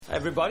Hi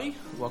everybody,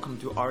 welcome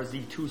to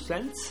RZ2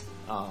 Cents.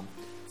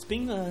 It's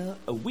been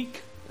a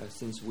week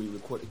since we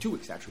recorded, 2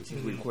 weeks actually,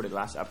 since we recorded the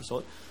last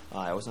episode.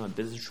 I was on a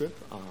business trip.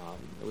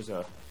 It was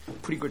a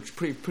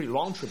pretty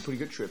long trip, pretty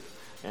good trip,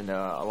 and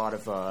a lot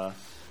of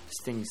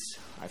things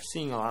I've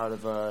seen, a lot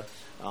of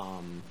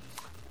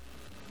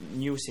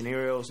new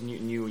scenarios,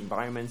 new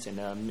environments,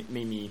 and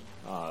made me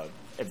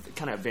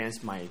kind of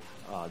advance my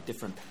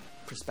different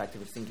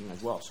perspective of thinking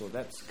as well. So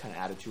that's kind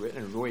of added to it.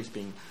 And Roy's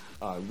been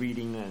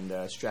reading and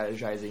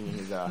strategizing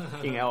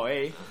in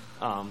LA.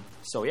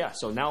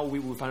 So now we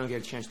will finally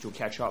get a chance to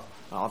catch up.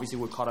 Obviously,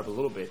 we're caught up a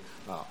little bit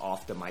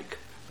off the mic.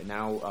 But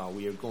now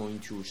we are going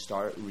to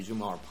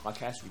resume our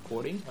podcast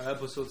recording.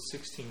 Episode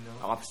 16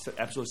 now.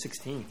 Episode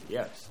 16,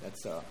 yes.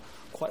 That's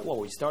quite well.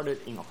 We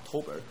started in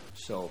October.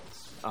 So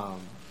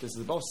this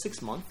is about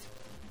 6 months,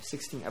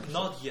 16 episodes.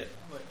 Not yet.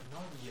 Wait,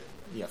 not yet.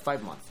 Yeah,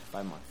 5 months.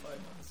 5 months. 5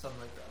 months,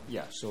 something like that.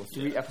 Yeah, so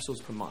 3 episodes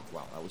per month.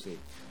 Wow,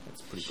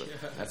 that's pretty good.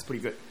 Yeah. That's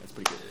pretty good.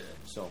 Yeah.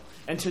 So,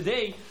 and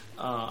today,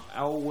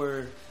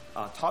 our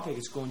topic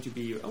is going to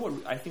be,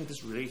 I think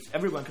this relates,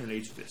 everyone can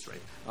relate to this,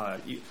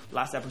 right?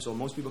 Last episode,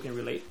 most people can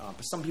relate,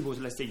 but some people,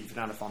 let's say if you're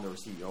not a founder or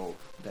CEO,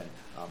 then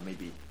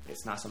maybe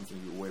it's not something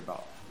you worry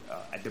about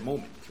at the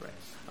moment,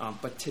 right?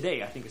 But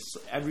today, I think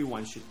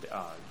everyone should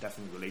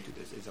definitely relate to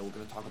this, is that we're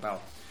going to talk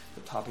about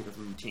the topic of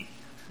routine.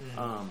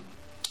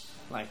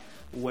 Like,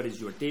 what is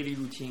your daily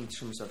routine in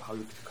terms of how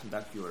you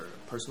conduct your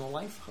personal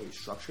life, how you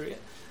structure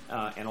it,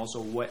 and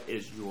also what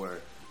is your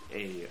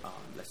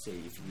let's say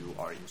if you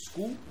are in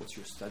school, what's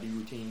your study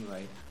routine,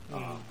 right?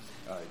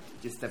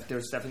 There's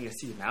definitely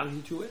a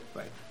seasonality to it,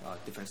 right?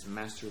 Different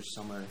semesters,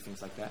 summer,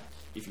 things like that.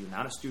 If you're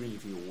not a student,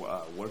 if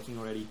you're working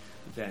already,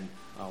 then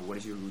what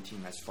is your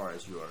routine as far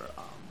as your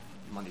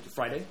Monday to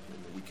Friday,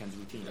 and the weekends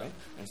routine, right?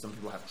 And some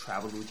people have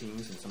travel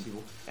routines, and some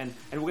people, and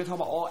we're going to talk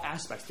about all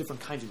aspects,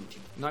 different kinds of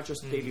routine, not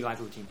just daily life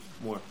routine,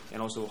 more,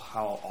 and also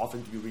how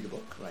often do you read a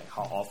book, right?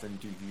 How often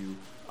do you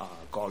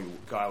go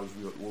out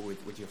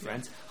with your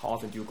friends? How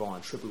often do you go on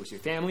a trip with your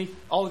family?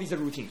 All of these are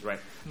routines, right?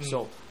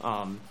 So,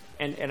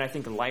 and I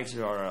think lives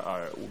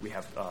we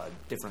have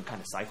different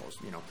kind of cycles,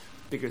 you know.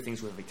 Bigger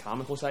things we have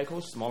economical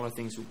cycles, smaller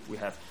things we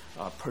have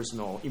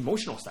personal,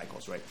 emotional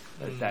cycles, right?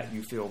 That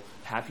you feel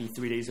happy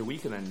 3 days a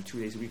week, and then 2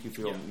 days a week you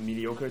feel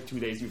mediocre, 2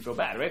 days you feel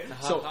bad, right?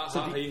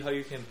 How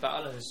you can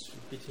balance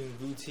between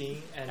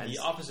routine and the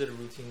opposite of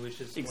routine,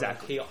 which is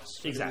chaos.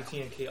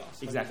 Routine and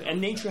chaos. Exactly. And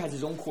nature has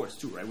its own course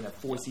too, right? We have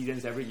 4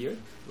 seasons every year,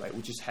 right?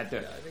 We just had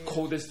the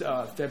coldest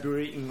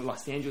February in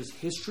Los Angeles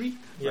history,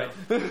 right?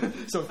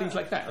 So things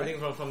like that. I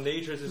think from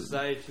nature to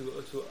society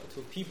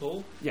to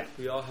people,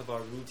 we all have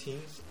our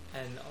routines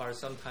and are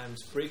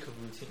sometimes break of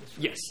routines.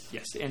 Right?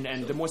 Yes. And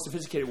so the more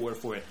sophisticated word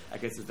for it, I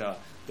guess, is the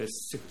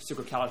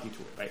cyclicality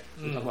to it, right?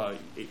 We talk about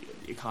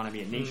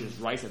economy and nature's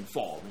rise and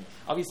fall. I mean,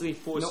 obviously,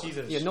 4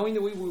 seasons. Yeah, knowing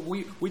that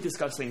we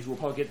discuss things, we'll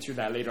probably get to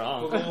that later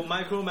on. We'll go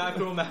micro.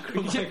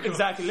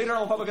 Exactly. Later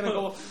on, we're probably going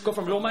to go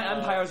from Roman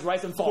Empire's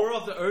rise and fall. Core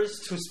of the Earth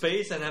to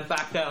space and then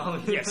back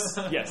down.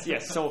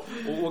 Yes. So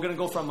we're going to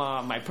go from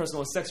my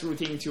personal sex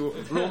routine to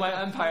Roman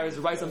Empire's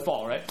rise and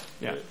fall, right?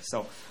 Yeah.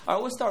 So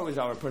we'll start with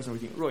our personal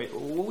routine. Roy,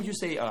 what would you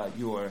say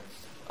your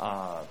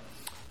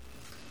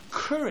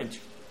current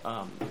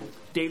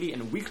daily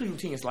and weekly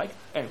routine is like,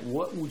 and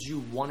what would you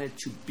want it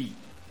to be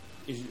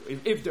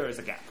if there is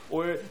a gap,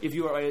 or if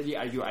you are already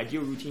at your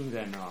ideal routine,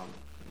 then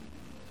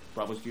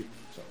bravo to you.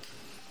 So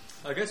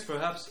I guess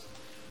perhaps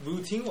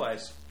routine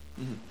wise,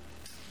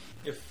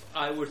 if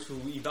I were to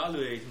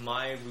evaluate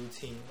my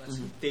routine,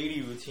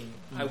 daily routine,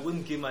 I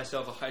wouldn't give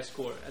myself a high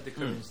score at the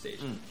current stage.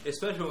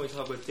 Especially when we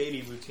talk about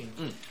daily routine.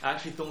 I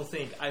actually don't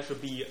think I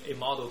should be a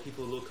model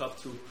people look up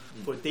to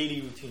for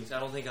daily routines. I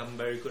don't think I'm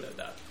very good at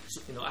that.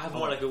 I have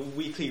more like a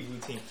weekly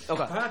routine.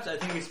 Okay. Perhaps I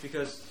think it's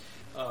because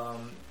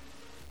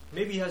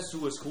maybe it has to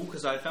do with school,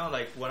 because I found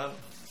like when I'm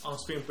on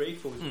spring break,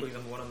 for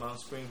example, when I'm on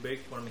spring break,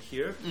 when I'm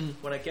here,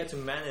 when I get to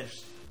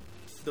manage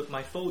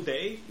my full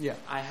day,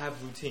 I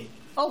have routine.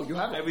 Oh, you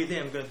have it? Every day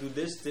I'm going to do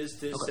this,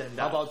 and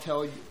that. How about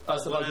tell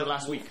us about your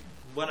last week?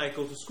 When I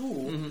go to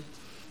school,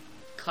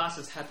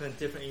 classes happen at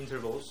different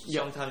intervals.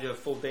 Sometimes you have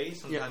full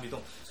days, sometimes you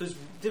don't. So it's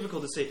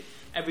difficult to say,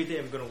 every day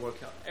I'm going to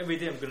work out. Every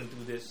day I'm going to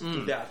do this,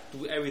 do that,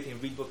 do everything,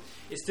 read books.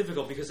 It's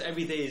difficult because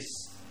every day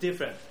is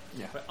different.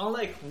 But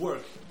unlike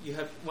work,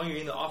 when you're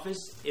in the office,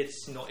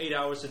 it's 8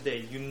 hours a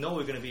day. You know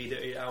you're going to be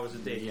there 8 hours a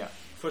day.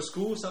 For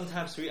school,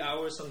 sometimes 3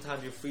 hours,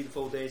 sometimes you're free the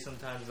full day,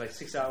 sometimes like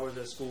 6 hours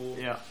at school.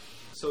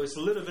 So it's a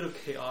little bit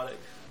of chaotic.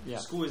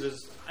 School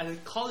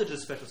and college is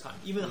a special time.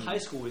 Even high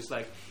school is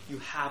like you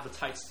have a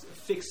tight,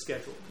 fixed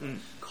schedule.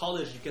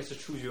 College, you get to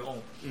choose your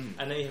own,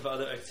 and then you have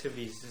other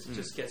activities. It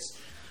just gets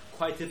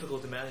quite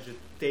difficult to manage a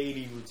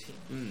daily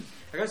routine.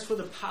 I guess for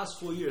the past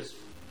 4 years,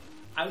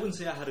 I wouldn't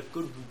say I had a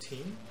good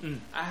routine.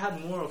 I had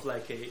more of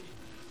like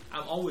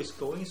I'm always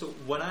going. So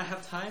when I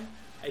have time,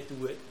 I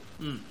do it.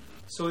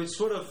 So it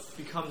sort of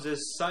becomes this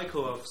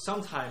cycle of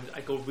sometimes I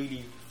go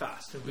really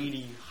fast,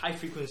 really high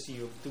frequency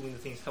of doing the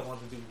things I want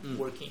to do,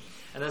 working.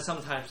 And then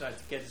sometimes I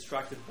get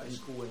distracted by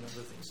school and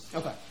other things.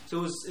 Okay.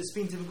 So it's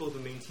been difficult to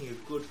maintain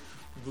a good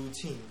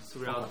routine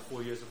throughout the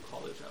 4 years of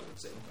college, I would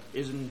say.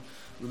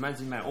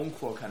 Reminds me of my own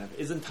quote, kind of.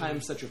 Isn't time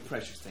such a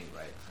precious thing,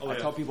 right? I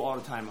tell people all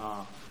the time,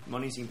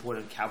 money is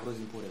important, capital is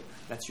important.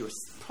 That's your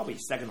probably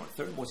second or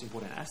third most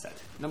important asset.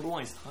 Number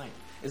one is time.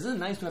 Isn't it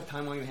nice to have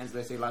time on your hands?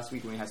 Let's say last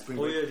week when you had spring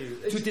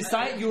break, to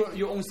decide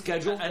your own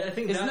schedule. I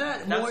think isn't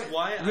that more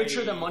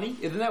richer than money?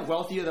 Isn't that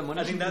wealthier than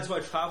money? I think that's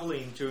why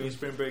traveling during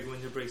spring break,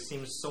 winter break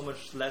seems so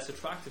much less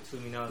attractive to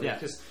me now.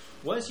 Because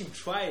once you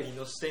try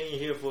it, staying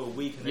here for a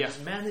week and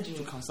just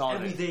managing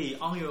every day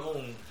on your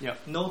own,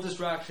 no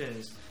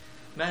distractions,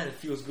 man, it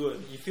feels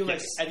good. You feel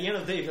like at the end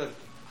of the day, you feel like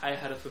I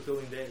had a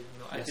fulfilling day.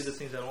 I did the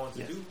things that I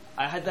wanted to do.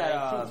 I had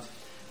that.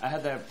 I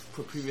had that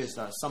for previous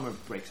summer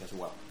breaks as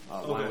well.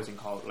 When I was in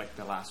college, like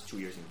the last 2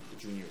 years in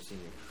junior,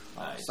 senior,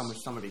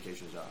 summer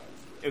vacations.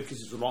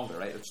 Because it's longer,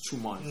 right? It's 2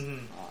 months.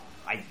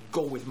 I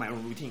go with my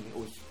own routine. It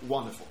was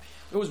wonderful.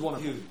 It was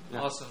wonderful.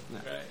 Awesome.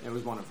 Right. It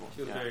was wonderful.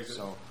 Feels very good.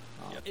 So,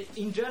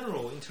 in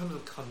general, in terms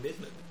of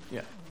commitment,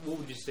 what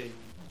would you say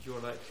you're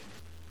like?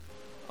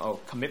 Oh,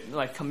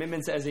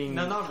 commitments as in...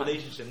 No, not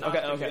relationship.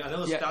 Okay. I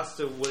know that's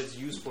what it's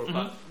used for,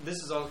 but this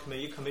is all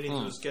committing. You're committing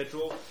to a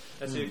schedule.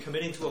 Let's say you're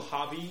committing to a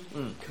hobby,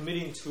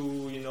 committing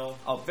to,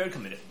 Oh, very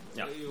committed.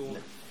 Yeah.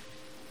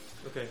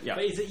 Okay. Yeah.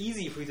 But is it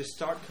easy for you to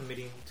start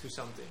committing to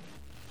something?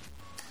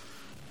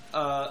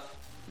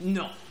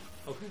 No.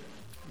 Okay.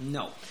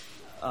 No.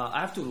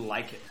 I have to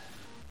like it.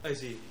 I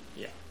see.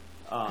 Yeah.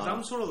 Because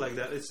I'm sort of like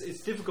that.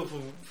 It's difficult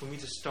for me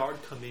to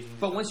start committing.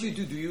 But once you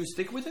do you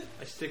stick with it?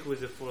 I stick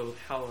with it for a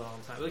hell of a long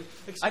time. Like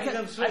I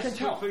can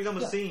tell. For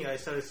example, singing, I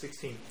started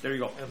 16. There you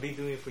go. I've been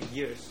doing it for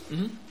years.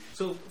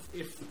 So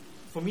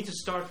for me to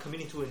start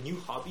committing to a new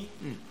hobby,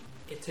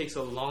 it takes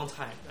a long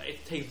time.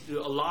 It takes a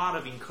lot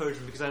of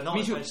encouragement because I know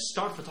if I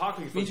start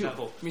photography, for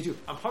example, me too.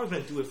 I'm probably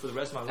going to do it for the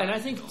rest of my life. And I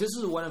think this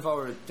is one of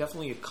our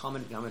definitely a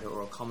common denominator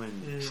or a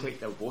common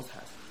trait that we both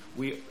have.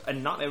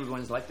 And not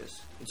everyone is like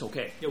this. It's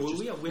okay. Yeah,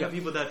 we have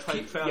people that try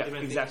out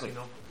different things.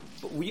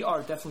 But we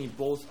are definitely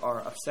both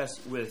are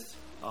obsessed with,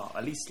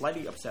 at least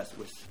slightly obsessed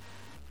with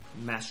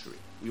mastery.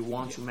 We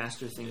want to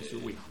master things.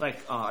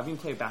 I've been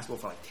playing basketball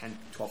for like 10,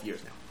 12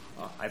 years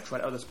now. I've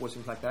tried other sports,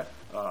 things like that.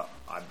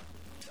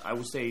 I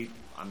would say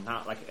I'm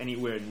not like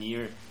anywhere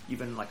near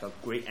even like a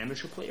great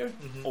amateur player.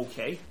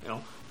 Okay,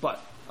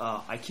 but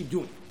I keep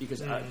doing it because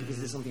this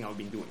is something I've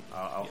been doing,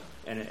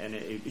 and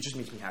it just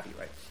makes me happy,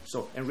 right?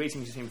 So, and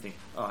racing is the same thing.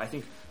 I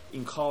think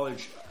in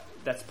college,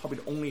 that's probably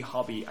the only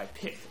hobby I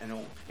picked,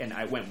 and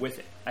I went with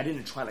it. I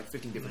didn't try like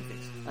 15 different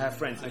things. I have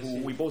friends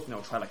who we both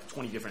know try like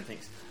 20 different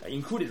things,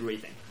 included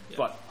racing. Yeah.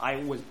 But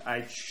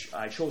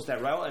I chose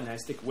that route and I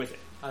stick with it.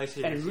 I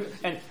see.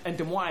 And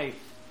the more I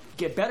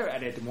get better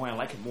at it, the more I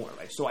like it more,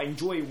 right? So I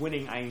enjoy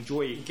winning. I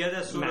enjoy get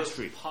that sort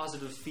mastery. Of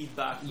positive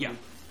feedback. Yeah.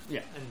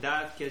 And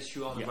that gets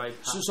you on the right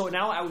path. So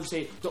now I would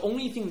say the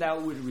only thing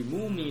that would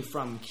remove me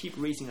from keep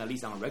racing at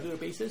least on a regular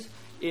basis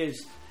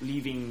is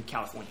leaving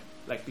California,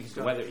 like because of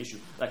the weather issue.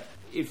 Like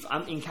if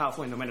I'm in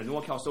California, no matter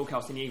NorCal,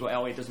 SoCal, San Diego,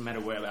 LA, it doesn't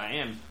matter wherever I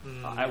am,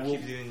 I will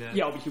keep doing that.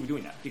 Yeah, I'll keep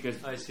doing that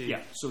because I see.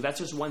 Yeah, so that's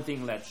just one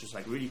thing that just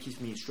like really keeps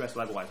me stress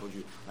level. I told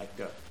you, like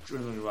the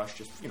adrenaline rush,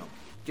 just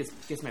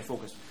gets my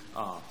focus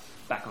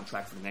back on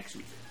track for the next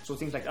week. So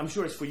things like, I'm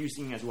sure it's for you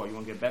singing as well. You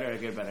want to get better.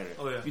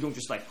 Oh, yeah. You don't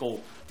just like go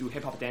do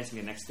hip hop dancing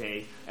the next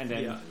day and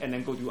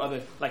then go do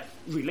other like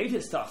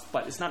related stuff.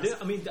 But it's not.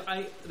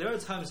 There are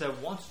times I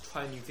want to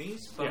try new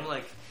things, but I'm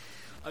like,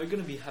 are you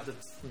going to have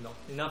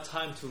enough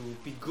time to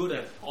be good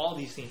at all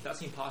these things?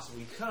 That's impossible.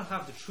 You kind of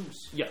have to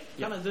choose.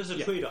 There's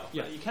a trade-off.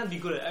 Yeah. You can't be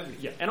good at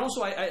everything. Yeah. And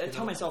also, I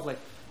tell myself like,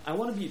 I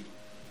want to be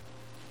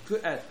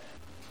good at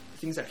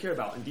things I care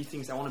about, and these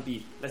things I want to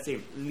be, let's say,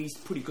 at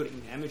least pretty good in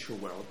the amateur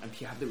world, and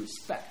have the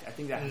respect. I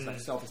think that has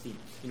like self-esteem.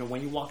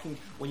 When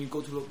you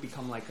go to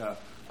become like a,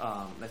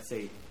 let's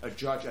say, a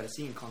judge at a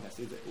singing contest.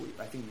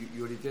 I think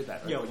you already did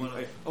that, right?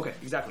 Yeah. Okay,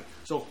 exactly.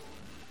 So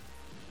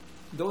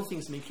those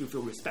things make you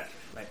feel respect,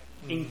 right?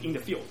 In the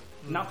field,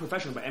 not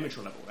professional but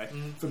amateur level, right?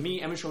 For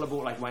me, amateur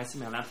level, like when I see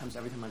my lap times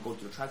every time I go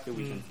to the track the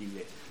weekend these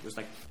days, it was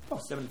like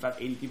 75,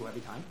 80 people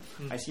every time.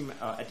 I see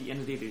at the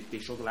end of the day they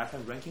show the lap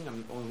time ranking.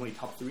 I'm only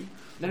top 3.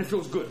 Then it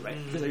feels good, right?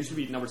 Because I used to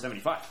be number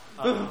 75,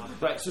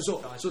 right?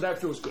 So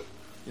that feels good,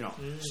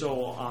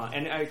 So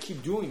and I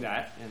keep doing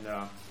that,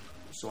 and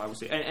so I would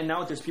say, and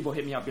now there's people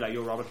hit me up, be like,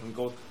 "Yo, Robert, can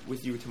go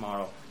with you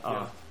tomorrow?"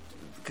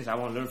 Because I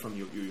want to learn from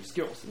you your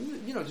skills.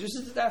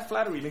 Just that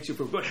flattery makes you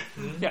feel good.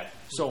 Yeah.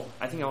 So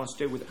I think I want to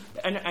stay with it.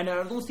 And I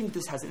don't think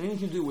this has anything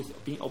to do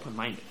with being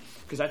open-minded.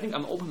 Because I think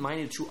I'm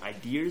open-minded to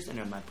ideas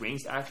and my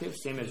brain's active,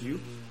 same as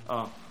you.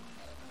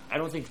 I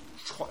don't think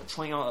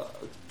trying out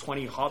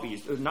 20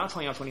 hobbies, not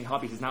trying out 20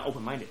 hobbies is not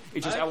open-minded.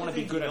 It's just I want to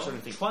be good at certain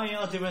things. Trying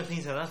out different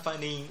things and not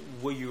finding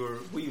what you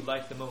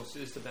like the most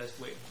is the best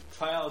way.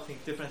 Try out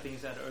different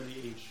things at an early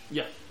age.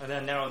 Yeah. And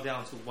then narrow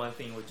down to one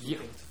thing or two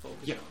things to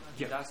focus on.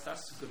 Yeah. That's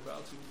a good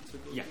route to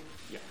go. Yeah.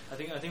 Yeah. I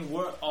think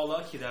we're all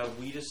lucky that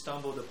we just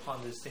stumbled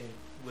upon this thing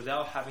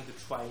without having to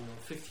try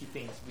 50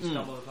 things. We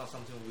stumbled upon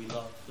something we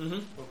love.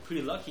 We're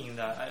pretty lucky in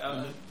that.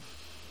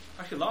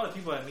 Actually, a lot of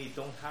people I meet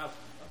don't have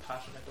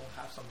passion. I don't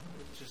have something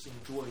I just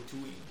enjoy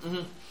doing.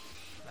 Mm-hmm.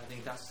 I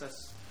think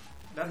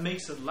that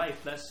makes the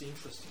life less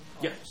interesting.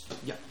 Almost.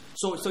 Yeah.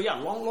 So yeah.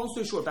 Long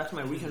story short, back to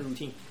my weekend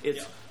routine.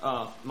 It's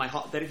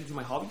dedicated to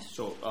my hobbies.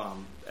 So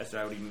as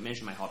I already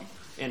mentioned, my hobby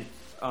and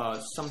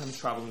sometimes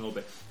traveling a little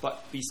bit.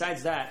 But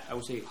besides that, I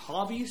would say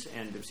hobbies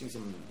and things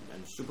and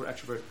super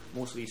extrovert,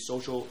 mostly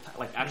social,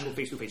 like actual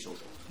face-to-face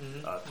social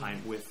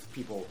time with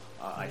people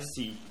I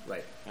see,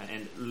 right,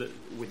 and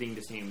within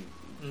the same,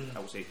 I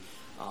would say,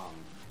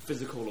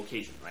 physical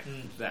location, right,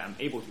 that I'm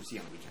able to see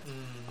on the weekend.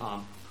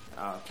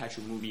 Catch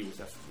a movie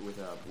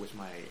with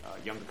my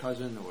younger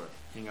cousin, or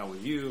hang out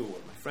with you or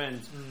my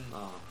friends.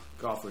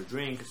 Go out for a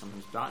drink.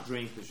 Sometimes not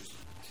drink, but just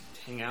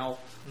hang out,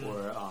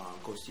 or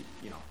go see,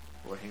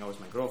 or hang out with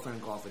my girlfriend,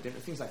 go out for dinner,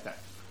 things like that.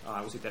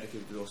 I would say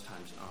dedicated to those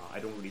times. I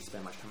don't really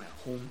spend much time at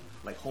home,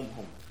 like home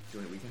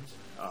during the weekends.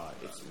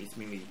 It's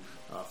mainly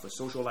for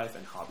social life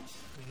and hobbies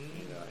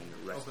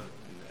and rest,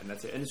 and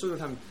that's it. And social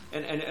time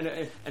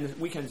and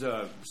weekends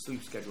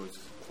sleep schedule is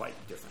quite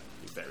different.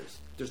 It varies.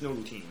 There's no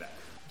routine in that.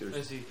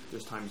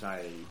 There's times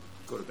I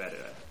go to bed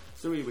at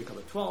 3, wake up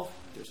at 12.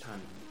 There's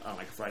time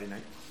like a Friday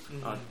night,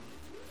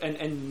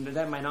 and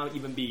that might not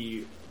even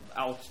be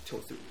out till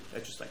 3.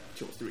 That's just like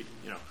till 3,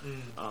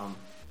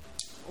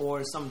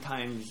 or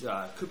sometimes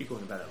could be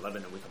going to bed at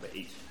 11 and wake up at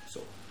 8.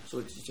 So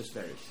it just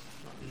varies.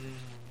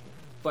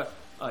 But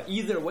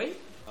either way,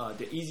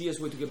 the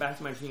easiest way to get back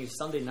to my routine is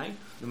Sunday night.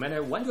 No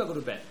matter when do I go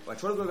to bed, I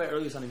try to go to bed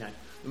early Sunday night.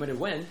 No matter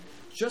when,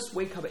 just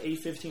wake up at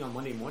 8:15 on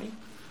Monday morning.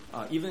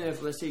 Even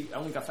if, let's say, I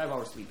only got 5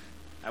 hours sleep,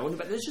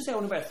 let's just say I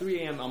went to bed at 3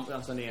 a.m.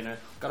 on Sunday and I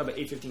got up at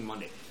 8:15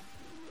 Monday.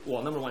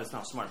 Well, number one, it's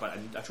not smart, but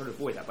I try to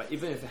avoid that. But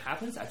even if it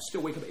happens, I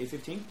still wake up at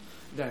 8:15.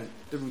 Then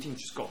the routine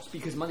just goes,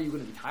 because Monday you're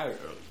going to be tired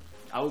early.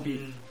 I would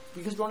be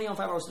because running on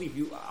 5 hours sleep.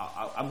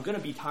 I'm going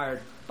to be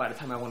tired by the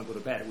time I want to go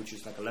to bed, which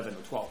is like 11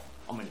 or 12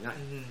 on Monday night.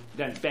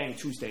 Then bang,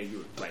 Tuesday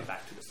you're right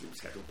back to the sleep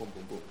schedule. Boom,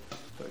 boom, boom.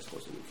 So it's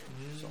close a week.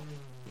 So,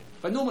 yeah.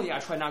 But normally I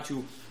try not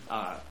to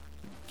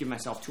give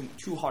myself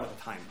too hard of a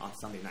time on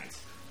Sunday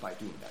nights by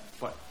doing that.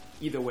 But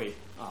either way,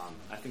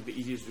 I think the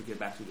easiest to get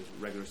back to this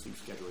regular sleep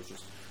schedule is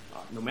just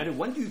no matter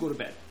when do you go to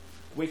bed,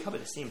 wake up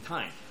at the same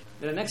time.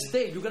 Then the next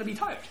day you're gonna be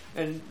tired,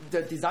 and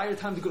the desired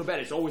time to go to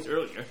bed is always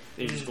earlier.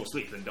 Then you just go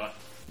sleep and done.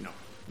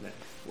 And that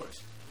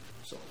works.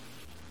 So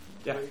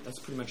yeah, that's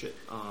pretty much it.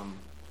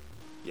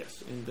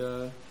 Yes, and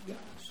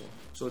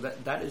so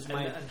that is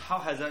my. And how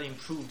has that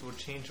improved or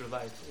changed your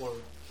life, or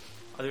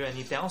are there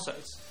any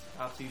downsides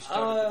after you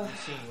started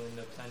seeing when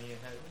the planning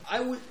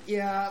ahead?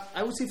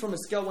 I would say from a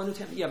scale 1 to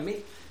 10,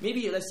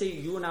 maybe let's say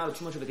you are not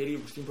too much of a daily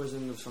routine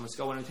person. From a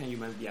scale 1 to 10, you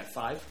might be at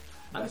 5.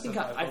 I think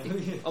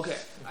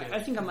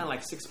I'm at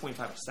like 6.5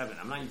 or 7.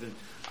 I'm not even.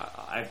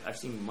 I've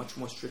seen much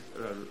more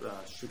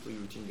strictly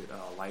routine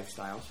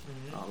lifestyles.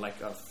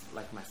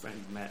 Like my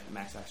friend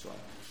Max Axwell.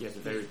 He has a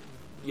very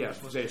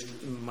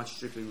much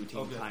strictly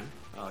routine time.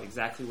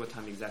 Exactly what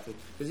time exactly,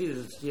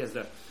 because he has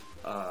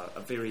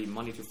a very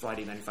Monday to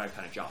Friday 9-to-5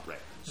 kind of job,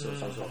 right? So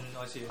it's also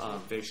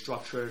very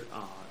structured.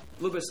 A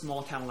little bit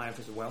small town life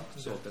as well,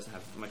 so it doesn't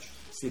have much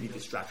city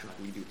distraction like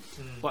we do.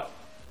 But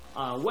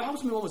what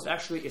helps me most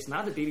actually is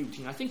not the daily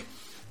routine. I think,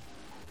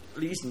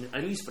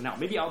 at least for now,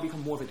 maybe I'll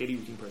become more of a daily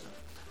routine person.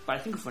 But I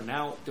think for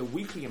now, the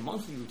weekly and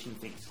monthly routine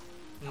things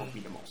help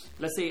me the most.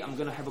 Let's say I'm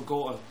gonna have a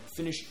goal of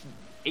finish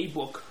a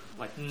book.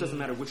 Like doesn't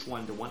matter which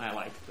one, the one I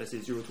like. Let's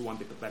say 0 to 1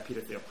 by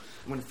Peter Thiel.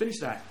 I'm gonna finish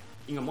that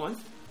in a month.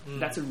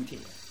 That's a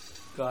routine.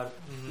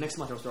 Next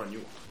month I'll start a new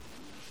one.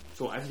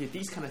 So I think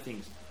these kind of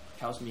things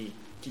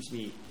keeps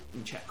me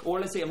in check. Or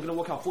let's say I'm gonna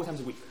work out 4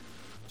 times a week.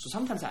 So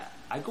sometimes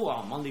I go out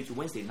on Monday to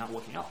Wednesday not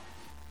working out.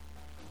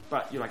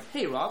 But you're like,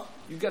 hey Rob,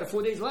 you've got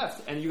 4 days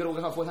left and you gotta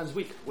work out 4 times a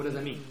week. What does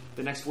that mean?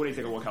 The next 4 days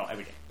I gotta work out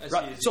every day. I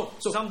see. So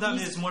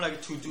sometimes it's more like a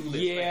to-do list,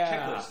 like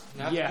checklist.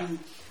 You have to do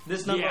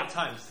this number of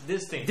times,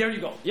 this thing. There you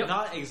go. Yep.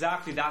 Not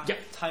exactly that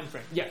time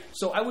frame. Yeah.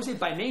 So I would say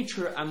by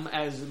nature I'm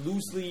as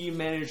loosely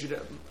managed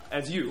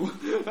as you,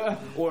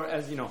 or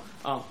as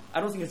I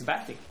don't think it's a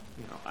bad thing.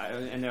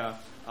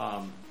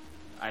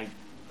 I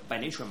by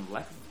nature I'm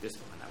lack of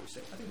discipline. I would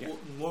say. I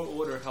think more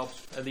order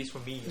helps, at least for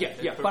me.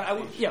 But I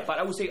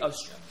would say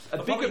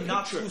a bigger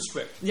not picture. Too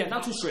strict. Yeah,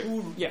 not too strict.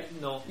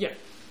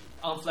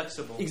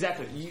 Unflexible.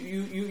 Exactly.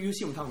 You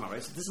see what I'm talking about,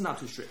 right? So this is not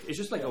too strict. It's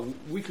just like a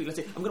weekly. Let's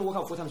say I'm going to work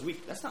out 4 times a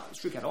week. That's not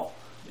strict at all.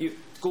 You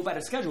go by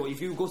the schedule.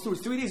 If you go through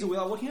 3 days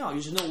without working out,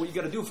 you just know what you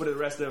got to do for the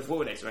rest of the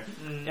 4 days, right?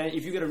 And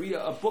if you got to read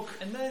a book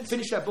and then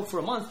finish that book for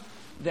a month,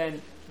 then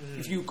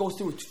if you go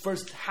through the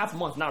first half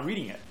month not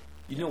reading it,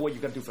 you know what you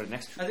got to do for the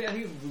next. I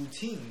think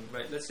routine,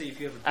 right? Let's say if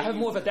you have I have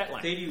more of a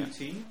deadline. Daily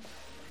routine.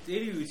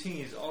 Daily routine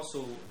is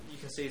also, you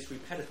can say, it's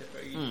repetitive,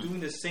 right? You're doing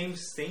the same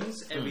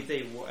things every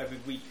day or every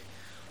week.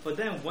 But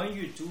then when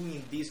you're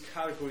doing these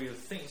category of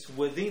things,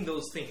 within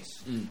those things,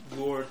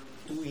 you're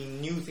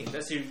doing new things.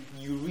 Let's say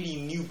you're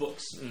reading new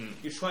books.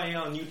 You're trying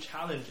out new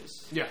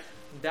challenges. Yeah.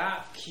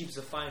 That keeps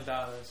a fine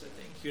balance, I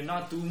think. You're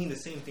not doing the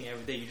same thing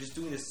every day. You're just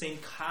doing the same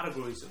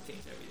categories of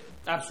things every day.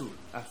 Absolutely.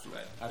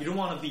 Right. You don't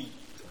want to be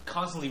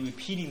constantly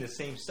repeating the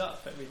same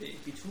stuff every day.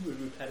 It'd be too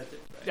repetitive.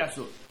 Right?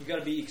 Absolutely. You got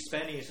to be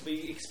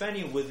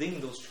expanding within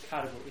those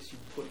categories you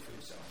put for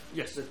yourself.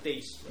 Yes. The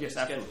days. Right? Yes,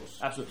 the absolutely. schedules.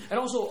 Absolutely. And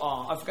also,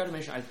 I forgot to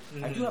mention,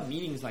 I do have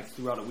meetings like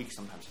throughout the week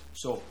sometimes.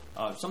 So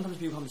sometimes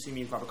people come to see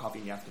me grab a coffee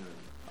in the afternoon.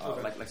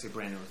 Like say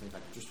Brandon or things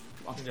like that. Just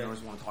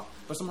entrepreneurs want to talk.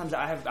 But sometimes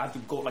I have to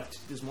go, like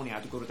this morning I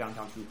had to go to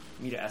downtown to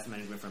meet an asset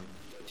management firm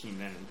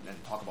team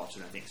and talk about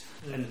certain things.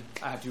 And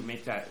I have to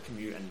make that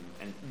commute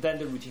and then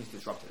the routine's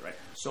disrupted, right?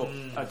 So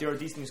there are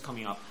these things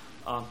coming up.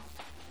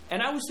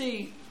 And I would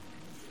say,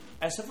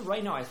 as of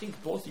right now, I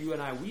think both you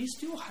and I, we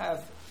still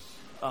have,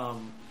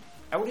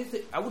 I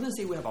wouldn't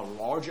say we have a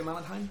large amount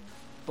of time,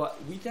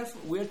 but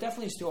we're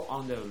definitely still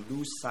on the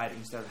loose side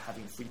instead of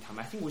having free time.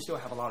 I think we still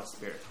have a lot of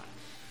spare time.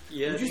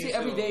 Yeah, would you say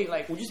every day?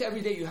 Would you say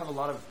every day you have a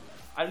lot of?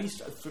 At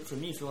least for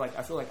me,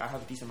 I feel like I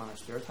have a decent amount of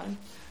spare time.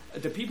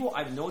 The people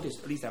I've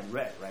noticed, at least I've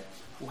read, right,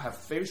 who have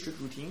very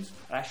strict routines,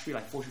 are actually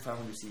like Fortune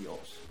 500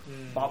 CEOs.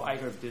 Bob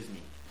Iger of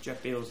Disney,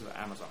 Jeff Bezos of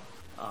Amazon,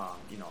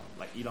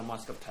 like Elon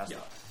Musk of Tesla.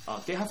 Yeah.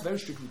 They have very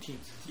strict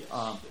routines. Yes.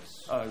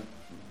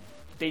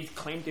 They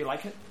claim they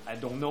like it. I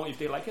don't know if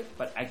they like it,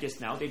 but I guess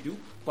now they do.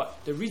 But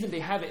the reason they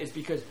have it is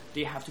because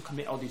they have to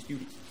commit all these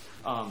duties.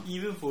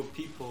 Even for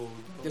people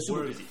who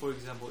work, for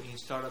example, in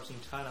startups in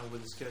China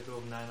with a schedule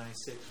of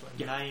 996,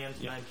 right? 9 a.m.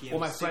 to 9 p.m. Or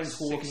my friends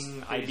who work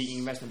in IB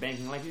investment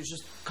banking, like it's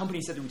just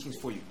companies set the routines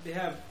for you. They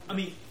have, but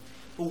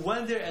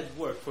when they're at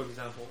work, for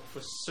example,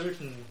 for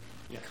certain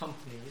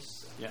companies,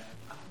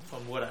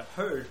 from what I've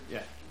heard,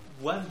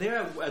 when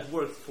they're at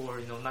work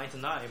for 9 to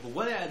 9, but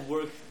when they're at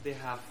work, they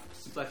have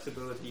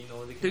flexibility.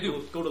 They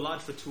can go to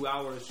lunch for 2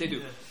 hours. They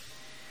do.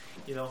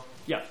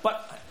 Yeah,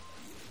 but.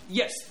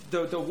 Yes,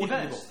 the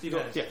working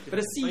people. Yeah, but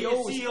the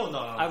CEO, no.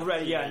 I've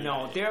read.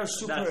 They are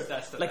super.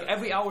 That's like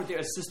every hour,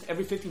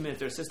 every 15 minutes,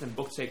 their assistant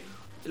book say,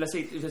 let's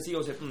say if the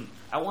CEO said,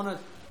 I want to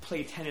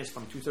play tennis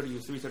from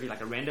 2:30 to 3:30,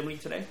 like randomly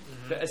today.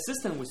 The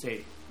assistant would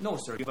say, no,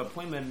 sir, you have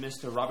appointment,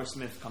 Mr. Robert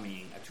Smith coming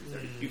in at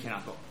 2:30. You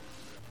cannot go.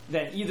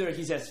 Then either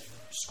he says,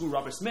 screw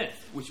Robert Smith,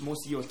 which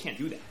most CEOs can't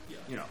do that.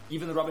 Yeah.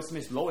 Even though Robert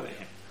Smith is lower than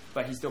him,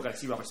 but he's still got to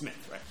see Robert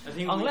Smith, right? I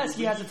think unless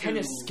he has a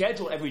tennis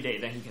schedule every day,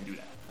 then he can do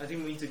that. I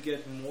think we need to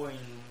get more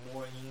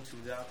into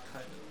that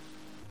kind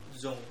of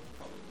zone,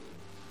 probably.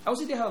 I would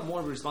say they have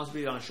more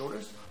responsibility on their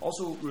shoulders.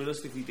 Also,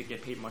 realistically, they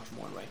get paid much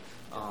more, right?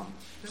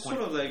 It's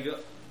sort of like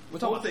we're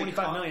talking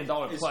about $25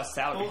 million plus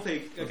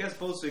salary. I guess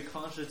both a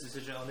conscious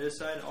decision on their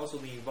side, and also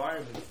the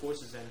environment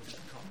forces them to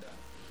become that.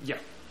 Yeah.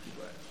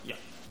 Right. Yeah.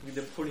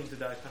 They're put into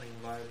that kind of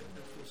environment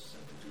that forces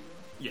them to do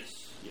that.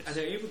 Yes. And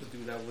they're able to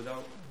do that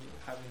without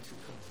having to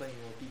complain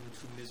or being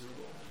too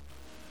miserable.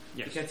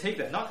 Yes. You can take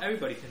that. Not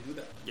everybody can do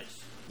that.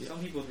 Yes. Some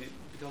people they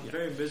become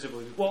very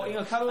miserable. Well,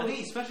 I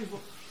think especially for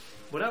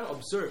what I've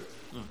observed,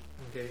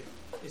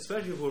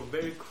 especially for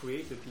very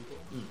creative people,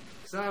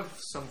 because I have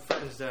some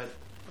friends that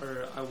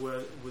I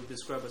would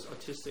describe as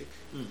autistic,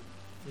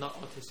 not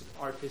autistic,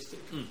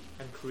 artistic,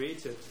 and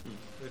creative.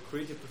 They're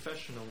creative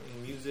professional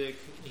in music,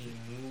 in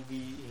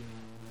movie, in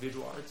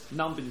visual arts.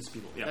 Non-business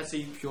people. Yeah. Let's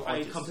say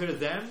I compare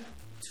them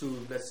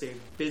to, let's say,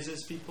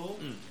 business people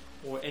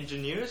or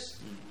engineers.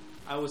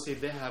 I would say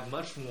they have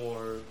much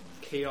more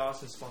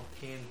chaos and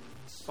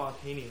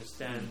spontaneous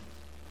than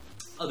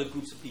other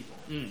groups of people.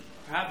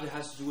 Perhaps it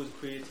has to do with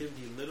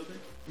creativity a little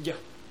bit.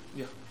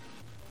 Yeah.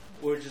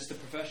 Or just the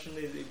profession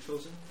they've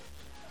chosen.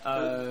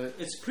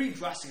 It's pretty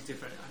drastic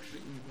different,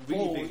 actually.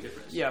 Really big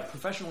difference. Yeah,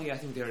 professionally, I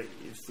think they're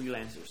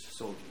freelancers.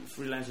 So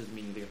freelancers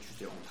meaning they choose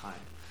their own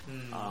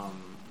time.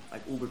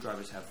 Like Uber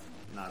drivers have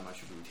not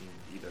much of a routine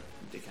either.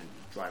 They can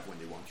drive when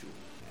they want to.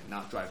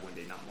 Not drive when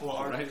they not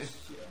want to,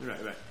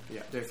 right? Right.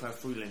 Yeah, they're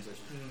freelancers.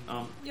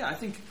 I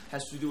think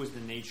has to do with the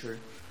nature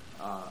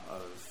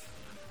of.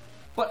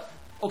 But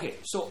okay,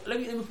 so let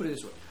me put it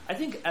this way. I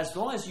think as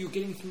long as you're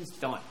getting things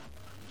done,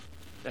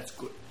 that's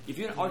good. If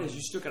you're an artist,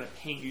 you still gotta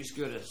paint. You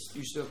still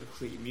gotta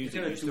create music.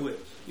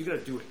 You gotta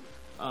do it.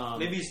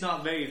 Maybe it's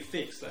not very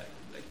fixed.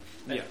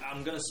 Like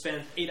I'm gonna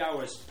spend 8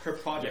 hours per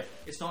project.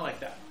 Yeah. It's not like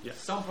that. Yeah.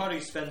 Some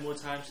projects spend more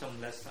time, some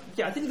less time.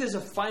 Yeah, I think there's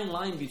a fine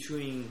line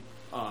between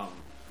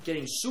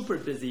getting super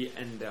busy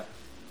and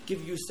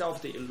give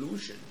yourself the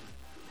illusion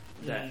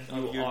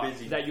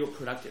that you're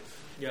productive.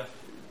 Yeah.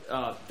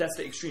 That's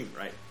the extreme,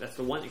 right? That's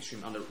the one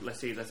extreme. Let's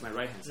say that's my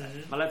right hand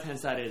side. My left hand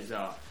side is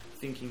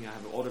thinking I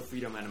have all the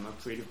freedom and I'm a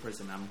creative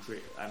person. I'm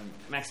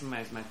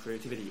maximize my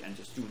creativity and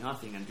just do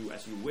nothing and do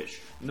as you wish.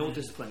 No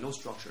discipline, no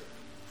structure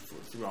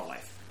throughout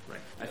life. Right.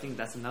 I think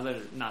that's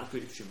another not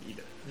good extreme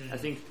either. I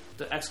think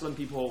the excellent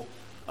people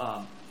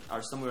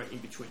are somewhere in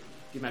between.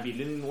 They might be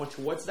leaning more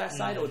towards that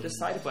side or this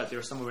side, but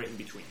they're somewhere in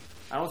between.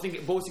 I don't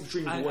think both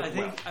extremes work well. I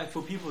think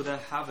for people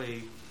that have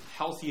a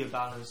healthy and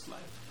balanced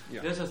life,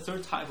 there's a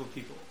third type of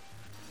people.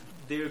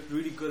 They're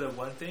really good at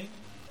one thing,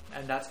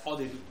 and that's all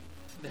they do.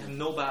 They have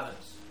no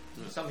balance.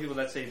 Some people,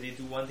 let's say, they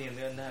do one thing and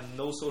they have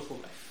no social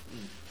life.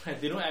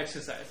 Right? They don't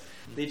exercise.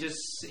 They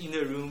just in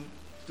their room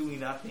doing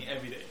nothing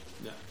every day.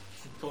 Yeah.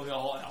 going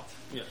all out.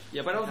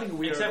 Yeah, but I don't think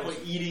we're except for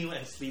eating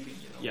and sleeping.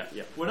 Yeah.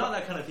 We're not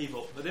that kind of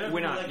people, but we're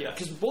not. Like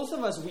because both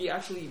of us, we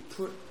actually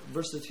put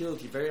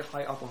versatility very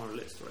high up on our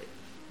list, right?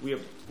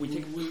 We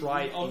take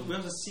pride. We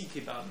also seek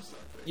a balance,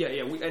 right?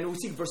 Yeah. We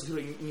seek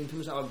versatility in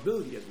terms of our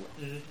ability as well.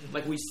 Mm-hmm.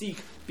 Like we seek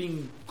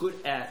being good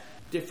at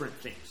different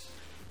things.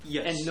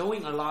 Yes. And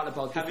knowing a lot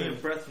about having a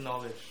breadth of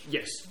knowledge.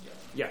 Yes.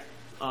 Yeah.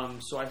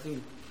 So I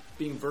think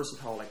being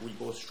versatile, like we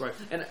both strive,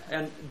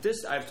 and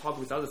this I've talked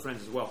with other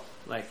friends as well.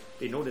 Like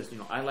they notice,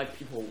 I like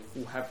people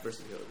who have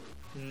versatility.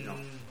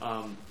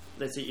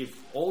 Let's say if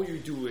all you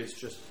do is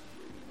just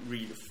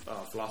read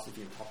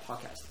philosophy and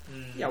podcast,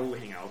 we will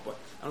hang out, but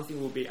I don't think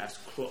we'll be as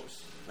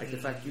close. Like the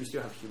fact you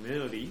still have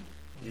humility,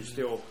 you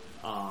still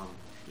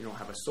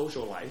have a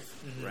social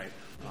life, right?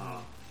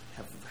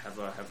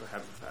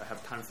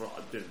 Have time for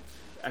the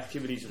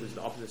activities with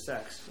the opposite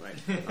sex, right?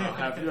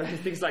 Have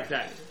things like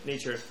that,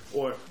 nature,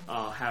 or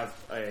have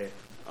a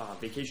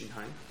vacation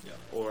time,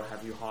 or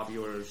have your hobby,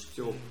 or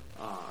still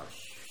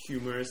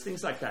humorous,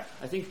 things like that.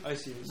 I think I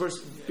see.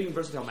 Being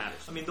versatile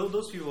matters. I mean,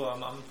 those people.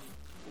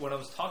 When I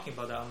was talking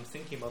about that, I'm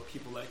thinking about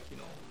people like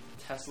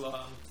Tesla.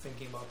 I'm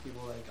thinking about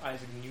people like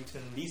Isaac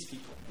Newton. These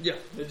people,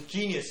 they're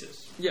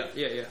geniuses. Yeah.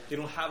 They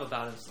don't have a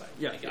balanced life.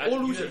 Yeah, like, or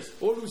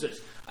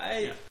losers.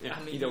 I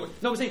mean, either way.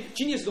 No, I'm saying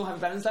geniuses don't have a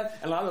balanced life,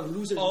 and a lot of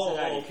losers.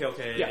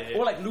 Okay. Yeah.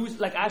 Or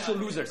like actual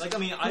losers. Like I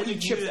mean, Isaac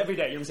eat chips every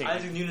day. You know what I'm saying?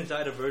 Isaac Newton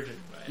died a virgin.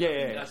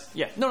 Right?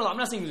 Yeah. No, I'm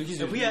not saying he's.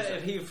 If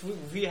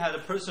we had a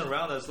person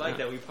around us like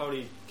that, we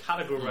probably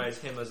categorize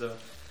him as a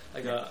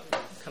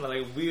kind of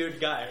like a weird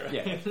guy, right?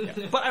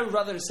 Yeah. But I would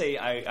rather say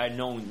I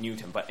know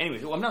Newton. But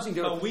anyway, I'm not saying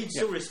they're. But we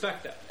still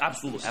respect that.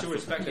 Absolutely. Still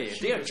respect that.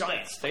 They are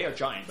giants. They are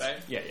giants.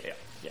 Right?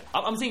 Yeah.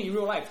 I'm saying in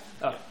real life,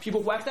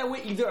 people who act that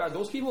way either are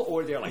those people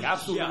or they're like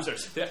absolute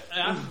losers. They're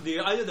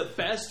either the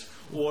best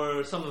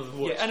or some of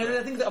the worst. Yeah, and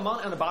I think the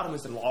amount on the bottom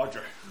is the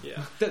larger.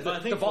 Yeah.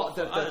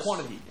 The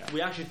quantity.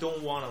 We actually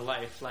don't want a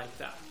life like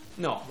that.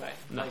 No. Right?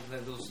 No.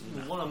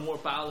 We want a more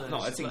balanced.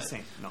 No, it's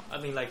insane. No. I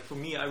mean, like, for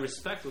me, I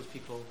respect those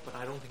people, but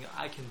I don't think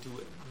I can do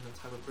it. I'm the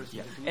type of person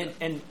to do that.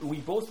 And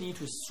we both need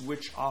to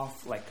switch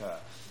off, like,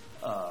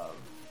 I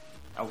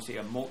would say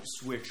a mode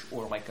switch,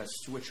 or like a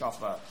switch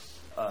off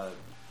a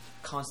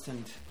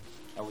constant,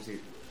 I would say,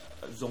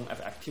 zone of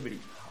activity.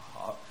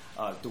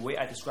 The way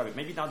I describe it,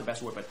 maybe not the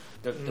best word, but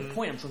the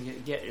point I'm trying to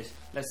get is,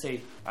 let's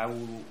say I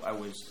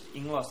was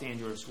in Los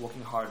Angeles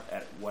working hard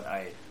at what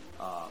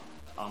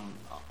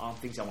on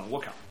things I want to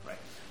work on, right?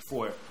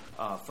 For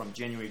from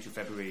January to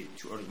February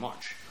to early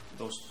March,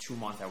 those 2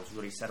 months I was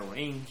really settled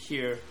in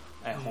here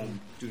at home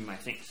doing my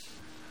things.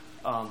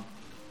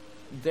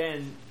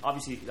 Then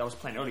obviously that was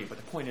planned earlier, but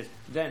the point is,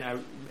 then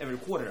every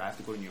quarter I have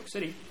to go to New York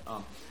City.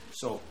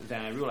 So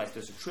then I realized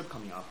there's a trip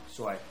coming up.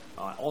 So I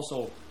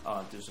also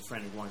there's a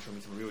friend who wanted to show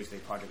me some real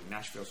estate project in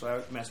Nashville. So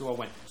I as well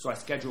went. So I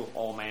scheduled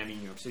all Miami,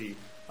 New York City,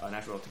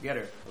 Nashville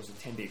together. It was a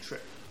 10-day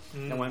trip.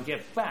 And when I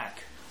get back.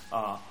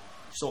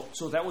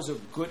 So that was a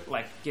good,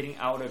 like, getting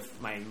out of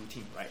my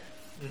routine, right?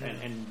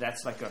 And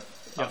that's like a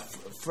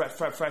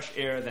fresh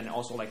air. Then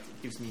also like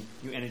gives me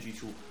new energy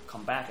to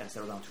come back and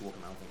settle down to work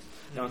on other things.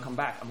 Then when I come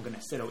back, I'm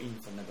gonna settle in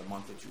for another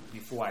month or two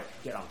before I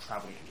get on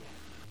traveling again.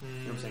 You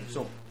know what I'm saying?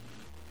 So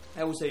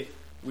I would say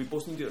we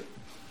both need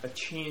a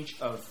change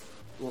of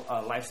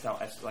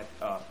lifestyle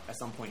at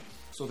some point,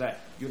 so that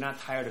you're not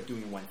tired of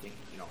doing one thing.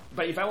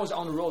 But if I was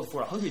on the road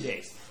for 100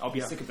 days, I'll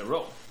be sick of the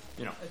road.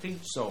 I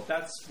think so.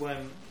 That's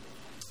when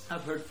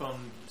I've heard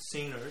from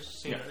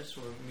singers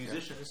or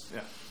musicians.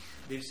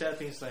 They've said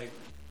things like,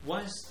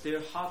 once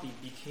their hobby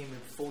became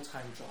a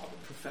full-time job,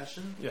 a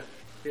profession,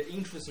 their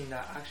interest in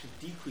that actually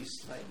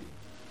decreased slightly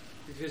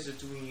because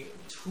they're doing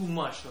too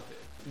much of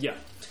it.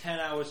 10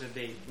 hours a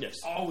day.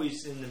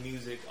 Always in the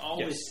music,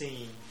 always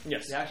singing.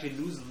 They actually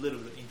lose a little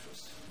bit of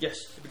interest.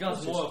 It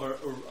becomes more of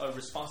a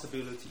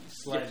responsibility,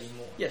 slightly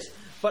more.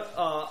 But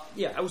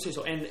I would say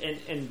so.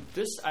 And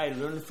this I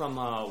learned from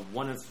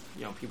one of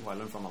people I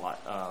learned from a lot.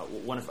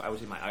 One of, I would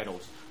say, my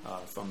idols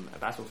from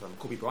basketball, from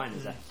Kobe Bryant,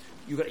 is that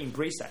you got to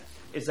embrace that.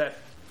 Is that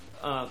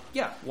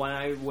when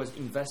I was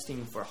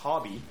investing for a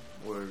hobby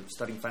or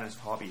studying finance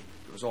for hobby,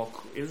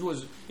 it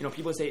was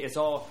people say it's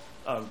all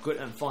good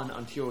and fun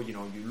until you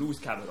lose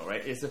capital,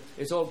 right?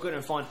 It's all good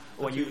and fun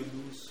when you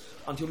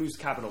lose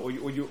capital, or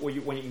you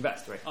when you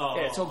invest, right?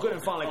 It's all good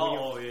and fun, like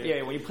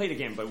when you play the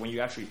game, but when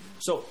you actually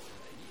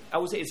I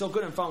would say it's all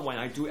good and fun when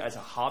I do it as a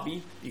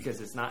hobby because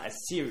it's not as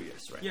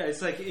serious, right?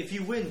 It's like if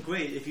you win,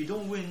 great. If you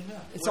don't win,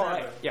 it's all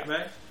right.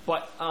 Right.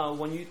 But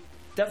when you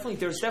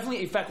there's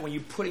definitely effect when you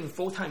put in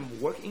full-time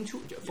work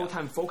into it,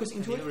 full-time focus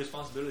into it,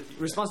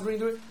 responsibility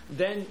into it.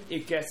 Then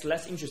it gets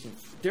less interesting.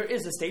 There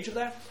is a stage of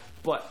that,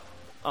 but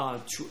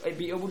to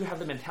be able to have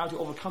the mentality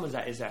to overcome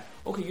that is that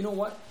okay, you know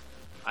what?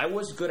 I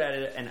was good at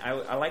it and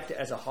I liked it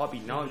as a hobby.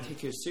 Now I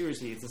take it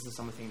seriously. This is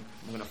something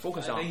I'm going to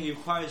focus on. I think it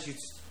requires you to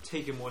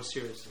take it more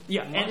seriously.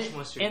 More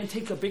seriously. And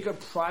take a bigger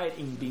pride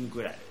in being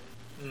good at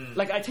it.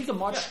 Like I take a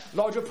much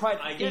larger pride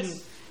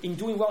in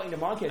doing well in the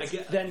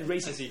market than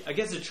racing. I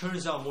guess it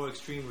turns out more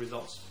extreme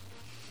results.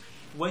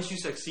 once you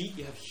succeed,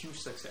 you have huge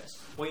success.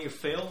 When you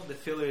fail, the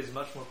failure is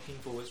much more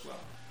painful as well.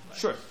 Right?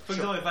 Sure. For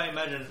example, if I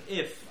imagine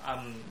if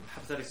I'm,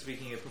 hypothetically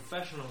speaking, a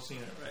professional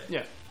singer, right?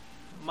 Yeah.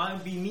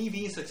 Me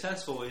being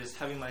successful is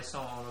having my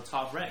song on the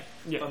top rank.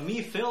 Yeah. But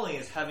me failing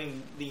is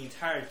having the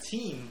entire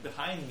team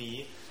behind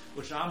me,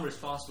 which I'm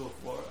responsible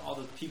for, all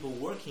the people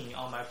working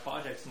on my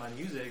projects, my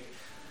music.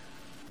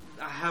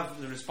 I have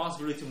the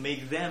responsibility to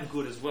make them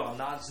good as well.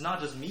 It's not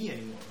just me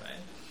anymore, right?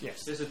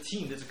 Yes. There's a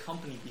team, there's a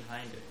company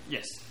behind it.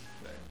 Yes.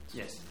 Right.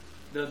 Yes.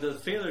 The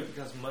failure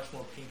becomes much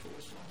more painful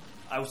as well.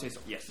 I would say so.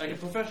 Yes. Like a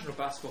professional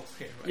basketball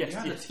player, right? Yes, You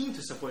have yes. a team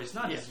to support. It's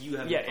not just you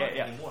having fun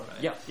anymore,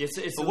 right? Yeah.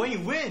 It's But when you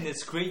win,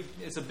 it's great.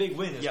 It's a big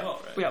win as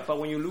well, right? Yeah, but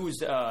when you lose,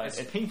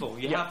 It's painful.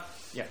 You have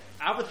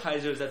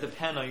advertisers that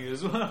depend on you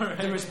as well, right?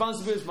 the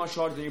responsibility is much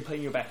larger than you play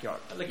in your backyard.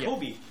 Like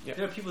Kobe,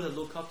 there are people that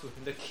look up to him.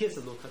 The kids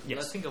that look up to him. Yes.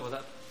 Let's think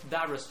about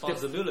that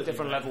responsibility.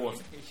 Different right? level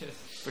of, Yes.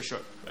 for sure.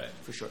 Right.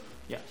 For sure.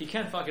 Yeah. He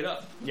can't fuck it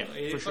up. Yeah,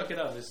 He for sure. fuck it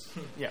up is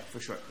Yeah, for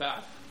sure.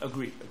 bad.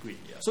 Agreed.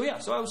 Yeah.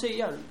 So I would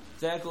say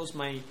there goes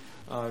my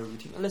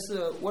routine.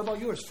 What about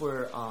yours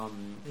for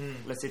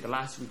let's say the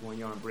last week when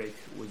you're on break?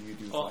 What do you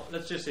do? Oh,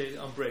 let's just say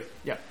on break.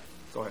 Yeah,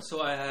 go ahead.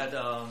 So I had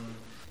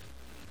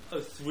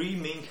 3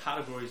 main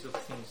categories of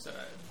things that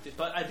I did,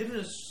 but I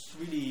didn't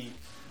really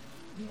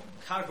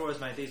categorize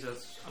my days as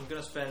I'm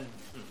gonna spend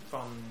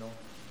from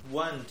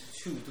 1 to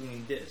 2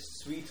 doing this,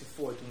 3 to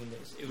 4 doing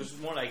this. It was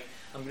more like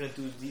I'm gonna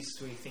do these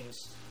 3 things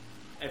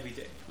every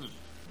day.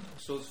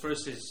 So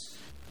first is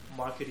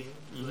marketing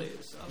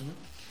related stuff,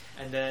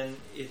 and then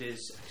it is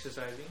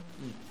exercising,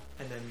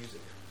 and then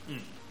music.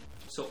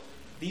 So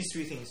these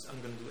 3 things I'm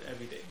gonna do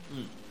every day.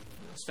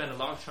 Spend a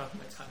large chunk of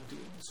my time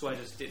doing. So I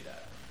just did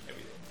that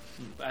every day.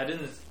 But I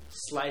didn't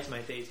slice my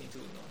days into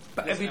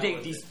But every day,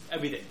 these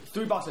every day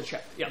 3 boxes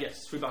checked. Yeah. Yes,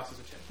 3 boxes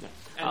of check. Yeah.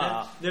 And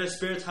then there are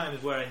spare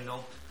times where I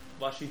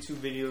watch YouTube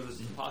videos,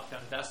 listen to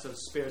podcasts. That's the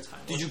spare time.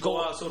 Did you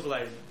go out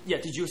socializing? Yeah.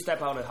 Did you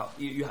step out of the house?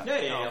 You have.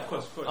 Yeah, of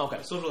course. Okay.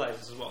 Socialize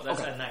as well.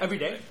 That's at night. Every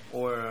day right?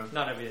 or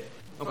Not every day.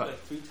 Okay. Probably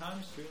like 3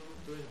 times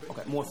during the break.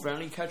 okay, more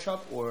friendly catch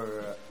up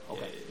or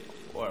okay,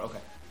 Yeah. or okay,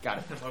 got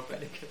it. More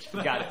friendly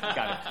catch-up.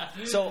 Got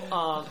it. So,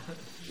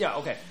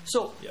 okay.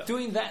 So Yeah.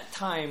 during that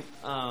time,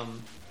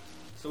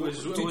 So it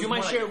was do you more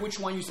mind like- share which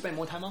one you spend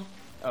more time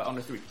on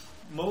the 3?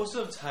 Most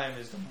of the time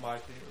is the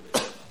marketing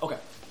related. Okay.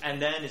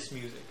 And then it's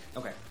music.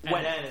 Okay. And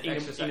When then it's in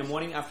exercise. the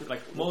morning after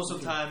like Most of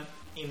the time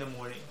in the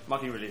morning.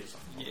 marketing related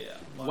stuff. Yeah.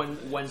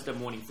 When's the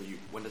morning for you?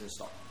 When does it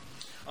start?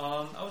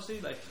 I would say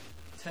like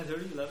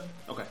 10:30, 11.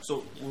 Okay.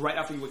 So right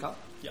after you wake up.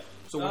 Yeah.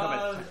 So wake up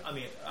at I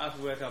mean,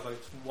 after wake up, I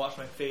wash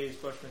my face,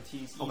 brush my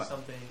teeth, eat Okay.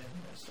 something,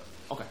 and that stuff.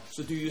 Okay.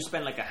 So do you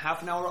spend like a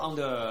half an hour on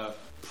the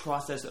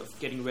process of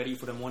getting ready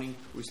for the morning?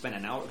 Or you spend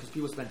an hour because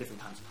people spend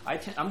different times.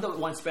 I'm the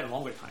one spend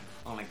longer time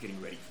on like getting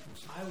ready.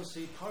 I would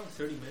say probably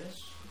 30 minutes.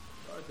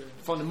 Probably 30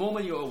 minutes. From the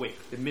moment you're awake,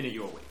 the minute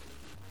you're awake,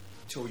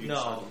 till you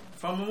start. No,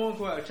 from the moment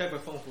where I check my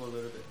phone for a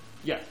little bit.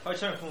 Yeah. I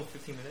check my phone for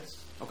 15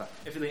 minutes. Okay.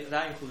 If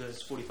that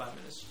includes 45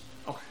 minutes.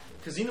 Okay.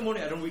 Because in the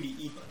morning I don't really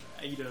eat much.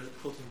 I eat a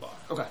protein bar.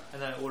 Okay.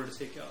 And then I order to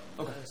take out.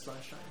 Okay. And it's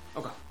lunchtime.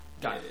 Okay.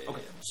 Got it. Yeah,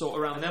 Okay. yeah. So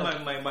around. And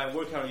then my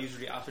workout are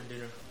usually after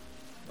dinner.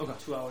 Okay.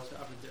 2 hours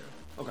after dinner.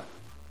 Okay.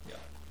 Yeah.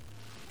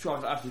 2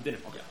 hours after dinner.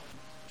 Okay.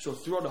 Yeah. So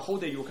throughout the whole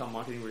day you work on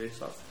marketing related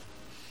stuff.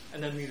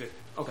 And then music.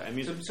 Okay. And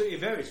music. So it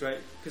varies, right?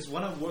 Because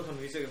when I work on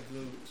music, I'm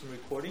doing some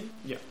recording.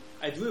 Yeah.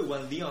 I do it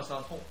when Leon's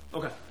not home.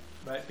 Okay.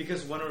 Right?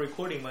 Because when I'm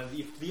recording,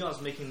 if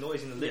Leon's making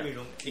noise in the living Yeah.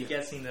 room, it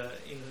gets in the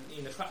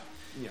track.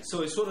 Yeah.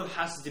 So it sort of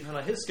has to depend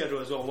on his schedule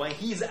as well. When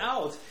he's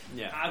out,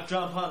 Yeah. I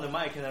jump on the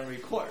mic and I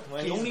record.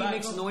 When He he's only back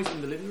makes home, noise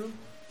in the living room.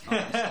 Oh,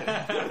 I'm just kidding.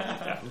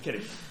 Yeah, I'm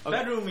kidding. Okay.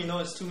 Bedroom,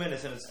 it's 2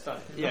 minutes and it's done.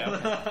 Yeah.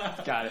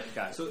 Okay. Got it.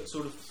 Got it. So it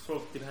sort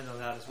of depends on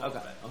that as well. Okay,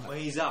 Right? okay. When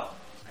he's out,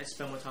 I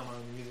spend more time on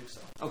the music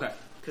stuff. Okay.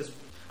 Because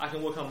I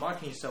can work on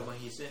marketing stuff when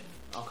he's in.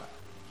 Okay.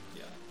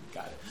 Yeah.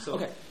 Got it. So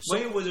okay.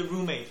 when it was a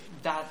roommate,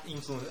 that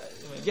influenced.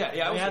 Yeah,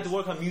 I I would had say to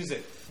work on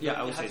music. Yeah, I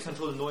I would had say to so.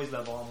 control the noise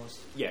level almost.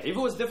 Yeah. If it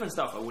was different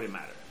stuff, it wouldn't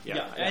matter.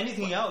 Yeah.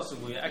 Anything else,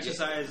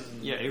 exercise.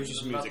 And Yeah, it was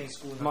just nothing music.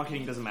 School, nothing.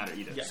 Marketing doesn't matter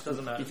either. Yeah, it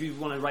doesn't matter. If you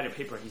want to write a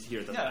paper, he's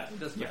here. It doesn't Yeah, matter. it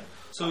doesn't matter.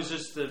 So it's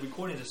just the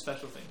recording is a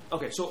special thing.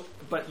 Okay, so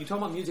but you talk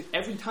about music.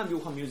 Every time you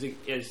work on music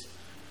is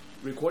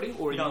recording,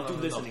 or No, you do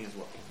listening as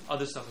well.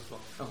 Other stuff as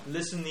well. Okay.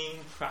 Listening,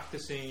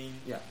 practicing,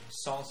 Yeah.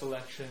 song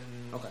selection,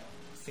 Okay.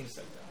 things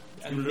like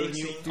that. Do And you, learn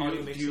mixing, new, audio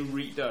do mixing. you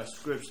read the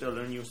scripts to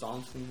learn new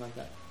songs, things like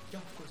that? Yeah,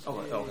 of course.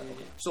 Okay, Yeah, okay, yeah,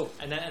 okay. yeah. So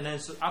And then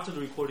so after the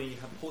recording, you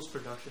have post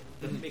production,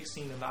 the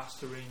mixing, the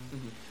mastering,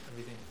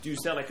 everything. do you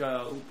set like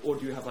or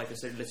do you have like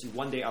say, let's see,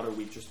 one day out of the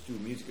week just do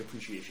music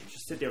appreciation?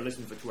 Just sit there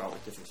listen for 2 hours,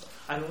 different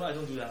stuff. I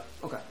don't do that.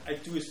 Okay. I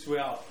do it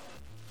throughout.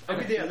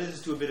 Every Okay. day I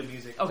listen to a bit of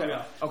music. Okay,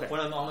 throughout. okay. When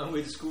I'm on my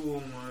way to school or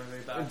on my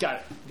way back. Got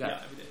it. Got Yeah,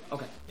 it. every day.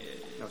 Okay. Yeah, yeah,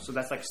 yeah. No, so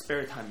that's like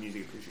spare time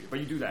music appreciation, but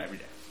you do that every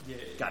day. Yeah,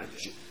 yeah, Got it.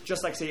 yeah.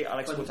 Just like say I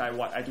like But- sports,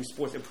 I do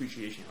sports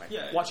appreciation, right?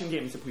 Yeah, yeah. Watching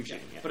games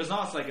appreciating. Yeah. But it's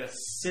not like a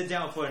sit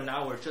down for an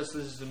hour, just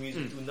listen to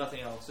music, do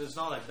nothing else. It's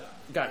not like that.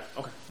 Got it.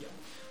 Okay. Yeah.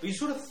 But you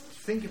sort of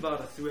think about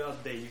it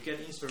throughout the day. You get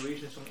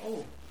inspirations from,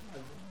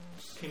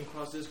 came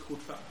across this cool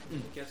track,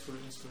 and get sort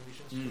of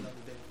inspirations for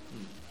another day.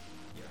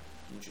 Yeah,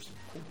 interesting.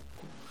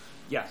 Cool.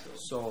 Yeah.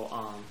 So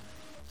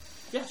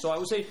I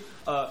would say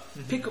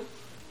pick up.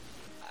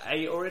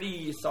 I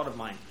already thought of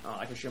mine.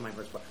 I can share mine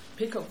first, but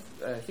pick up.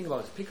 Think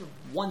about it. Pick up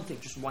one thing,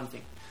 just one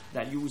thing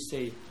that you would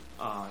say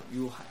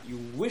you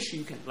wish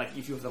you can, like,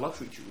 if you have the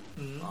luxury to.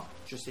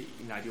 Just say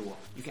in the ideal world,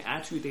 you can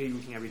add to your daily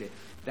routine every day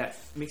that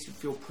makes you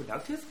feel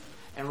productive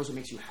and also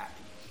makes you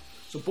happy.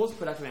 So both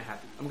productive and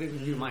happy. I'm going to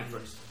give you mine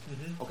first.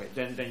 Okay,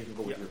 then you can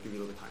go with give you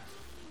a little bit of time.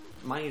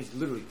 Mine is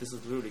literally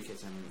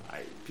kids, and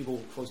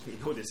people close to me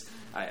know this.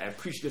 I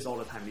preach this all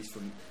the time. At least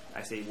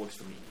I say it works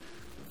for me.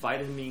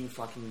 Vitamin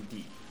fucking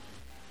D.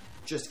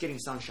 Just getting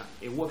sunshine.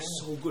 It works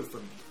so good for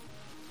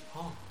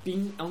me.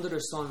 Being under the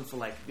sun for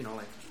like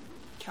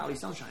Cali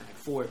sunshine, like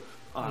for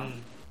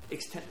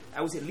extend.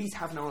 I would say at least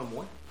half an hour or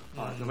more.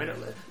 No matter.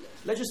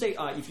 Let's just say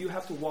if you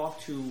have to walk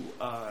to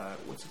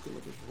what's a good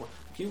location for?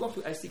 Can you walk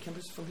to SC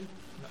campus from here?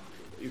 No,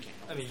 you can't.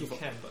 I mean, you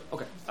can, but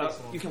okay.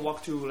 You can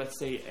walk to, let's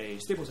say, a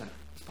Staples Center.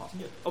 It's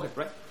possible. Yeah. Okay,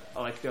 right.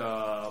 Like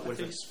what is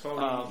it?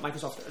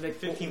 Microsoft. Like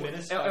 15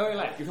 minutes. LA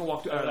Live. You can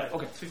walk to LA Live.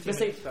 Okay. Let's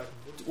say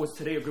was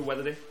today a good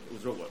weather day? It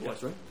was real weather.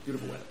 Was right?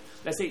 Beautiful weather.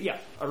 Let's say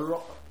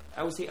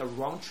I would say a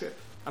round trip.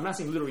 I'm not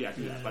saying literally I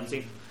do that, but I'm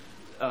saying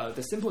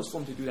the simplest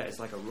form to do that is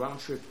like a round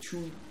trip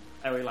to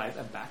LA Live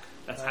and back.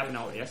 That's half an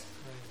hour. Yes.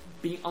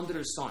 Being under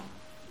the sun,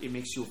 it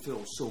makes you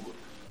feel so good.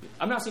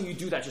 I'm not saying you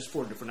do that just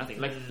for nothing.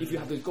 Like if you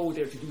have to go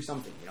there to do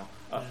something,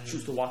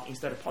 choose to walk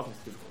instead of parking is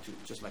difficult too.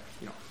 Just like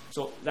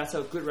so that's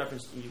a good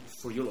reference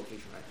for your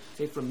location, right?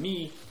 Say for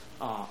me,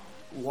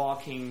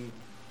 walking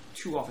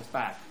to office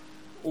back,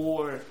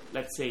 or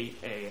let's say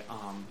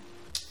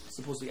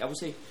supposedly I would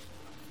say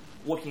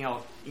working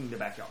out in the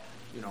backyard,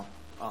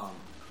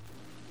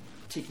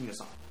 taking the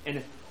sun.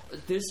 And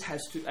this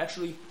has to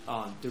actually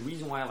the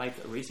reason why I like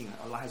racing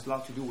has a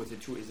lot to do with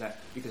it too, is that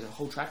because the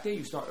whole track day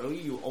you start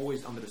early, you're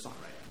always under the sun,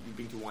 right? You've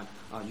been to one,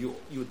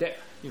 you're there.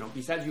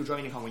 Besides you're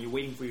driving the car, when you're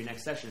waiting for your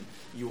next session,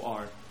 you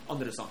are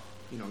under the sun.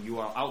 You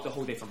are out the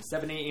whole day from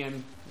 7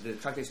 a.m. The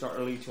track day start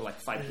early till like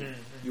 5 p.m.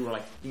 You are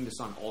like in the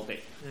sun all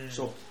day.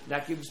 So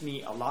that gives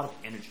me a lot of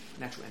energy,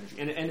 natural energy.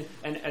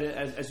 And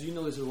as you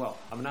know this as well,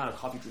 I'm not a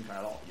coffee drinker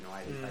at all.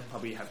 I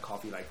probably have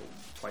coffee like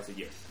twice a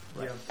year.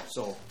 Right. Yeah.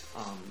 So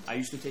I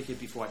used to take it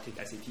before I take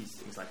SATs,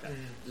 things like that.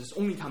 This is the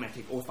only time I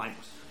take, or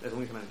finals. That's the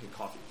only time I take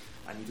coffee.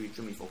 I need to be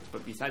extremely focused.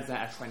 But besides that,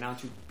 I try not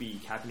to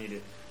be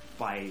caffeinated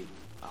by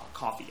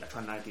coffee. I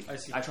try not to.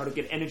 I try to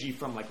get energy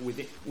from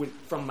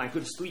from my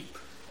good sleep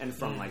and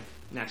from like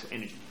natural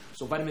energy.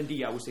 So vitamin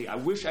D, I would say I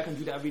wish I can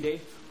do that every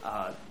day.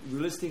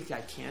 Realistically,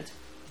 I can't.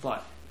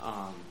 But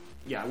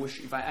I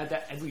wish if I add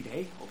that every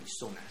day, it would be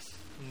so nice.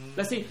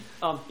 Let's say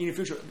in the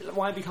future,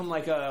 when I become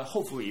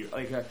hopefully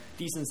a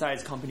decent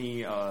sized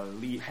company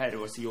lead head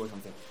or CEO or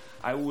something,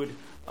 I would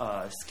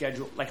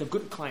schedule, like a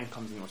good client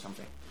comes in or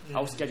something, I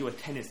would schedule a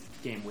tennis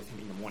game with him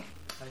in the morning.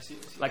 I see.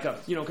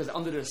 Because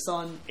under the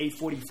sun,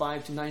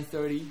 8:45 to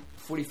 9:30,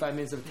 45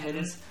 minutes of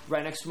tennis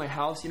right next to my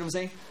house. You know what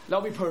I'm saying?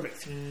 That would be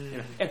perfect.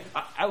 And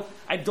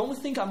I don't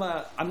think I'm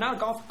not a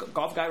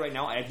golf guy right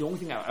now. I don't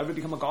think I'll ever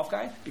become a golf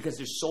guy because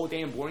they're so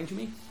damn boring to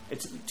me.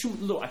 It's too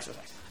little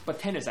exercise. But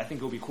tennis, I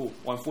think it will be cool.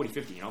 140,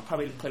 50,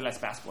 probably play less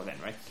basketball then,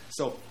 right?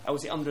 So I would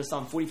say under the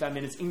sun, 45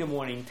 minutes in the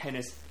morning,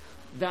 tennis.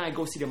 Then I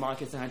go see the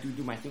markets and I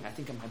do my thing. I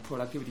think my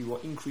productivity will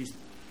increase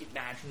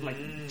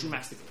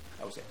dramatically,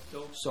 I would say.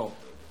 So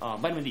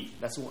vitamin D,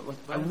 that's what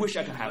I wish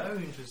I could have.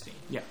 Very interesting.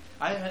 Yeah.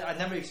 I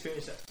never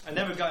experienced that. I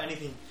never got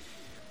anything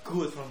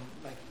good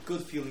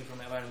good feeling from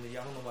that vitamin D.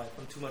 I don't know why,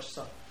 from too much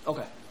sun.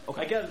 Okay.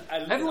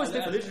 I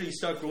literally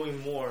start growing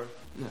more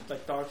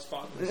like dark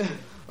spots.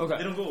 Okay.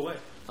 They don't go away.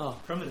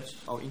 Permanent.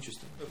 Oh,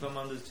 interesting. If I'm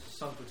under the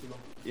sun for too long.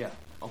 Yeah.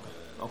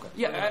 Okay.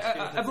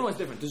 Yeah, everyone's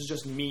different. This is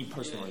just me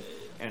personally.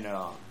 And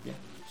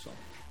so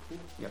cool.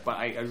 Yeah, but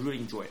I really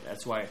enjoy it.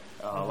 That's why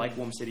I like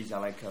warm cities. I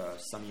like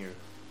sunnier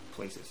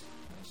places.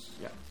 Nice.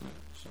 Yeah.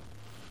 So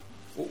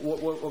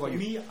what about you?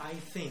 Me, I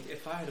think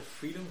if I had the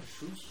freedom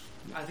to choose,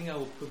 I think I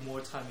would put more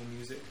time in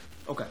music.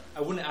 Okay.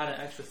 I wouldn't add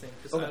an extra thing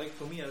because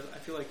for me, I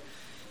feel like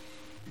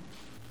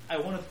I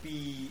want to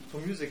be for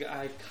music.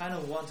 I kind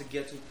of want to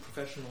get to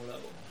professional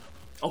level.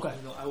 Okay.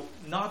 I'm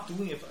not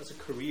doing it as a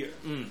career,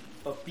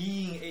 but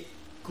being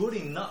good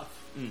enough.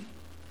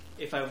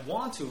 If I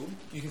want to,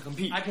 you can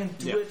compete. I can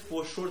do it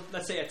for short.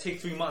 Let's say I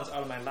take 3 months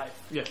out of my life.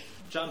 Yeah.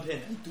 Jump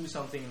in and do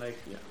something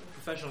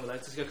professional, like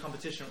just a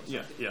competition or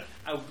something. Yeah.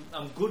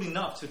 I'm good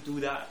enough to do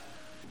that.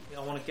 I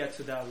want to get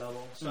to that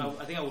level. So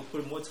I think I would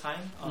put more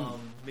time,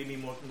 maybe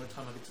more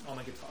time on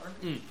my guitar.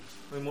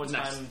 Maybe more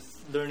time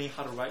learning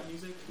how to write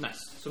music. Nice.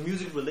 So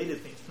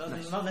music-related things.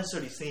 Not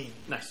necessarily singing.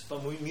 Nice.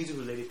 But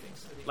music-related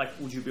things. I think. Like,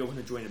 would you be able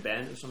to join a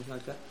band or something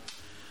like that?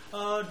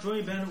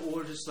 Join a band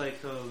or just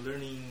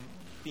learning,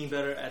 being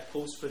better at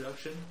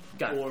post-production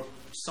or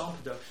song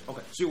production.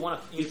 Okay. So you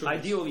want to,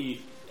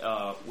 ideally,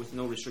 with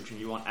no restriction,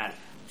 you want to add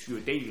to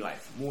your daily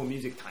life more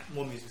music time.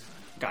 More music time.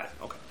 Got it.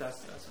 Okay.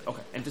 That's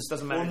okay. And this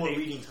doesn't matter. Or more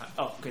reading time.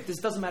 Oh, okay. This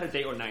doesn't matter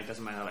day or night.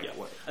 Doesn't matter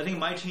what. I think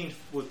my change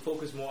would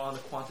focus more on the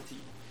quantity.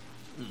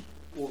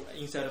 or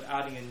instead of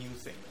adding a new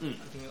thing.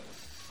 I think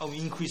I'll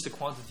increase the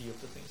quantity of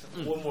the things.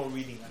 More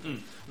reading.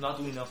 I'm not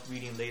doing enough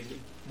reading lately.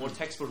 More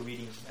textbook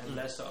reading and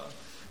less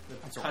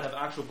the kind of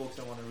actual books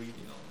I want to read.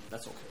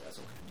 That's okay.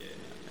 Yeah.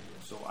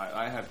 So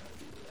I have.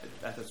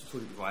 That's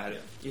totally before I had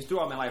it.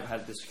 Throughout my life, I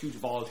had this huge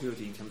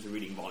volatility in terms of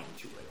reading volume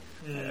too.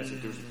 Right?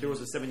 There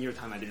was a 7-year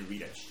time I didn't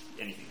read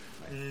anything.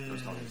 Right? It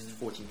was probably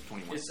 14 to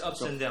 21. It's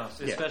ups and downs,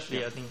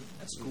 especially I think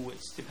at school.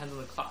 It depends on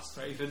the class,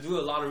 right? If you do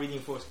a lot of reading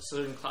for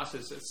certain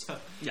classes, it's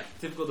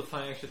difficult to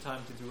find extra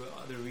time to do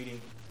other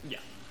reading. Yeah.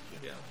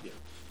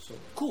 So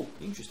cool,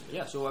 interesting.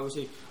 Yeah. So I would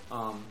say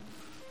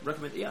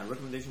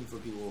recommendation for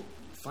people: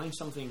 find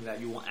something that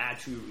you will add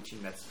to your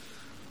routine that's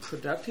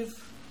productive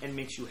and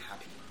makes you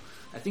happy.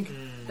 I think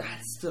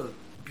that's the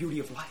beauty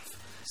of life.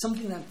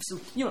 Something that,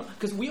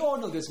 because we all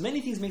know there's many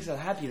things makes us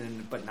happy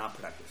but not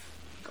productive.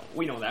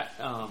 We know that,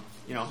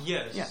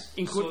 Yes.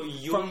 Yeah.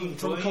 From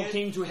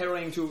cocaine to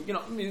heroin to,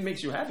 it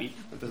makes you happy.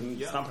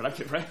 It's not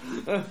productive, right?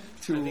 I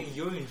think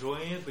you're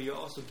enjoying it, but you're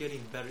also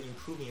getting better,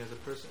 improving as a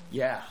person.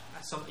 Yeah.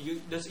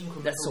 There's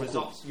incremental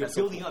results.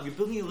 Cool. You're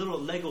building a little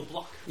Lego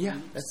block. Yeah,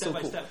 that's step so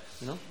by cool. step.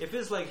 If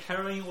it's like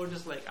heroin or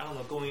just like, I don't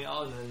know, going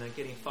out and then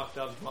getting fucked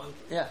up drunk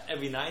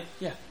every night,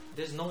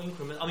 there's no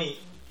increment. I mean,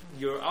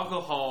 your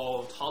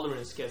alcohol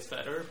tolerance gets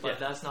better, but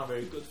that's not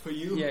very good for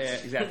you. Yeah,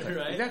 exactly.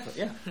 Right? Exactly,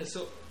 yeah.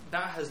 So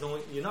that has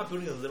you're not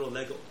building a little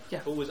Lego. Yeah.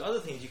 But with other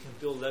things, you can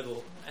build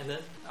Lego, and then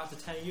after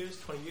 10 years,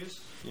 20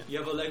 years, you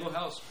have a Lego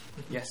house.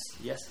 Yes.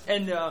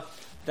 And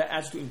that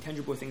adds to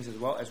intangible things as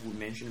well, as we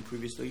mentioned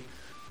previously.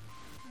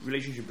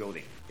 Relationship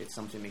building. It's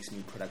something that makes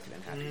me productive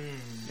and happy.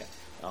 Yeah.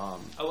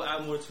 I will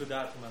add more to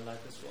that in my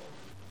life as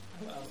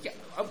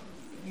well.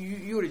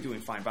 You're already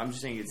doing fine, but I'm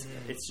just saying it's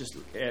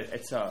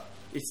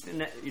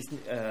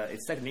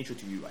second nature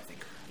to you. I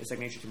think it's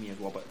second nature to me as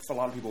well. But for a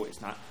lot of people,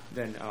 it's not.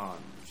 Then you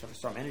have to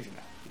start managing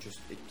that.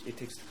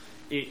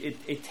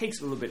 It takes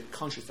a little bit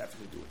conscious effort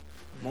to do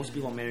it. Most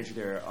people manage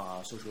their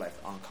social life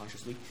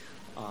unconsciously,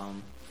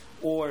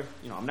 or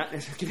I'm not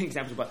necessarily giving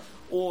examples, but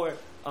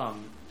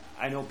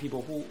I know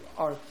people who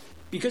are,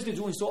 because they're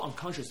doing so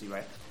unconsciously,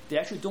 right? They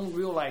actually don't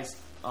realize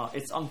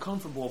it's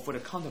uncomfortable for the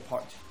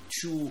counterpart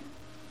to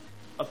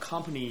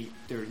accompany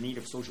their need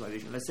of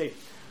socialization. Let's say,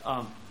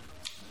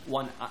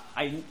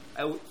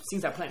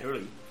 since I planned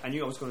early, I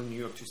knew I was going to New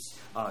York to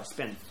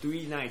spend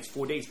 3 nights,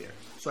 4 days there.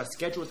 So I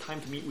scheduled time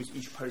to meet with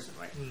each person,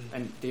 right?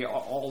 And they are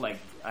all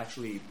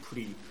actually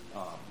pretty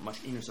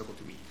much inner circle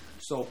to me.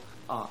 So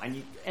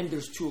and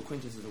there's 2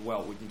 acquaintances as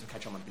well. We need to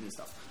catch up on business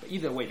stuff. But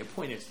either way, the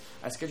point is,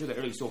 I scheduled it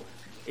early, so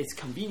it's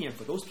convenient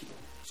for those people.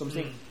 So I'm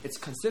saying it's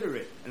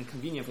considerate and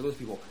convenient for those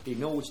people. They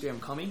know which day I'm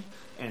coming,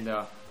 and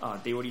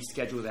they already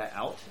schedule that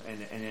out,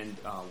 and then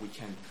we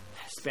can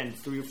spend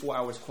 3 or 4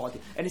 hours quality.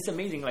 And it's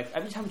amazing. Like,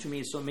 every time to me,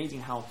 it's so amazing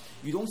how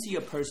you don't see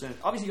a person.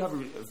 Obviously, you have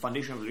a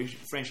foundation of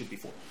friendship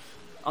before.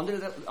 Under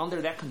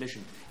that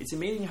condition, it's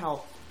amazing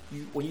how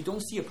when you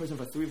don't see a person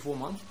for 3 or 4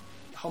 months,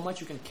 how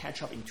much you can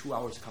catch up in 2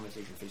 hours of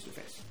conversation face to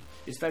face.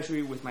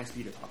 Especially with my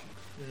speed of talking,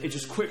 it's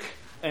just quick,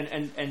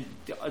 and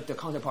the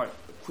counterpart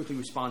quickly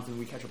responds, and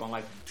we catch up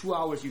on 2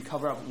 hours. You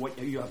cover up what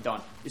you have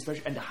done,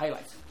 especially and the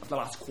highlights of the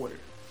last quarter.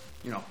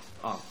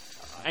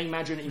 I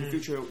imagine in the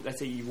future, let's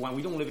say when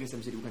we don't live in the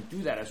same city, we can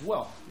do that as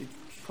well. We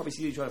probably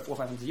see each other 4 or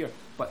 5 times a year.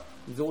 But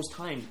those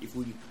times, if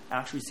we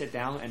actually sit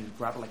down and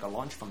grab a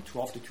lunch from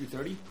 12 to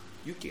 2:30,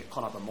 you get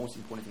caught up on the most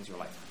important things in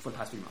your life for the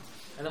past 3 months.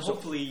 And then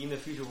hopefully in the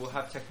future we'll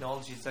have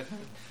technologies that can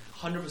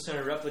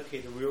 100%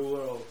 replicate the real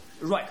world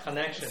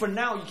connection. For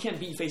now, you can't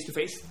be face to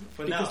face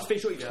because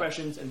facial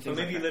expressions and things.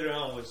 But maybe like later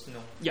on with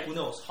who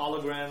knows,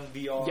 hologram,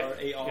 VR,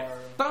 AR. Yeah.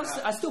 But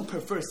I still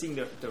prefer seeing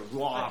the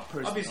raw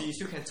person. Obviously, you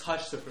still can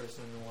touch the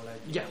person or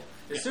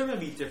it's still gonna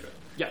be different.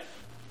 Yeah.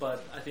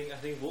 But I think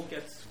we'll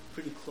get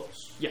pretty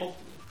close. Yeah.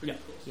 Hopefully, pretty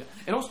close. Yeah.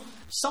 And also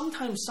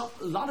sometimes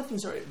a lot of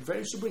things are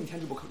very super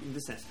intangible in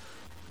this sense.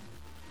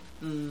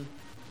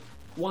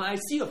 When I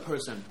see a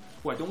person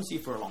who I don't see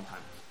for a long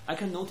time, I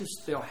can notice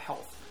their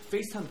health.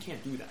 FaceTime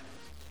can't do that.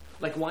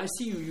 Like when I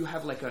see you, you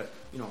have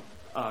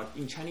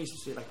in Chinese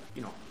you say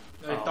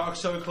dark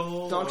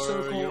circle,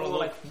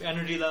 or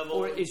energy level,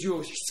 or is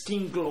your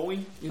skin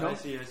glowing? I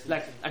see.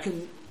 I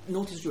can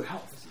notice your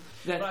health.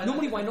 Then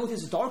normally when I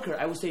notice darker,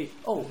 I would say,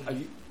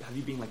 have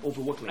you been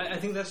overworked lately? I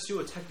think that's still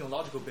a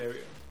technological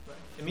barrier.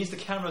 It means the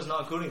camera is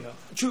not good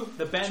enough. True.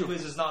 The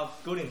bandwidth is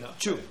not good enough.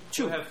 True.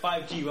 We have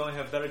 5G. When we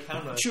have better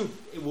cameras. True.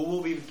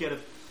 Will we get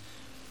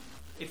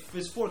if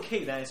it's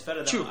 4K, then it's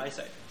better than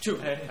eyesight. True.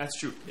 That's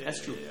true. That's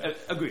true. Yeah.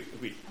 Agreed.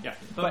 Yeah.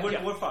 But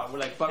we're far.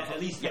 We're at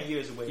least 10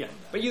 years away from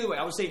that. But either way,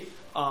 I would say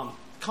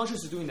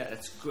conscious of doing that.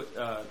 That's good.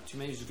 To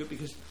me, is good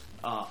because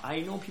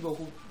I know people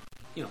who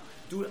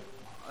do it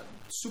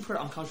super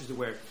unconsciously.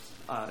 Where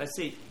let's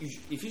say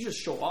if you just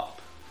show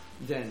up,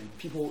 then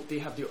people they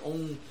have their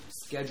own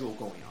schedule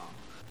going on.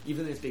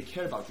 Even if they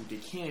care about you, they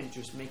can't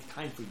just make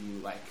time for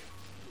you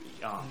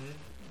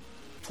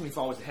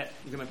 24 hours ahead.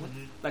 You get my point?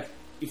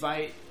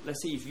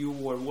 Let's say if you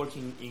were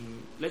working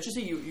let's just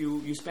say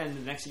you spend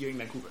the next year in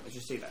Vancouver. Let's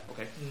just say that,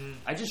 okay?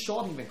 I just show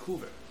up in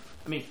Vancouver.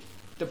 I mean,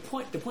 the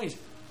point is,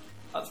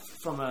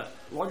 from a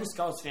larger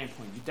scale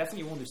standpoint, you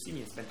definitely want to see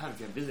me and spend time if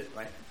you have a visit,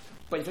 right?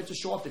 But if you have to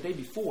show up the day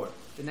before,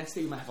 the next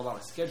day you might have a lot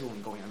of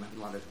scheduling going on, you might have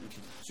a lot of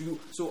routines.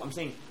 So I'm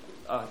saying,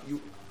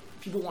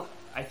 people want.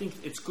 I think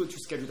it's good to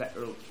schedule that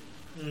early,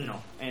 you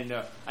know. And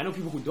I know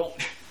people who don't.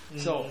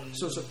 So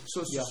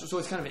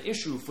it's kind of an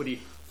issue for the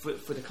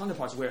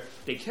counterparts where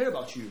they care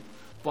about you,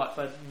 but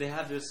they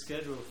have their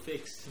schedule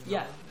fixed. You know?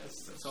 Yeah,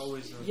 that's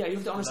always. You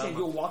have to understand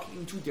you're walking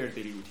into their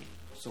daily routine.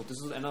 So this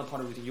is another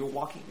part of the routine. You're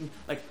walking in,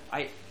 like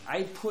I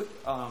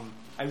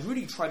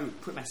really try to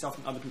put myself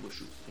in other people's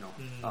shoes, you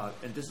know.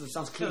 And this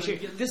sounds cliche.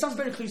 This sounds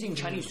very cliche in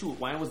Chinese too.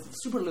 When I was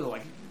super little,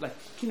 like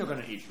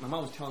kindergarten age, my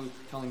mom was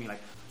telling me like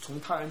从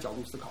他人角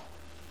度思考.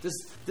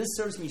 This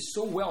serves me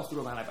so well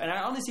throughout my life. And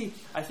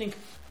I think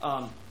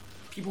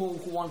people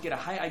who want to get a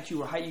high IQ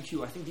or high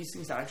EQ, I think these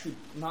things are actually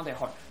not that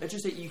hard. Let's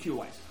just say EQ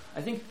wise.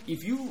 I think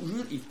if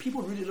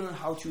people really learn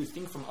how to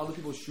think from other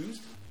people's shoes,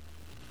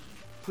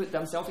 put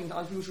themselves into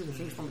other people's shoes and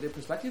think from their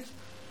perspective,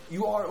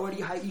 you are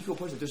already a high EQ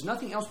person. There's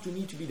nothing else to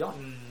need to be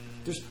done.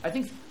 I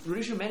think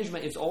relationship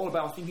management is all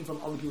about thinking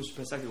from other people's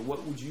perspective.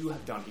 What would you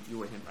have done if you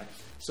were him, right?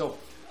 So,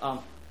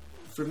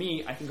 for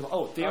me, I think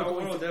about our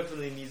world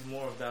definitely needs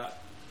more of that.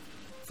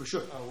 For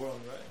sure, our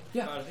world, right?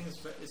 Yeah, but I think it's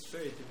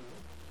very difficult.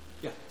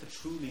 Yeah, to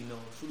truly know,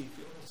 truly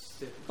feel. It's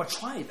difficult. But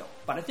try it though.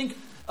 But I think,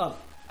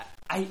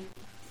 I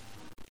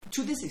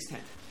to this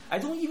extent, I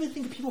don't even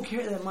think people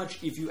care that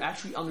much if you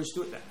actually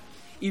understood them.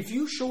 If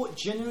you show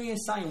genuine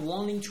sign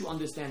wanting to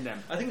understand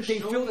them, I think they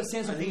feel the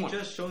sense of humor. I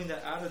think just showing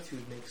that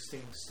attitude makes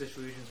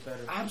situations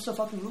better.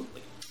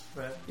 Absolutely.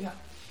 Right? Yeah.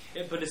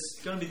 But it's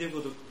going to be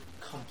difficult to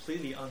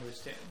completely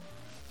understand.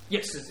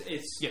 Yes.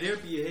 It's their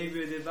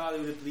behavior, their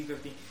value, their belief,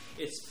 everything.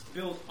 It's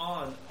built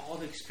on all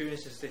the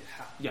experiences they've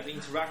had, the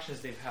interactions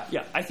they've had.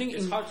 Yeah, I think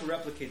it's hard to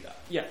replicate that.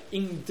 Yeah,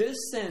 in this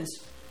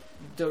sense,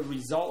 the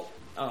result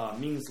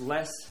means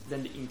less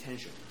than the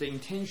intention. The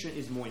intention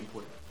is more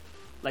important.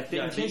 Like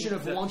the intention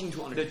of wanting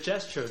to understand. The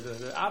gesture,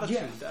 the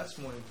attitude, that's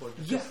more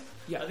important.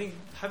 Yeah. I think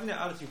having that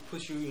attitude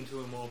puts you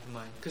into a more open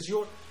mind. Because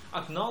you're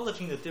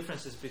acknowledging the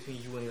differences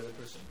between you and the other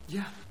person.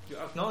 Yeah.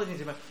 You're acknowledging the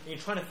difference, and you're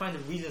trying to find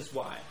the reasons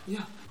why.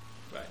 Yeah.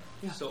 Right.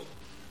 Yeah. So,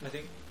 I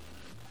think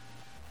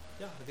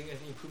it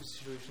improves the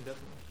situation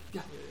definitely.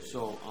 Yeah.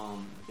 So,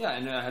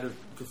 and I had a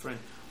good friend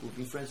who've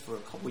been friends for a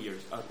couple of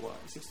years,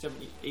 6, 7,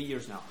 8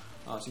 years now,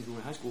 since we were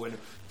in high school, and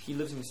he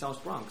lives in the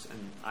South Bronx,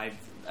 and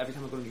every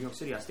time I go to New York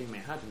City, I stay in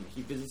Manhattan.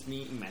 He visits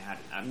me in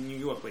Manhattan. I'm in New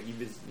York, but he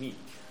visits me.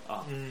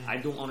 I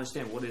don't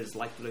understand what it is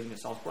like to live in the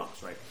South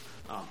Bronx, right?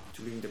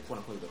 To live in the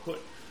quote-unquote the hood.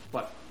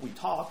 But we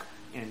talk,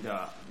 and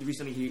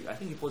recently I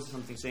think he posted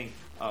something saying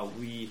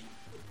we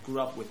grew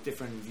up with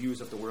different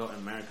views of the world in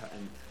America,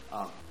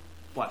 and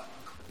but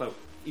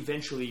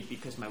eventually,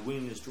 because my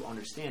willingness to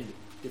understand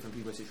different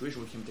people's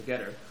situation, we came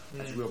together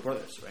as real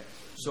brothers, right?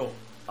 So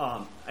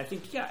I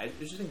think, I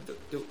just think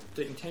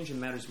the intention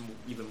matters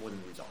even more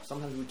than the result.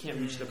 Sometimes we can't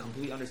reach the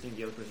completely understand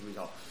the other person's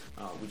result,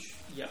 which...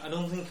 Yeah, I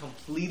don't think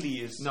completely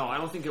is... No, I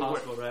don't think it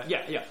works. Right?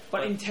 Yeah.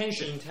 But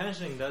intention...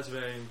 Intention, that's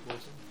very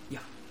important. Yeah.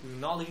 You're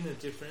acknowledging the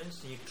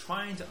difference, and you're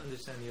trying to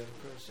understand the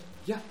other person.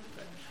 Yeah.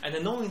 Right? And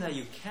then knowing that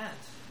you can't.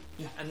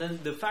 Yeah. And then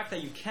the fact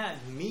that you can't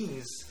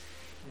means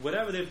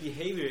whatever their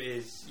behavior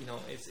is,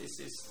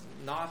 it's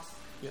not...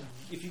 Yeah.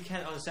 If you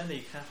can't understand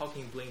that, how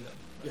can you blame them?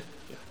 Right?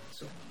 Yeah.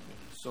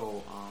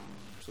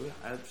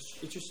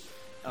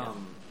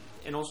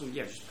 And also,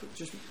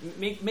 just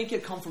make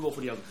it comfortable for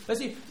the other.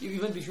 Let's say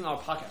even between our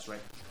podcasts, right?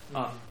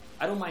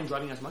 I don't mind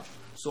driving as much.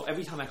 So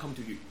every time I come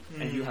to you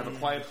and you have a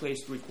quiet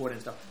place to record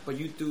and stuff, but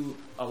you do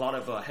a lot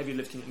of heavy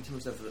lifting in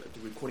terms of the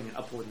recording and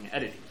uploading and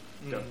editing,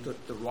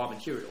 the raw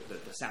material,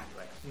 the sound,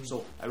 right?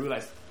 So I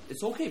realized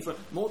it's okay for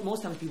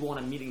most times people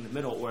want to meet in the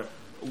middle, or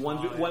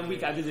one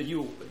week I visit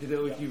you, the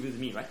other week you visit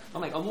me, right?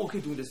 I'm like, I'm okay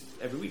doing this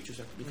every week, just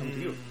like come to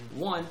you.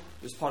 One,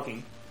 there's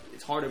parking.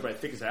 It's harder, but I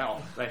figures it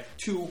out, right?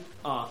 2,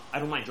 I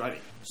don't mind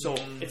driving, so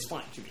it's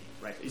fine to me,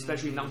 right?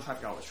 Especially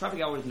non-traffic hours.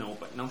 Traffic hours, no,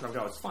 but non-traffic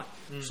hours is fine.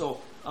 So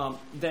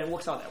then it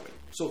works out that way.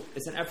 So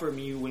it's an effort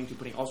me willing to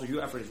put in, also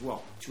your effort as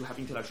well, to have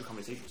intellectual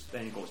conversations.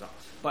 Then it goes out.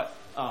 But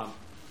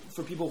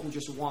for people who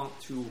just want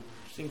to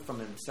think from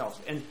themselves,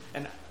 and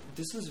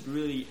this is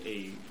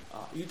really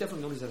you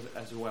definitely notice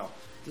as well.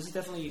 This is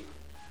definitely,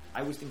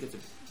 I always think it's a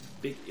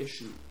big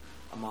issue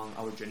among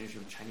our generation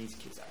of Chinese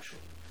kids, actually.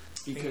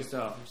 Because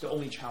the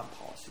only child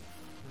policy.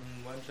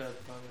 One child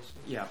policy.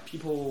 Yeah,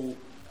 people.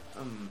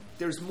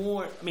 There's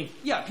more. I mean,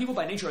 people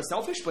by nature are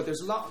selfish, but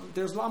there's a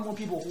lot more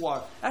people who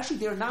are actually,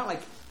 they're not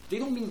like, they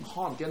don't mean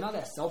harm. They're not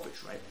that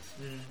selfish, right?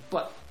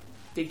 But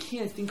they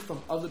can't think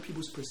from other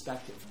people's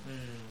perspective.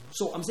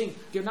 So I'm saying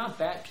they're not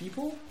bad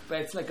people,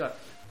 but it's like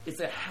it's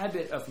a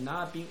habit of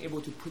not being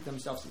able to put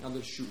themselves in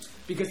others' shoes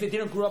because they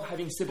didn't grow up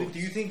having siblings. Do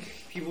you think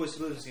people with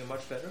siblings are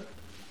much better?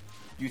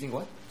 Do you think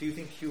what? Do you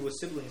think people with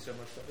siblings are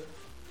much better?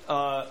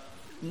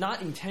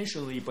 Not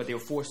intentionally, but they were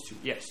forced to,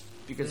 yes.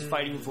 Because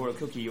fighting for a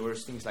cookie or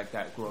things like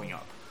that growing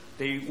up,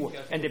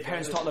 And their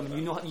parents taught them,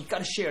 you got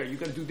to share, you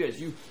got to do this,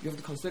 you have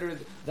to consider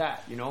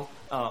that.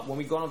 When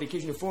we go on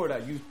vacation to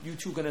Florida, you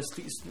two gonna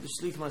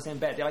sleep on the same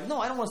bed. They're like, no,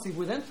 I don't want to sleep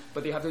with them,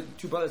 but they have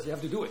two brothers, they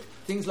have to do it.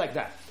 Things like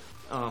that.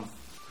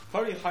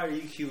 Probably higher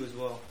EQ as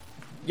well.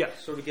 Yeah.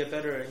 So to get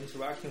better at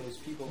interacting with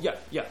people.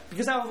 Yeah.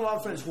 Because I have a lot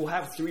of friends who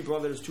have 3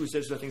 brothers, 2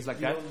 sisters, things like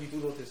that. You do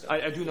notice that.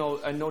 I do know.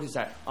 I notice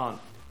that.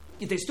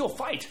 They still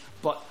fight,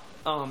 but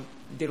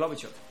they love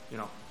each other.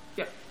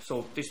 Yeah.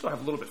 So they still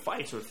have a little bit of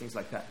fights or things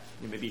like that.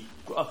 Maybe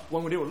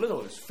when they were little,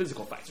 it was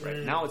physical fights,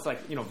 right? Now it's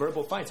like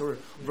verbal fights or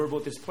verbal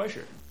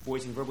displeasure,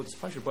 voicing verbal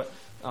displeasure. But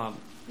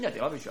they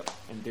love each other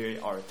and they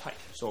are tight.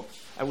 So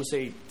I would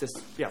say this.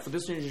 Yeah, for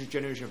this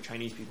generation of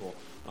Chinese people,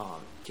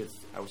 kids,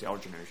 I would say our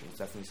generation is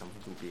definitely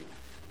something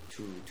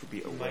to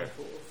be aware.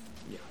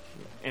 Yeah.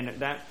 And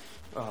that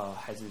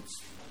has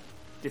its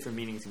different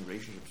meanings in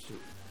relationships too.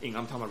 I'm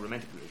talking about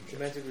romantic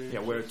relationships. Yeah,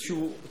 where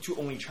two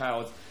only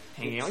child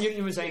hanging out. You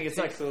know what I'm saying? It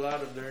takes a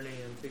lot of learning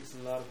and takes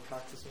a lot of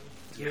practicing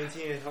to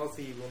maintain a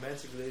healthy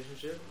romantic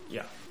relationship.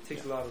 Yeah, it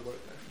takes a lot of work.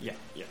 Yeah.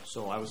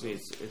 So I would say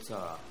it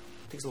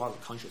takes a lot of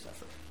conscious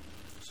effort.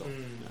 So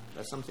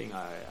that's something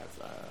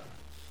I've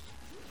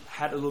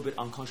had a little bit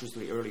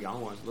unconsciously early on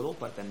when I was little,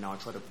 but then now I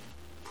try to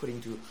put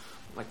into,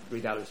 like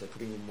Ray Dalio said,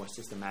 putting a more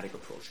systematic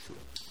approach to it.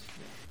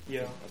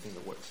 Yeah. I think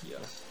it works. Yeah.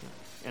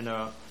 And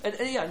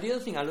the other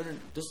thing I learned,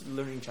 just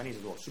learning Chinese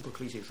as well, super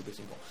cliche, super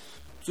simple.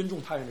 尊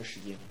重他人的时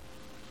间.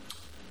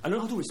 I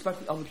learned how to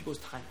respect other people's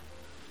time.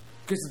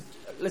 Because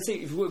let's say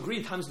if we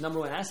agree time's the number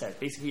one asset,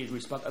 basically you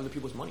respect other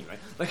people's money, right?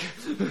 Like,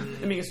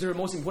 I mean, it's their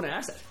most important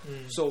asset.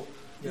 So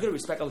you gotta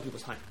respect other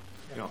people's time.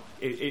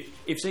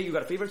 If say you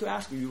got a favor to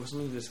ask or you have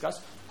something to discuss,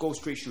 go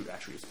straight shoot.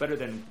 Actually, it's better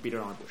than beat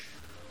around the bush.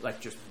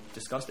 Like just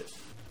discuss this.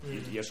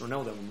 Yes or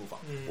no, then we move on.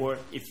 Or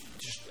if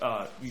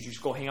you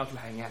just go hang out,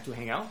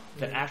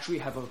 then actually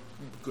have a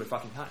good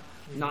fucking time.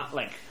 Not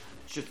like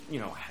just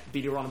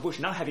beat around the bush,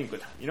 not having a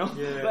good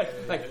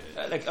time.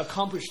 Like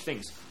accomplish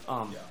things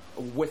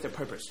with a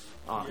purpose,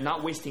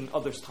 not wasting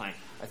others' time.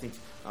 I think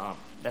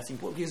that's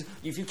important because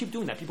if you keep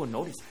doing that, people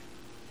notice that.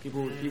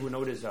 People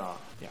notice.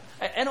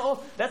 And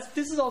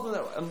this is also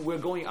that I'm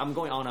going on,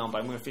 but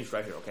I'm going to finish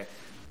right here. Okay.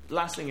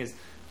 Last thing is,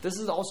 this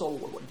is also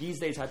these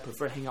days I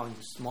prefer hanging out in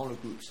smaller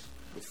groups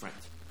with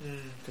friends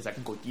because I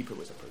can go deeper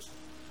with a person.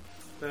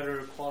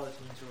 Better quality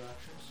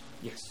interactions.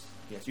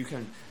 Yes, you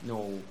can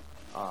know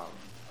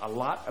a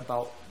lot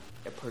about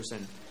a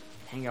person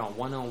hanging out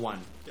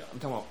one-on-one. Yeah. I'm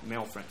talking about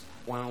male friends,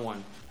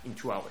 one-on-one in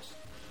 2 hours.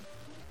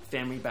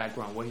 Family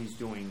background, what he's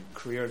doing,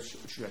 career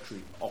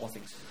trajectory, all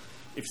things.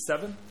 If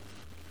seven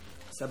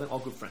all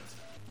good friends.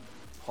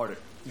 Harder.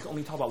 You can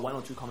only talk about 1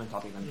 or 2 common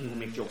topics and people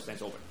make jokes, then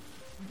it's over.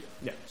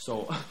 Yeah.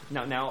 So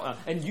now,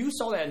 and you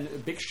saw that a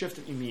big shift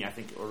in me, I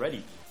think,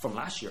 already from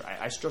last year.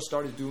 I just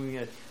started doing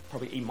it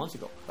probably 8 months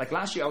ago. Like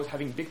last year, I was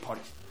having big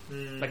parties,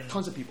 like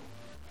tons of people,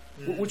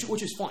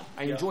 which is fun.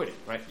 I enjoyed it,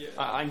 right? Yeah.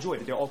 I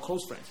enjoyed it. They're all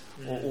close friends,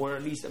 or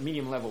at least a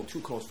medium level, 2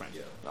 close friends.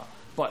 Yeah.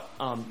 But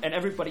and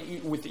everybody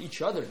with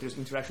each other, there's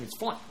interaction. It's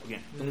fun.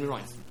 Again, don't get me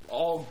wrong. It's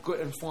all good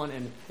and fun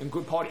and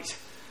good parties,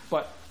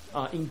 but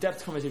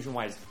in-depth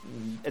conversation-wise,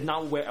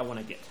 not where I want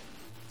to get.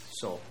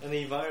 So and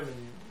the environment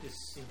is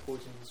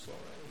important as well,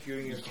 right? If you're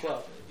in your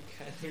club, you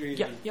can't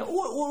really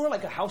or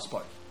like a house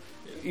party.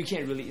 Yeah. You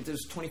can't really. If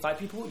there's 25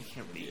 people, you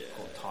can't really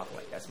go talk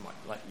like as much,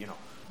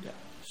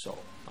 So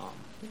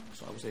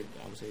so I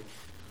would say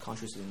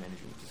consciously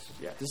managing.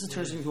 This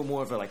turns into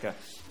more of a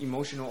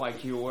emotional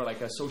IQ or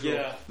like a social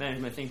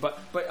management thing. But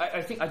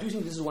I do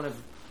think this is one of,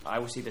 I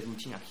would say, the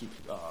routine I keep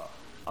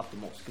up the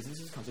most because this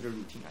is considered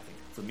routine. I think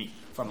for me,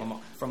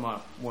 from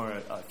a more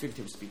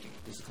figurative speaking,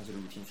 this is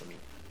considered routine for me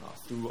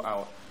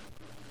throughout.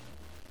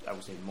 I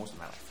would say most of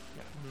my life.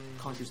 Yeah.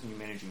 Consciously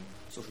managing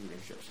social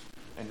relationships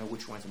and know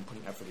which ones I'm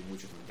putting effort in,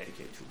 which ones I'm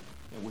dedicated to,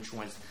 and which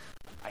ones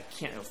I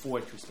can't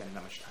afford to spend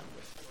that much time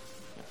with.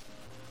 Yeah.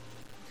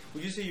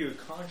 Would you say you're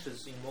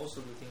conscious in most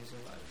of the things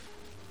in life?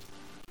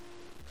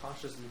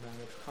 Consciously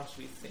manage,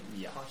 consciously think,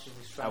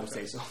 consciously strive. I would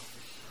say so.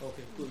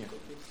 Okay, good.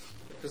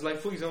 Because, like,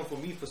 for example,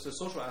 for me, for the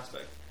social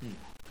aspect,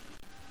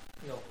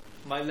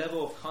 my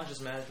level of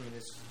conscious management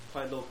is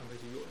quite low compared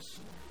to yours,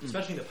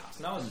 especially in the past.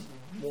 Now it's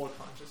more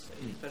conscious,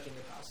 especially in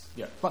the past.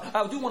 Yeah, but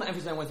I do want to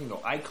emphasize one thing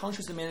though. I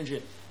consciously manage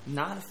it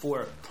not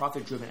for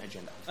profit-driven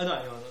agenda.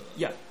 No.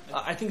 Yeah,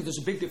 I think there's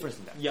a big difference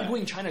in that. Yeah. People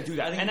in China do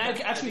that, and I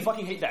actually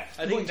fucking hate that.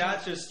 I think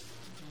that's just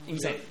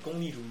insane. 功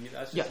利主义.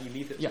 That's just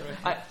elitist. Yeah,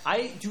 right?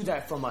 I do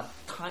that from a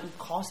time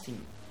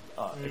costing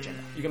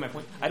agenda. You get my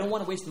point? I don't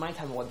want to waste my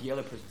time or the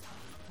other person's time.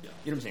 Yeah.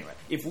 You know what I'm saying, right?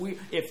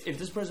 If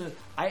this person,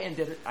 I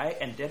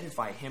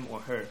identify him or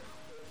her,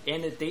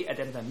 and they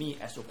identify me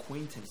as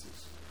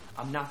acquaintances,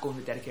 I'm not going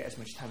to dedicate as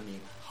much time to me.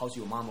 How's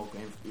your mom or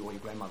your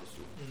grandmother's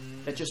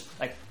doing? That's just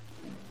like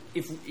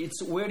if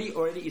it's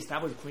already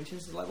established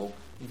acquaintance level,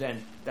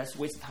 then that's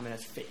waste of time and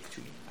that's fake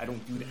to me. I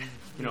don't do that.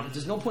 You know,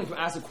 there's no point to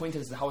ask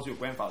acquaintances how's your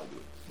grandfather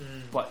doing.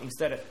 But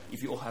instead,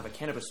 if you all have a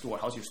cannabis store,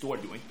 how's your store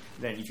doing?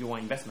 Then if you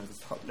want investments,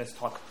 let's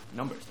talk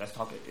numbers. Let's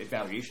talk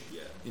evaluation.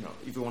 Yeah. You know,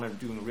 if you want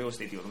to do a real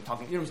estate deal, I'm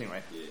talking. You know what I'm saying,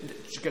 right? Yeah.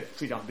 Should get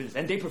treated down business,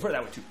 and they prefer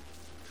that way too.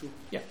 True.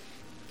 Yeah.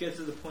 Get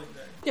to the point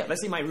there. Yeah.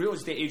 Let's say my real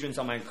estate agents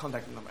on my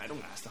contact number. I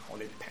don't ask them how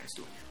their parents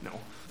doing. No.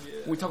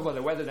 Yeah. We talk about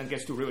the weather, then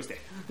gets to real estate.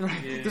 Right?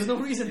 Yeah. There's no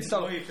reason it's to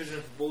talk. more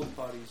efficient for both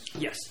parties.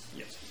 Yes.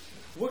 Yes.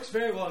 Works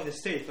very well in the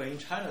States, but in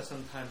China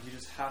sometimes you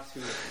just have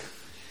to.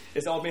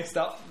 It's all mixed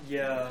up.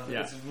 Yeah,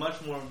 it's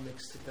much more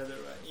mixed together,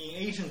 right?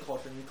 In Asian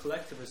culture, in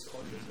collectivist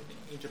cultures, I think,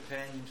 in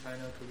Japan, in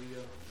China,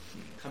 Korea,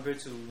 compared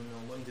to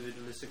more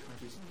individualistic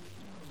countries,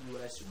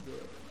 U.S.,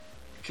 Europe.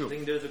 True. I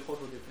think there's a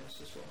cultural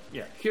difference as well.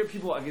 Yeah, here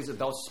people, I guess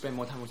adults spend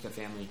more time with their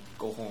family,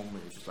 go home,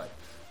 and it's just like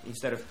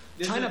instead of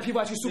China, people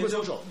are actually super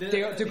social.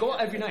 They go out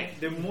every night.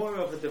 They're more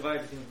of a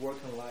divide between work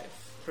and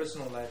life,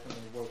 personal life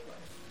and work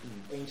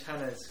life. In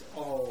China, it's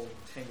all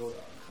tangled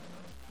up.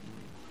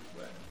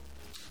 Right.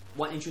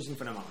 One interesting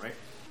phenomenon, right?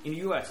 In the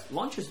U.S.,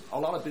 lunches, a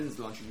lot of business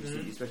lunches you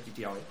see, especially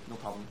TLA, no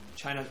problem.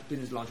 China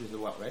business lunches as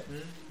well, right?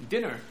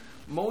 Dinner,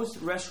 most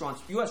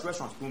restaurants, U.S.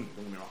 restaurants booming,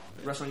 don't get me wrong.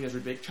 Restaurant is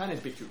big, China is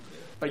big too. Yeah.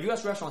 But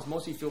U.S. restaurants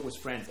mostly filled with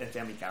friends and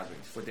family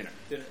gatherings for dinner.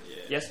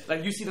 Yes,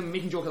 like you see them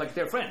making jokes like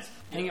they're friends,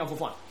 hanging out for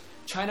fun.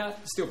 China,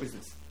 still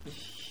business.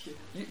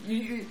 you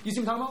see what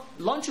I'm talking about?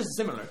 Lunch is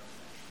similar.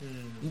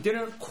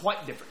 Dinner,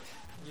 quite different.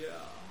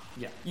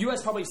 Yeah.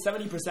 U.S. probably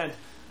 70%.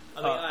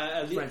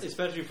 I mean,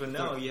 especially for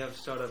now, you have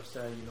startups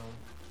that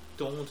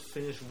don't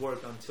finish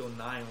work until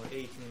 9 or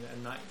 8 at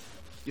night.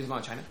 You're talking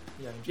about China?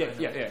 Yeah, in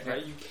China. Yeah.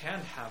 Right? You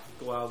can't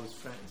go out with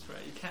friends,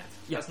 right? You can't.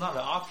 Yeah. That's not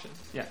an option.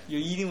 Yeah.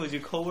 You're eating with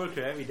your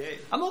coworker every day.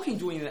 I'm okay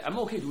doing that. I'm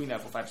okay doing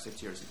that for 5 or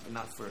 6 years, but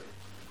not for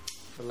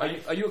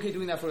life. Are you okay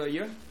doing that for a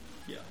year?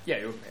 Yeah. Yeah,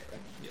 you're okay,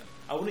 right? Yeah.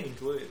 I wouldn't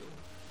enjoy it though.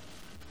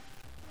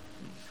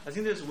 I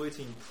think there's a way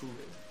to improve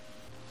it.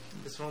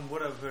 Because from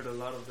what I've heard, a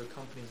lot of the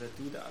companies that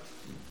do that,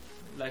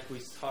 like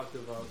we talked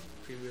about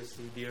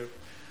previously, their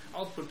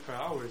output per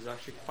hour is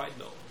actually quite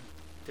low.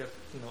 They have,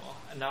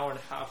 an hour and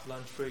a half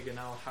lunch break, an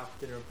hour and a half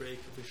dinner break.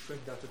 If you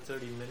shrink that to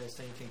 30 minutes,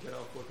 then you can get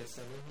off work at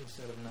 7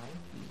 instead of 9.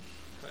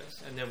 Right.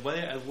 And then when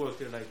they're at work,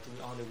 they're like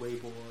on the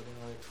Weibo,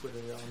 they're on the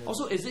Twitter, they're on the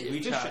also, is it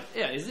WeChat. efficient?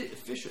 Yeah, is it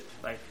efficient?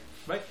 Like,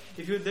 right?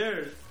 If you're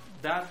there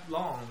that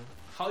long,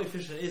 how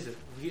efficient is it?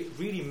 We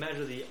really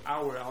measure the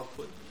hourly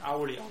output.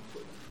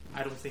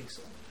 I don't think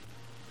so.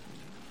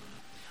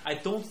 I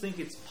don't think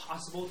it's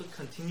possible to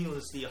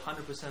continuously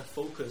 100%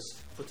 focus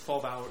for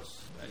 12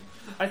 hours. Right?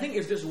 I think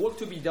if there's work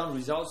to be done,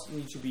 results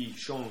need to be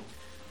shown.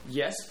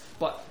 Yes,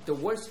 but the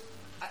worst,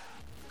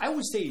 I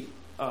would say,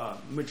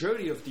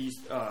 majority of these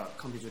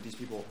companies or these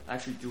people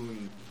actually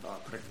doing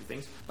productive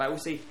things. But I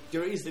would say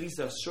there is at least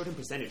a certain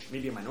percentage,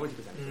 maybe a minority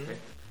percentage, okay,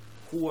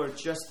 who are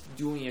just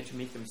doing it to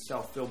make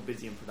themselves feel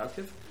busy and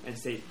productive, and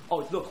say,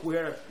 "Oh, look,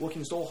 we're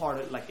working so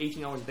hard, like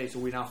 18 hours a day, so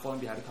we're now falling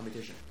behind the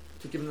competition."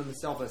 To give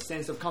themselves a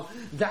sense of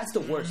that's the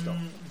worst, though.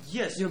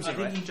 Yes, you know what I'm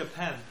saying, I think in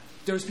Japan,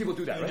 there's people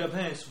do that. In right?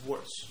 Japan, it's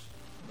worse.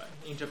 Right.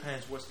 In Japan,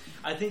 it's worse.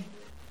 I think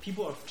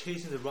people are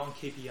chasing the wrong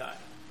KPI.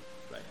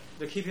 Right.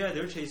 The KPI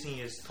they're chasing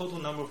is total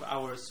number of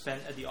hours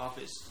spent at the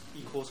office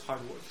equals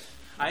hard work.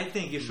 I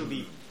think it should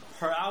be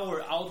per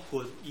hour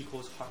output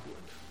equals hard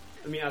work.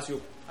 Let me ask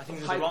you. I think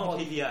it's the wrong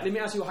KPI. Let me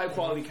ask you a high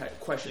quality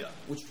question,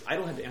 which I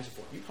don't have the answer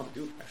for. You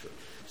probably do, actually.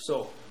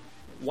 So,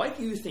 why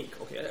do you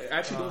think? Okay, I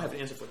actually don't have the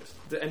answer for this,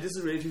 and this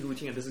is related to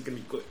routine, and this is going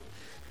to be good.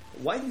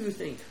 Why do you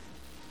think?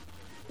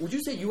 Would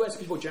you say U.S.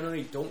 people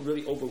generally don't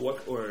really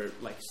overwork or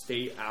like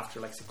stay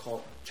after, like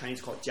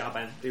Chinese call it 加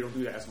班? They don't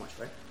do that as much,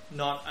 right?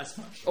 Not as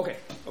much. Okay.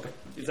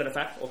 Is that a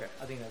fact? Okay.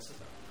 I think that's a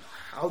fact.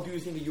 How do you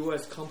think the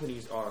U.S.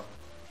 companies are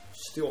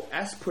still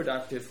as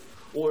productive,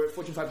 or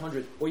Fortune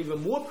 500, or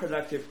even more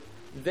productive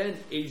than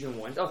Asian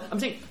ones? I'm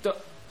saying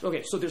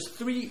okay, so there's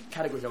 3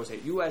 categories I would say.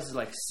 U.S. is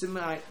like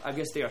semi, I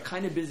guess they are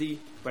kind of busy,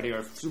 but they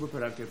are super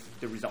productive,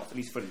 the results, at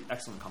least for the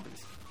excellent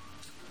companies.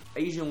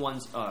 Asian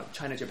ones,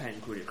 China,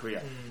 Japan,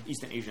 Korea,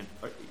 Eastern Asian,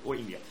 or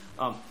India,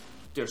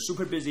 they're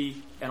super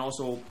busy and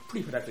also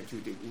pretty productive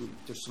too.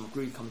 There's some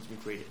great companies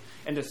being created.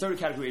 And the third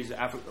category is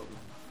Africa.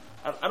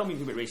 I don't mean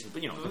to be racist,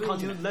 but the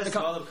continent. Less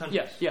developed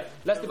countries. Yeah.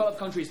 Less developed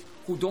countries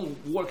who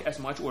don't work as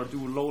much or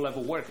do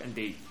low-level work and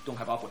they don't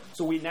have output.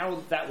 So we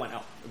narrow that one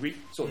out. Agree?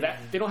 So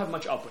that they don't have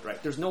much output,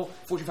 right? There's no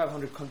Fortune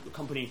 500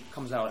 company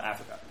comes out of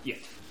Africa yet.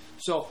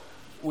 So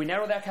we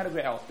narrow that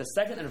category out. The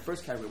second and the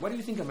first category. Why do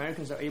you think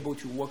Americans are able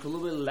to work a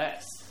little bit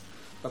less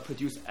but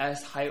produce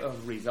as high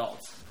of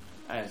results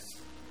as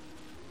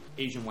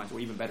Asian ones or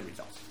even better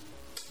results?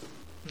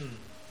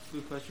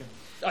 Good question.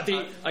 Are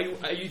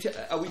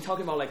we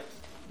talking about like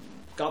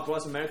God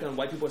bless America and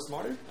white people are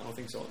smarter? I don't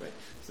think so, right?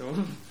 So,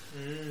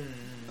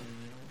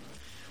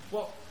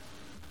 well,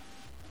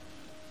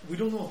 we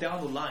don't know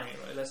down the line,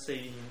 right? Let's say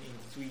in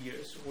 3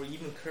 years or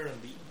even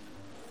currently,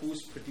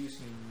 who's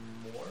producing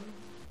more?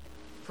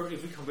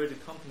 If we compare the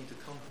company to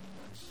company,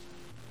 is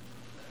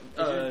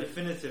there a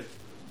definitive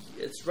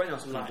It's right now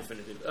it's not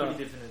definitive.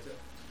 Pretty definitive.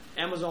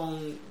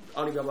 Amazon,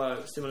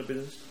 Alibaba, similar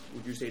business.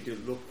 Would you say they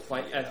look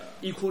quite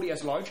equally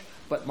as large,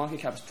 but market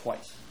cap is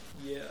twice?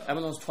 Yeah.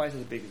 Amazon's twice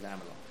as big as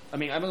Amazon. I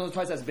mean, Amazon's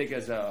twice as big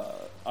as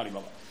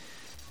Alibaba.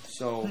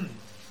 So,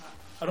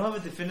 I don't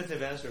have a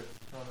definitive answer,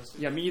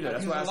 honestly. Yeah, me either.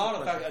 That's why I a lot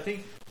of factors. I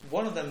think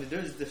one of them,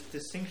 there's the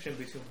distinction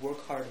between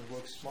work hard and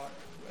work smart.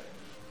 Right?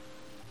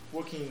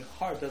 Working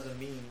hard doesn't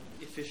mean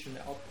efficient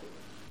output.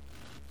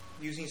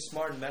 Using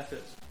smart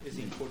methods is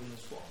important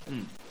as well.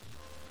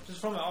 Just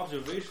from my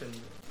observation,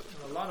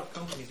 a lot of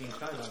companies in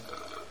China,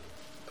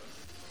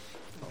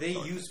 they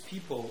use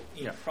people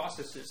in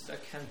processes that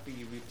can't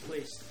be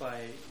replaced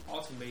by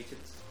automated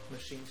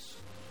machines.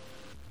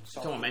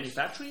 Talking about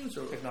manufacturing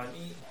or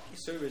technology,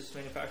 service,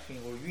 manufacturing,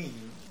 or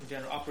Yunying in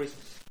general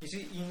operations. You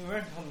see, in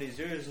American companies,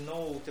 there is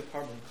no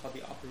department called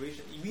the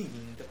operation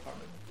Yunying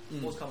department.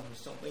 Most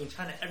companies don't. But in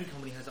China, every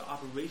company has an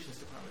operations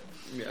department.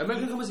 Yeah,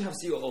 American companies have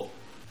COO.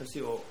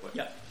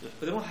 Yeah,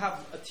 but they don't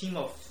have a team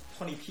of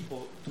 20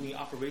 people doing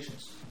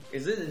operations.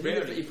 Is it in need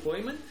of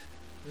employment?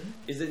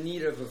 Is it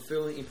need of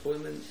fulfilling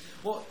employment?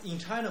 Well, in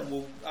China,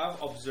 what I've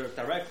observed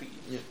directly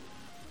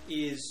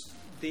is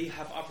they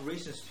have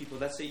operations people.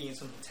 Let's say in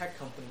some tech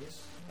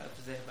companies,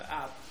 they have an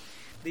app.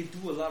 They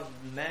do a lot of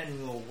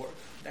manual work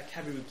that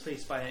can be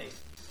replaced by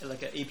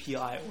like an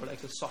API or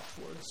like a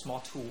software, a small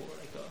tool, or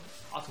like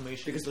a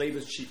automation. Because labor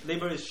is cheap.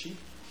 Labor is cheap.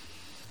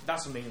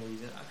 That's the main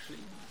reason, actually.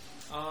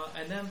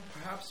 And then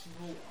perhaps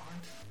people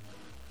aren't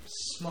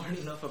smart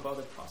enough about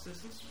the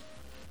processes.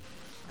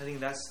 I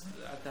think that's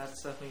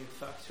definitely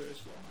a factor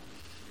as well.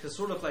 Because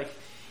sort of like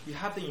you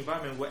have the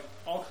environment where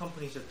all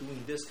companies are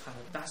doing this kind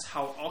of. That's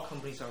how all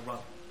companies are run.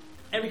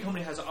 Every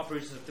company has an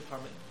operations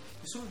department.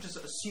 You sort of just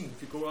assume,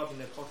 if you grow up in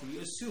that culture, you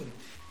assume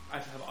I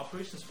should have an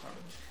operations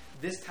department.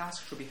 This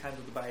task should be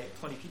handled by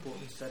 20 people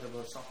instead of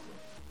a software.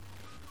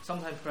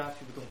 Sometimes perhaps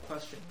people don't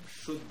question,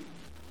 should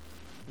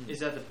we? Is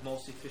that the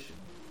most efficient?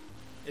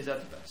 Is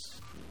that the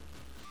best?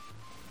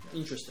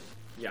 Interesting.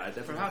 Yeah,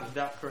 definitely. Perhaps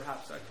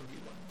that could be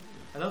one.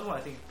 Another one,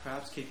 I think,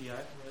 perhaps KPI.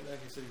 Right? Like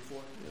I said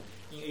before,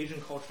 in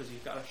Asian cultures,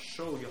 you've got to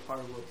show your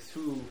hard work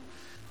through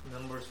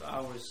numbers of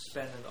hours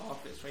spent in the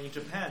office. Right? In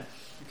Japan,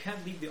 you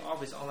can't leave the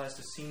office unless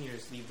the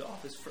seniors leave the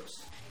office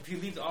first. If you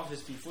leave the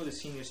office before the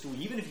seniors do,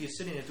 even if you're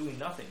sitting there doing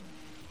nothing,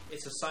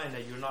 it's a sign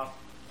that you're not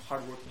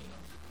hardworking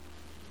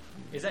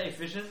enough. Is that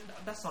efficient?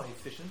 That's not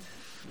efficient,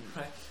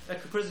 right?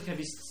 That person can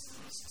be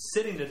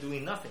sitting there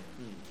doing nothing.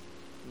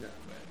 Yeah. Right.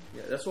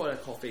 Yeah, that's what I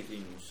call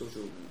faking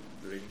social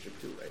relationship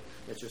too, right?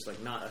 It's just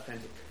like not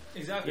authentic.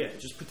 Exactly. Yeah,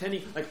 just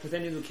pretending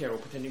to care or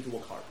pretending to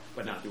work hard,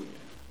 but not doing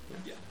it.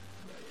 Yeah.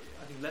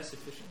 I think less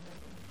efficient.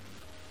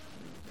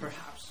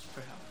 Perhaps.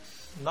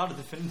 Not a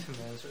definitive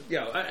answer.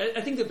 Yeah,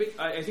 I think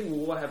I think we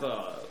will have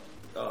a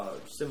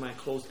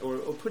semi-close or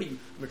pretty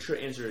mature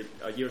answer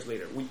years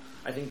later.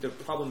 I think the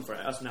problem for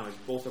us now is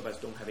both of us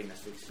don't have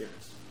enough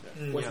experience.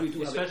 Once we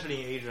do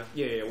especially in Asia.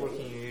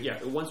 Working in Asia.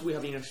 Yeah, once we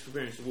have enough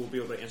experience, we'll be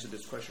able to answer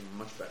this question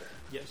much better.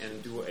 Yes.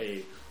 And do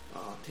a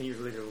 10 years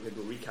later, we can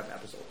do a recap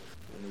episode,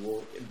 and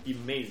we'll be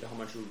amazed at how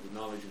much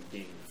knowledge we've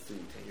gained through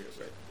 10 years,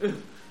 right?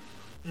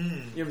 You know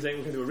what I'm saying?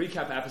 We can do a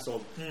recap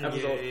episode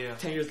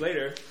 10 years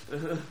later. I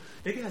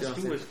think it has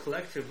to do with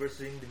collective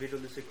versus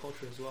individualistic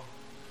culture as well.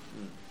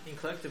 In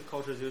collective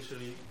cultures,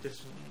 usually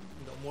there's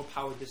more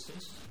power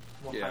distance,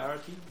 more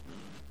hierarchy,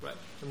 right?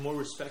 And more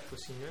respect for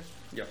seniors.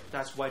 Yeah.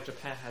 That's why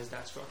Japan has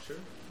that structure.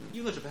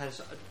 Even though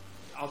Japan's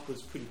output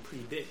is pretty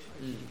big,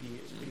 right?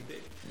 GDP is pretty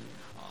big.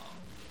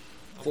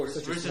 For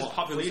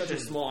such a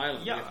small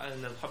island. Yeah,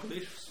 and the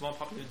small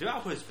population. Their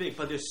output is big,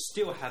 but they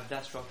still have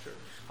that structure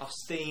of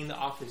staying in the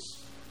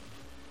office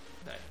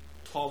like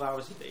 12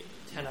 hours a day,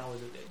 10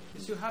 hours a day.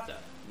 They still have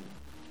that.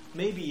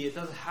 Maybe it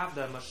doesn't have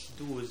that much to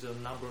do with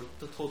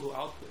the total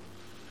output.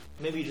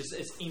 Maybe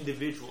it's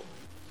individual.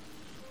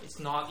 It's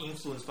not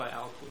influenced by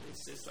output.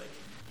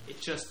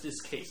 It's just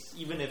this case.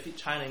 Even if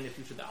China in the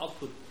future, the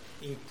output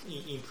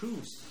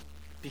improves,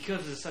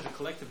 because it's such a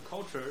collective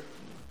culture,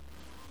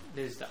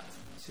 there's that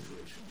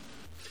situation.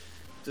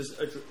 This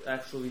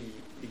actually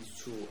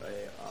leads to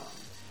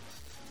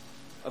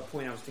a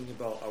point I was thinking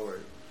about our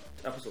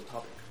episode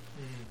topic.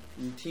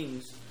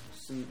 Routines,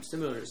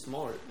 similar,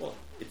 smaller. Well,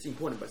 it's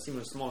important, but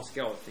similar, small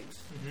scale things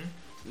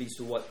leads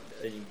to what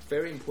a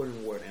very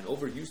important word and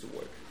overused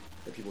word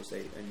that people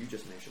say, and you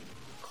just mentioned,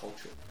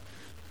 culture.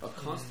 A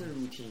constant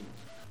routine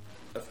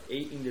of a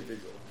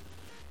individual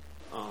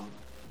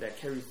that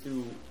carries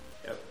through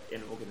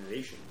an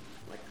organization,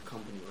 like a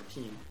company or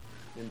team,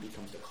 then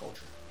becomes the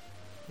culture.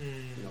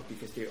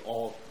 Because they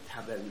all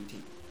have that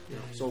routine.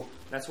 So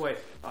that's why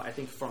I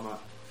think from a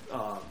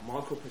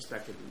macro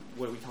perspective,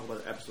 where we talk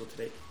about the episode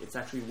today, it's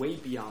actually way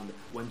beyond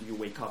when do you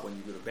wake up, when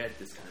you go to bed,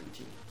 this kind of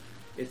routine.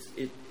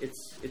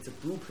 It's a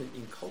blueprint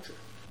in culture,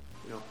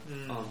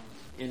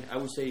 and I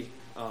would say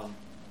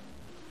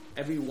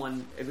every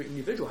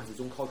individual has its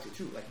own culture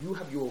too. Like you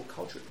have your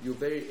culture, you're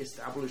very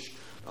established,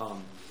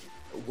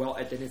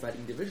 well-identified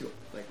individual.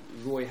 Like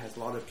Roy has a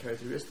lot of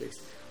characteristics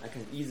I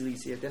can easily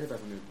see identified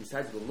from him.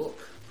 Besides the look,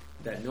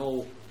 that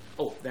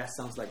oh, that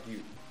sounds like you,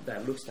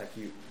 that looks like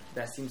you,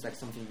 that seems like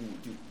something you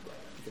would do,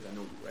 right? Because I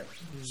know you, right?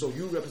 So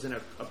you represent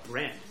a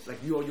brand,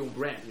 like you are your own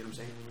brand. You know what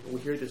I'm saying? We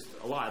hear this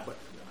a lot, but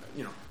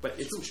but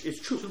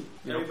it's true.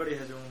 Everybody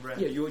has their own brand.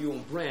 Yeah, you're your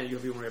own brand. You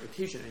have your own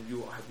reputation, and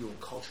you have your own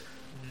culture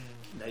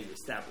that you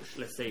establish.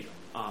 Let's say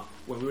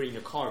when we were in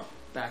the car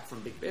back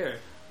from Big Bear,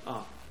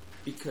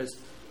 because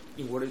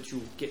in order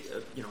to get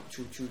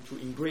to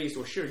embrace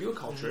or share your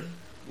culture,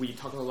 we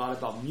talk a lot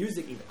about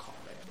music in the car.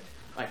 Right?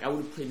 Like I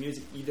would play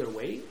music either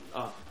way,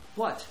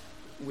 but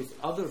with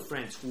other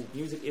friends who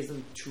music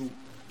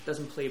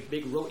doesn't play a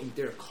big role in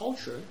their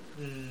culture,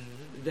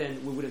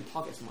 then we wouldn't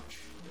talk as much.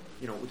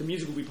 The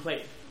music would be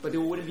played, but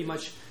there wouldn't be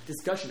much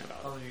discussion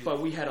about it.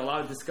 But we had a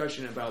lot of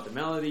discussion about the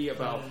melody,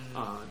 about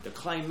the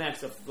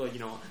climax of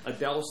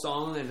Adele's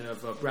song and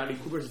of Bradley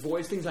Cooper's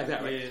voice, things like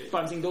that, right? Yeah.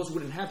 But I'm saying those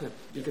wouldn't happen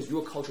because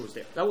your culture was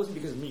there. That wasn't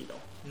because of me,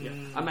 though. Yeah.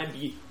 I might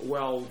be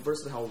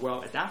versatile,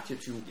 well adapted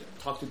to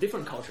talk to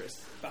different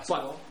cultures.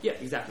 Basketball. But yeah,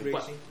 exactly.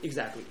 Racing. But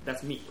exactly,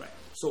 that's me, right?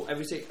 So I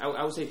would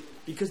say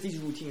because these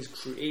routines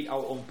create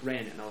our own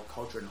brand and our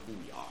culture and who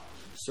we are.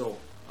 So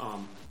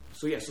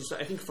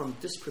I think from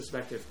this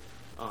perspective,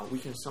 we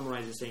can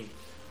summarize it saying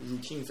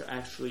routines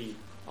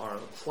are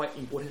quite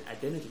important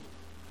identity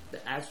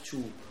that adds to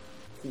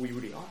who we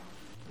really are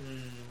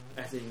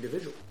as an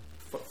individual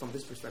from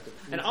this perspective.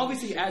 And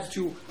obviously adds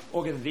to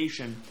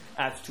organization,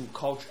 adds to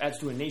culture, adds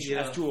to a nation,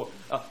 adds to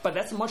but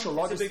that's a much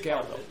larger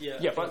scale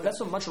though. But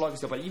that's a much larger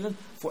scale. But even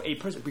for a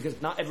person, because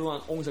not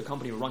everyone owns a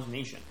company or runs a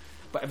nation,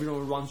 but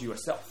everyone runs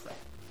yourself, right?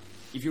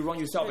 If you run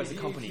yourself as a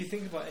company. If you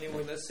think about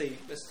anyone, let's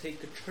take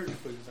the church,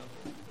 for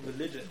example,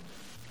 religion.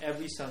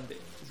 Every Sunday,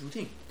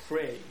 routine,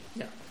 pray,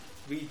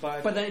 read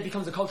Bible. But then it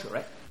becomes a culture,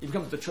 right? It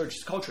becomes the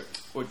church's culture,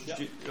 or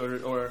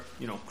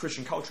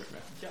Christian culture,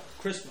 right? Yeah,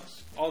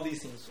 Christmas, all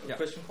these things,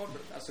 Christian culture.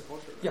 That's the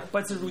culture. Right? Yeah,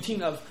 but it's a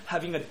routine of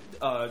having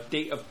a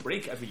day of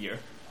break every year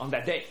on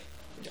that day.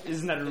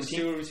 Isn't that a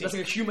routine? That's like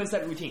a human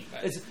set routine.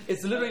 Right.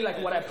 It's literally like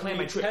what I plan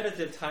my trip.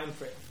 Repetitive time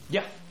frame.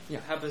 Yeah.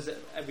 Happens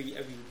every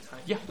time.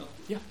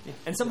 Yeah.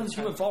 And sometimes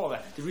humans follow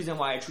that. The reason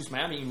why I choose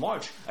Miami in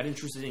March, I didn't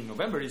choose it in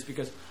November, is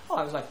because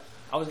I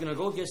was gonna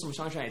go get some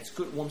sunshine. It's a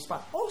good warm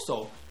spot.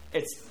 Also,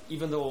 it's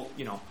even though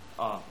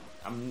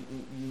I'm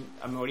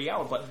already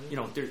out, but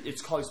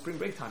it's called spring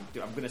break time.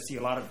 I'm gonna see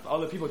a lot of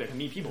other people there, to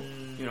meet people.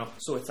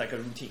 So it's like a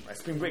routine. Right?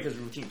 Spring break is a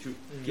routine too.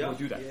 People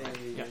do that.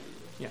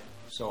 Yeah.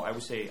 So I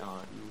would say,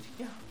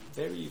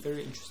 very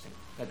very interesting.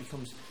 That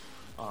becomes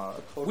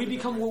we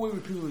become what we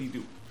repeatedly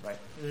do, right?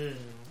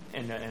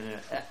 And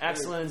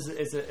excellence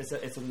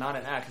is not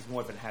an act; it's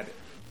more of a habit.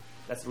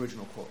 That's the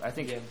original quote. I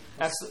think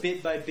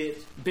bit by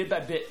bit, by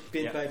bit,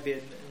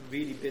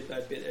 really bit by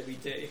bit every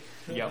day.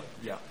 Yeah.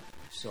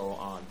 So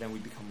then we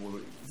become more.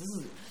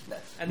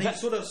 And then you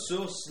sort of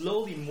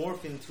slowly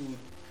morph into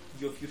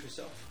your future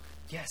self.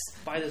 Yes.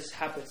 By those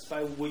habits,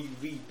 by what you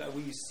read, by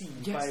what you see,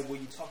 by what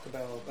you talk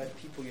about, by the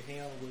people you hang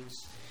out with.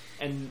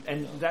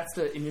 And that's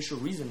the initial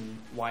reason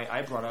why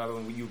I brought up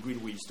when you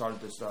agreed we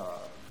started this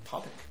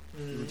topic.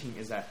 Routine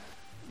is that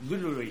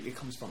literally it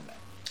comes from that.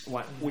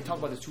 We talked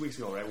about this 2 weeks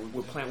ago, right?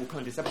 We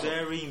planned this episode.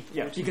 Very important.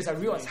 Yeah, because I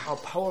realized how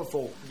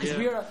powerful. Because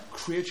we are a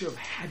creature of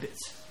habits.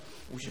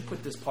 We should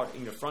put this part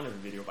in the front of the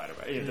video, by the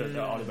way. The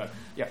audio.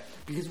 Yeah,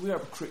 because we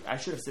are. I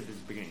should have said this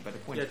at the beginning, but the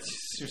point.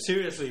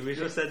 Seriously, we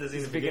should have said this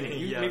in the beginning.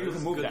 Maybe we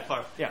can move that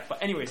part. Yeah,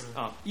 but anyways,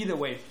 either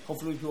way,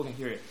 hopefully people can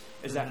hear it.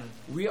 Is that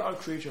we are a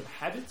creature of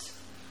habits,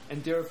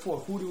 and therefore,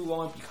 who do we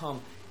want to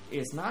become?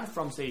 Is not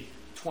from say.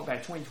 By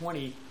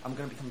 2020, I'm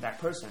going to become that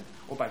person.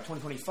 Or by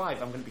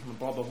 2025, I'm going to become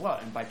blah, blah, blah.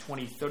 And by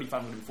 2035,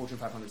 I'm going to be Fortune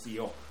 500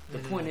 CEO. The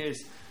point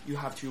is, you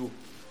have to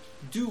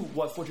do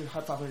what Fortune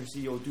 500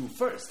 CEO do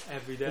first.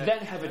 Every day. Then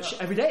have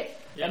every day.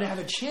 And then have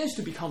a chance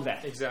to become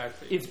that.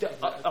 Exactly. If the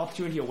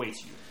opportunity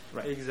awaits you.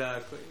 Right.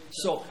 Exactly.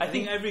 So I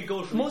think every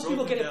goal should most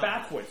people get it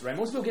backwards, right?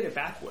 Most people get it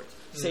backwards.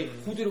 Say,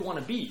 who do they want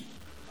to be?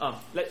 I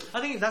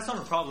think that's not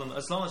a problem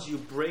as long as you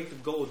break the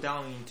goal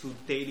down into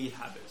daily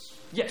habits.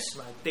 Yes.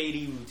 Like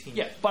daily routine.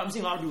 Yeah, but I'm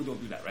seeing a lot of people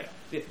don't do that, right?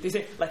 They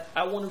say, like,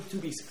 I want to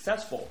be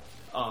successful,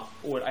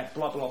 or I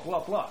blah, blah, blah,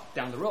 blah,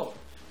 down the road.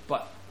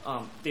 But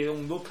they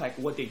don't look like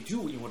what they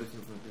do in order to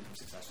become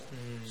successful.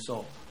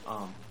 So,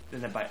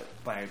 then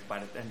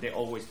and they're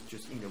always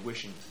just in the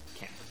wishing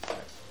camp, right?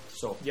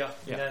 So,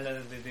 and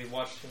then they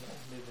watch,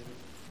 they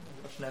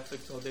watch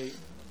Netflix all day.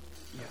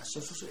 Yeah,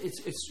 so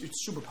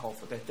it's super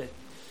powerful. That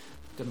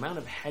the amount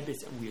of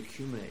habits that we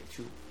accumulate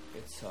too.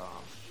 It's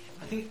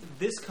I think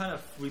this kind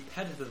of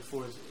repetitive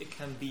force, it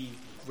can be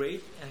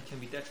great and can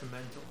be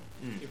detrimental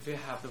if you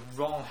have the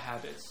wrong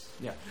habits.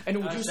 Yeah,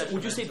 and would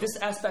you say this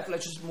aspect?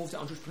 Let's just move to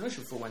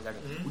entrepreneurship for 1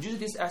 second. Would you say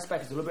this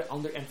aspect is a little bit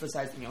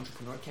underemphasized in the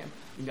entrepreneur camp,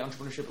 in the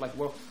entrepreneurship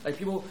like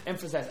people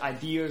emphasize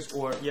ideas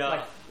or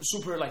like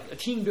super like a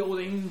team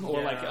building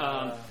or like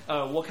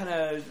what kind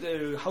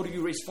of how do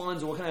you raise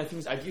funds or what kind of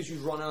things ideas you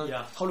run on,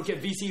 how to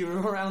get VC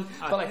around,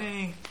 I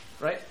think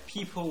right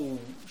people.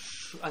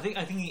 I think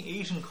in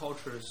Asian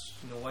cultures,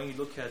 when you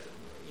look at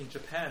in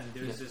Japan,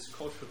 there's this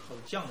culture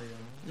called 匠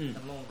人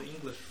among the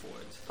English for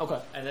it. Okay.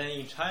 And then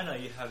in China,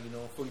 you have,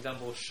 for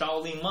example,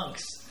 Shaolin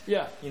monks.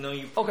 Yeah.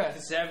 You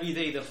practice every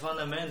day the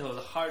fundamentals,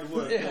 the hard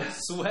work, the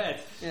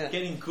sweat,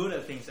 getting good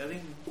at things. I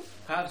think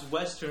perhaps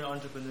Western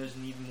entrepreneurs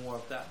need more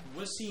of that.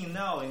 We're seeing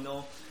now,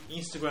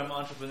 Instagram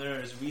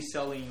entrepreneurs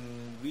reselling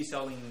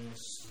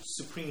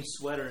Supreme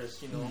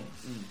sweaters, and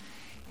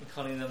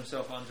calling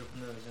themselves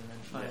entrepreneurs and then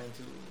trying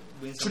to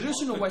win some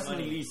traditional Western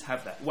money. elites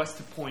have that. West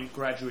Point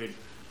graduate.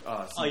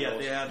 Yeah,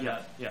 they have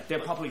that. Yeah, they're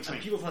properly trained.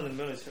 And people from the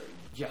military.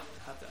 Yeah,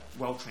 have that.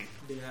 Well trained.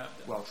 They have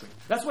that. Well trained.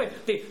 That's why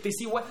they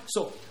see what.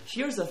 So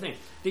here's the thing: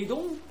 they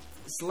don't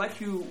select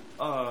you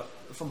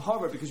from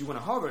Harvard because you went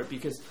to Harvard,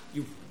 because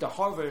the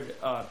Harvard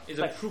is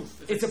a proof.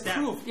 It's a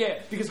proof. Yeah,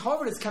 because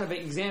Harvard is kind of an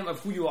exam of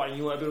who you are and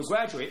you are able to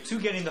graduate to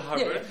get into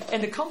Harvard. Yeah,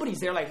 and the companies,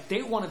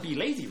 they want to be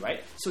lazy,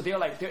 right? So they're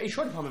like, their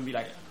HR department be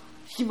like,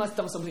 he must have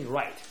done something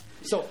right.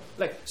 So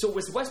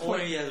with West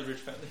Point, or he has a rich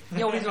family.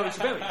 Yeah, or he's a rich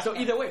family. So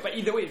either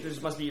way, there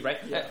must be right.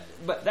 Yeah.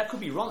 But that could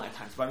be wrong at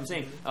times. But I'm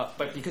saying,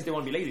 but because they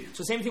want to be lazy.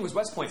 So same thing with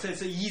West Point. So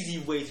it's an easy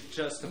way to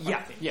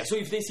justify things. Yeah. So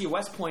if they see a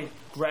West Point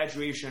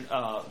graduation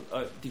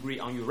degree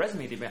on your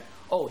resume, they be like,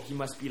 oh, he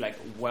must be like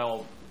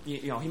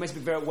he must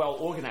be very well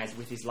organized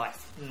with his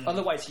life.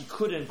 Otherwise, he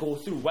couldn't go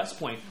through West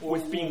Point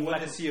with being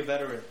like to see a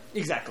veteran.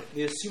 Exactly.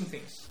 They assume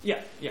things.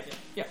 Yeah.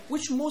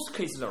 Which most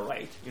cases are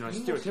right. It's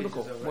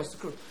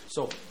stereotypical.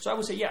 So I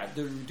would say,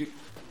 the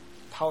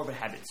power of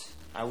habits.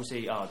 I would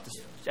say,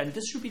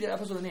 this should be the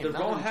episode name. The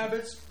wrong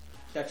habits,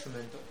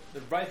 detrimental.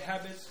 The right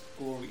habits,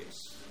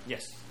 glorious.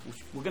 Yes,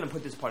 we're gonna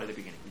put this part at the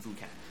beginning if we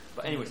can.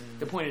 But anyways,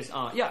 the point is,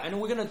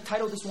 and we're gonna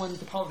title this one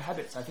 "The Power of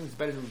Habits." I think it's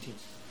better than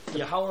routines.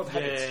 The power of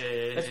habits.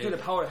 Let's do the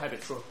power of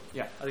habits. Sure.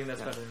 Yeah, I think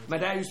that's better. My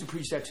dad used to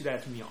preach that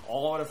to me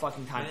all the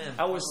fucking time. Man,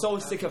 I was so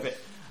sick of it.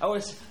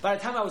 By the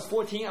time I was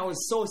 14, I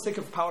was so sick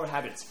of power of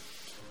habits.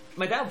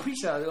 My dad would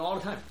preach that all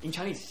the time in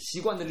Chinese.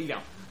 习惯的力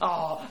量.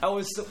 Oh, I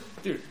was so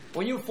dude.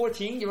 When you were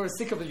 14, you were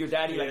sick of your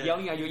daddy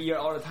yelling at your ear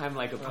all the time,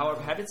 like the power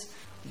of habits.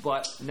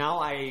 But now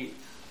I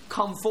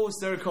come full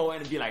circle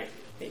and be like,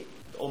 hey,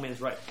 the old man's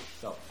right.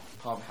 So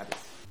power of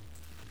habits.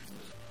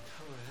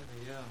 Power of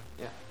habit,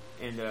 yeah.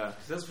 And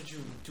that's what you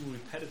do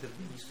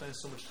repetitively. You spend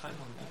so much time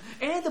on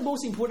that. And the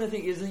most important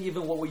thing isn't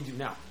even what we do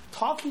now.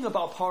 Talking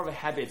about power of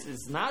habits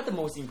is not the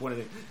most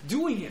important thing.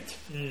 Doing it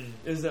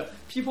is the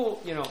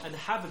people, and the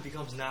habit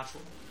becomes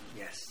natural.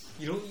 Yes.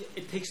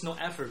 It takes no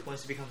effort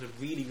once it becomes a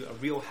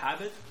real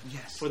habit.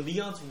 Yes. For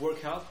Leon to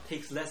work out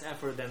takes less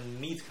effort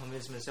than me to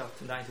convince myself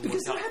tonight to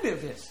because work out. Because the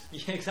habit of this.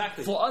 Yeah,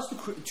 exactly. For us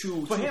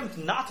for him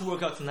not to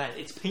work out tonight,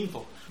 it's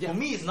painful. Yeah. For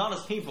me, it's not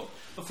as painful.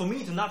 But for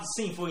me to not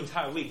sing for an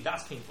entire week,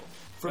 that's painful.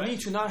 For me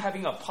to not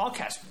having a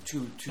podcast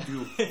to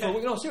do,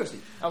 no, seriously,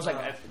 I was like,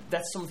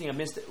 that's something I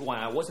missed when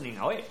I wasn't in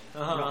LA.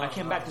 I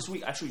came back this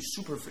week actually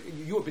super.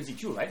 You were busy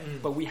too, right?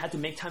 But we had to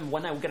make time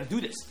one night. We gotta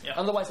do this. Yeah.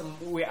 Otherwise,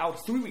 we're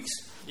out 3 weeks.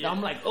 Yeah. Now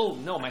I'm like, oh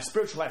no, my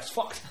spiritual life's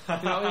fucked. You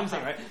know what I'm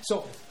saying, right?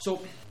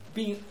 So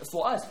being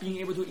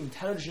able to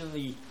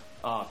intelligently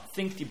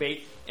think,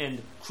 debate,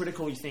 and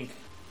critically think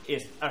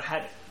is a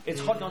habit. It's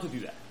hard not to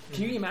do that.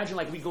 Can you imagine,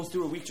 we go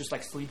through a week just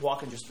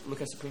sleepwalk and just look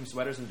at Supreme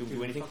sweaters and do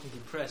anything? I'm fucking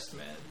depressed,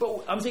 man.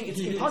 But I'm saying it's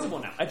impossible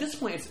now. At this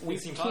point,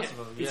 it's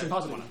impossible. It's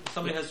impossible now.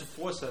 Somebody has to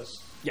force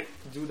us to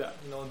do that.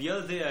 The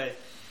other day,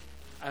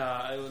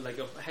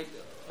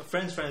 a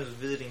friend's friend was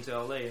visiting to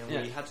LA, and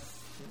we had to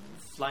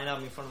line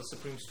up in front of the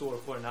Supreme store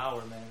for an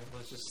hour, man. It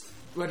was just...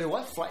 Wait,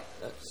 what?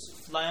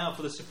 Line up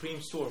for the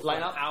Supreme store for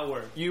an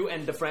hour. You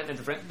and the friend and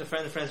the friend? The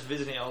friend and friends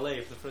visiting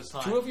LA for the first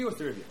time. 2 of you or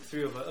 3 of you?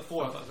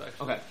 4 of us,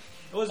 actually. Okay.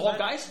 It was all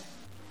guys?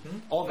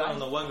 All guys?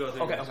 No, one girl,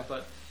 3 girls.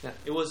 But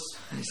it was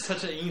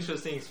such an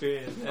interesting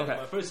experience.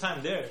 My first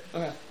time there.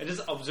 Okay. And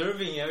just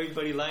observing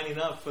everybody lining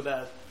up for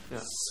that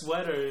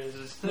sweater is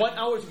just... 1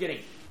 hour to get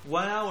in.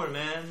 1 hour,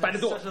 man. By the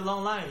door. Such a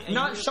long line. And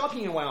not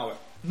shopping in 1 hour.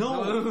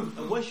 No.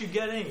 Once you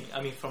get in,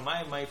 I mean, for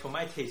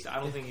my taste, I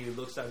don't think it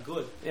looks that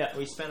good. Yeah.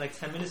 We spend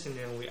 10 minutes in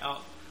there and we're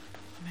out.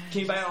 Man, can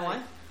you buy it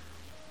online?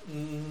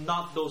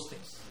 Not those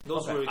things.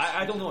 Those were...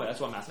 I don't know it. That's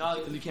what I'm asking.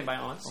 No, you can't buy it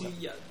online?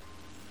 See,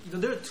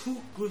 there are 2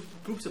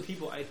 groups of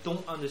people I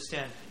don't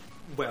understand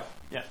well.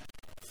 Yeah.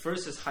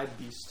 First is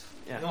Hypebeast.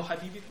 Yeah. You know how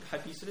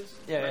Hypebeast it is?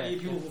 Yeah.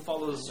 People who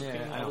follow the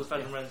Supreme all those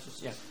fashion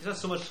brands. Yeah. It's not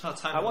so much time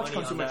I watch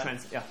consumer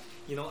trends. Yeah.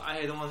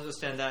 I don't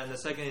understand that. And the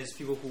second is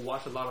people who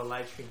watch a lot of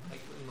live stream,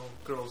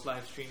 girls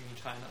live stream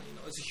in China.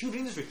 It's a huge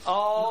industry.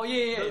 Oh,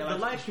 yeah. The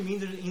live stream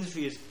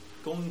industry is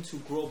going to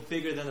grow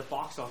bigger than the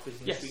box office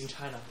industry in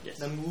China. Yes.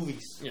 Than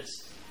movies. Yes.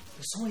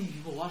 There's so many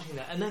people watching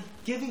that, and then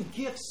giving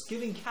gifts,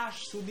 giving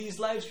cash to these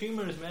live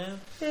streamers, man.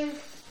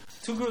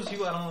 2 groups of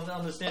people I don't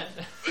understand.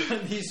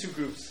 These 2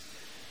 groups.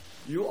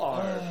 You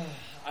are.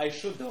 I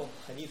should though.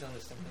 I need to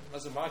understand them.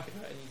 As a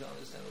marketer, I need to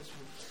understand those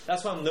people.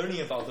 That's why I'm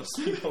learning about those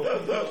people.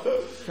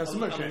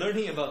 I'm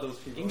learning about those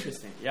people.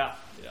 Interesting. Yeah.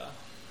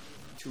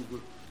 2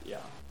 groups. Yeah.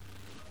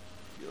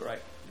 You're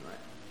right.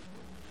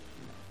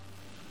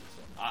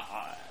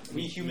 So,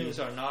 we humans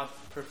are not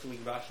perfectly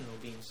rational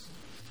beings.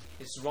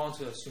 It's wrong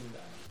to assume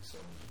that. So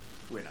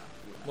we're not.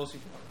 Most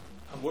people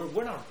are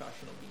We're not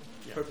rational beings.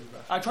 Yeah. Perfectly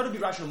rational. I try to be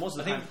rational most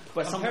of the time,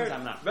 but sometimes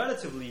I'm not.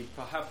 Relatively,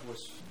 perhaps we're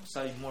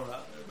slightly more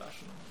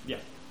rational. Yeah.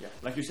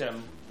 Like you said,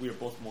 we are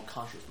both more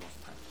conscious most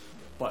of the time,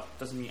 but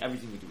doesn't mean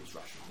everything we do is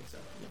rational.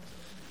 Exactly. Yeah.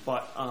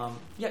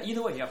 But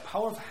either way,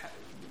 power of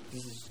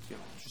this is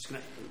just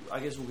gonna. I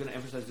guess we're gonna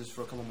emphasize this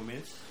for a couple more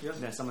minutes, and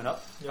then sum it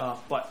up. Yeah.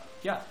 But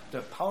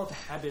the power of the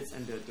habits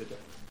and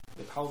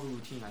the power of the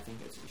routine, I think,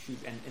 is huge,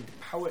 and the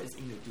power is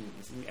in the doing,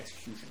 it's in the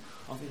execution.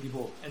 I think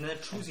people and then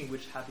choosing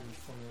which habit you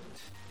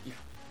formulate. Yeah.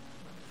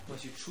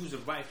 Once you choose the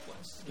right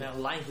ones, then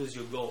align with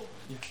your goal.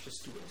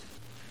 Just do it.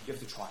 You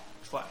have to try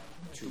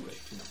to do it.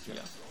 Yeah.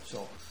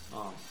 So,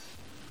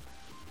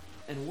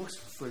 and it works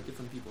for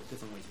different people,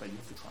 different ways, but you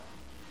have to try.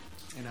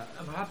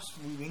 And perhaps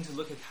we need to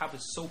look at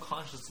habits so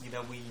consciously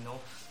that we,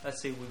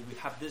 let's say we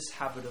have this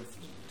habit of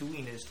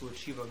doing this to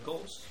achieve our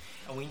goals,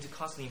 and we need to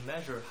constantly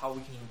measure how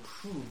we can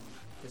improve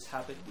this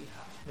habit we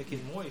have, make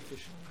it more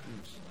efficient.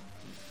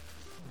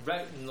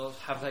 Right,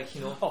 have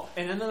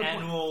and another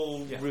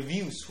annual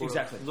reviews.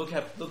 Exactly.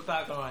 Look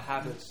back on our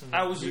habits. And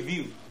I was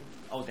review.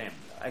 Oh damn!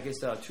 I guess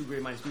the two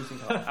great minds do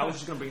think about it. I was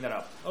just gonna bring that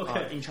up.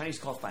 Okay. In Chinese,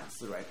 it's called 反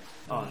思, right?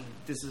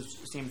 This is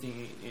the same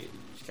thing.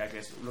 I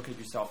guess look at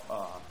yourself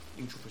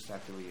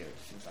introspectively or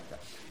things like that.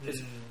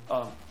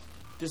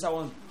 This I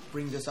want to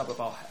bring this up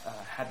about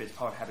habits,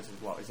 power of habits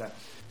as well. Is that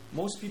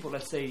most people,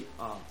 let's say,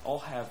 all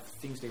have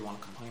things they want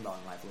to complain about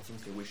in life, or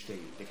things they wish they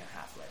can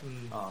have,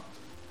 right?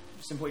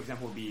 Simple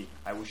example would be,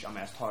 I wish I'm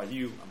as tall as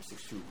you. I'm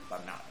 6'2",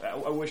 but I'm not.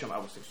 I wish I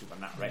was 6'2", but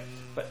I'm not, right?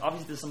 But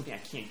obviously, there's something I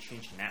can't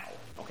change now.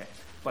 Okay,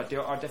 but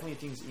there are definitely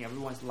things in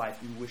everyone's life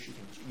you wish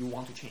you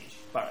want to change,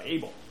 but are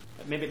able.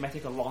 Maybe it might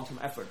take a long-term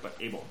effort, but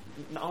able.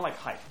 Not unlike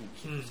height,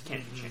 who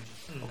can't be changed.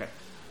 Okay.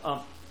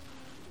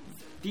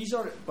 These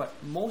are, but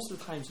most of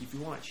the times, if you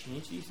want to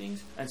change these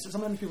things, and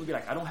sometimes people will be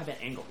like, I don't have an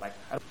angle. Like,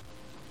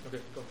 okay,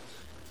 go.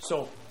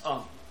 So,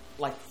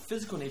 like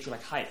physical nature,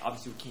 like height,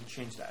 obviously we can't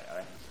change that,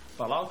 right?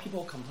 But a lot of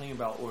people complain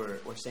about or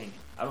saying,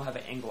 I don't have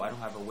an angle, I don't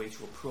have a way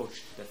to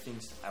approach the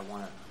things I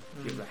want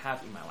to be able to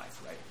have in my life,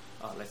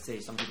 right? Let's say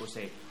some people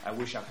say, I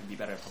wish I can be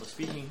better at public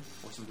speaking,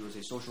 or some people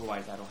say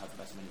social-wise, I don't have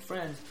as many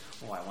friends,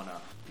 or I want to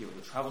be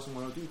able to travel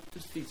somewhere, or do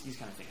just these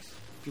kind of things.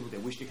 People they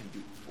wish they can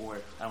do,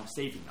 or I don't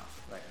save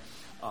enough, right?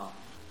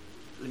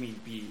 Let me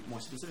be more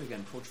specific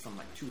and approach from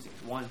like two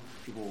things. One,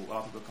 a lot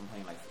of people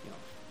complain like,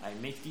 I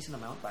make decent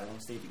amount, but I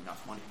don't save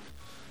enough money.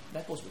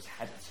 That goes with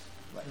habits,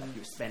 right? Like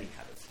your spending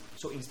habits.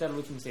 So instead of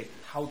looking to say,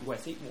 how do I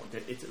save more?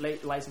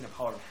 It lies in the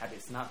power of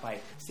habits, not by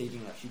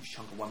saving a huge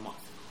chunk of 1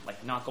 month.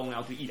 Like not going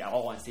out to eat at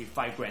all and save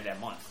 $5,000 that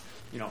month,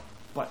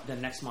 But the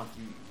next month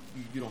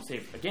you don't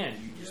save again.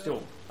 You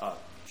still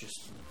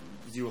just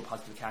zero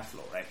positive cash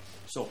flow, right?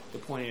 So the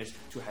point is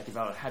to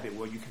develop a habit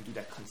where you can do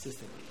that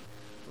consistently,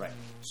 right?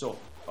 So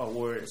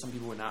or some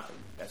people are not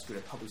as good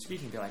at public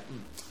speaking. They're like,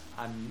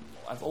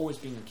 I've always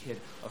been a kid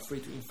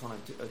afraid to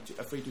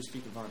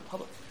speak in front of the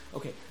public.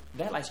 Okay,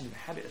 that lies in the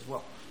habit as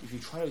well. If you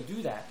try to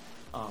do that,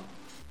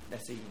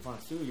 let's say in front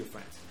of 3 of your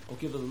friends, or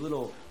give a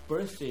little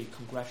birthday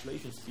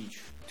congratulations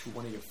speech to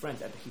one of your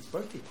friends at his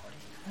birthday party,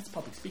 that's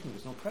public speaking.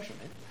 There's no pressure,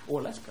 man,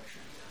 or less pressure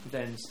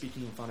than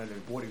speaking in front of the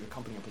board of your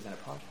company and present a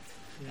project.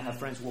 I have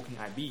friends working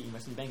in IB,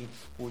 investment banking,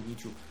 who need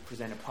to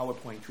present a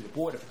PowerPoint to the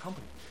board of the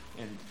company,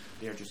 and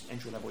they're just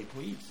entry-level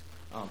employees.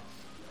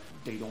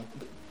 They don't,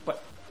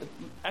 but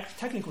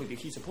technically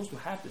he's supposed to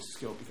have this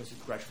skill because he's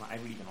graduated from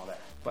Ivy League and all that.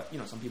 But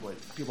some people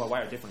are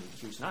wired differently.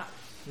 He's not.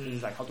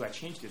 He's like, how do I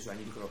change this? Do I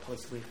need to go to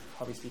a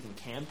public speaking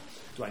camp?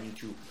 Do I need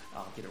to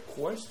get a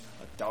course,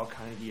 a Dale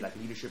Carnegie like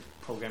leadership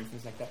program,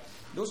 things like that?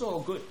 Those are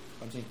all good.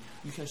 But I'm saying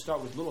you can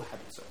start with little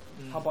habits. So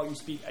how about you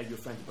speak at your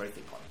friend's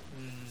birthday party?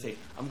 Say,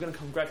 I'm going to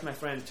congratulate my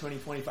friend turning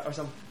 25 or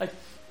something. Like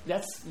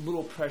that's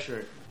little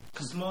pressure.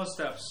 Small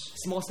steps.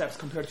 Small steps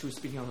compared to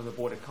speaking on the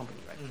board of company,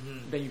 right?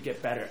 Then you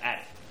get better at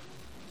it.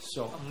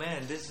 So,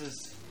 man, this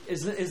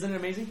isn't it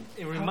amazing?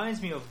 It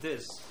reminds me of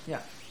this. Yeah.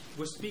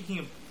 We're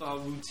speaking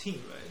about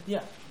routine, right?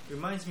 Yeah. It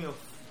reminds me of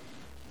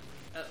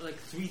like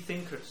 3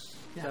 thinkers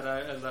that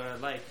I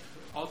like.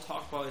 All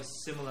talk about a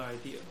similar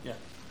idea. Yeah.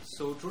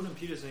 So Jordan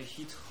Peterson,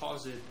 he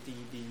calls it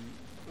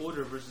the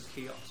order versus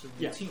chaos,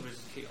 the routine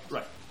versus chaos.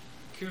 Right.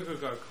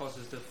 Kierkegaard calls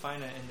it the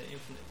finite and the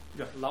infinite.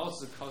 Yeah. Lao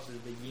Tzu calls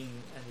it the yin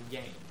and the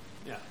yang.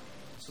 Yeah.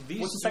 So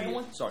these. What's the second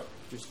one? Sorry,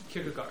 just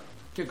Kierkegaard.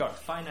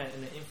 Finite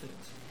and the infinite.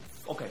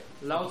 Okay.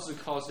 Lao Tzu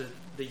calls it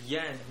the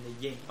yang and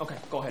the yin. Okay,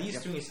 go ahead.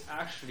 These things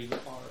actually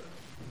are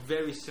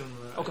very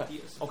similar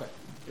ideas. Okay.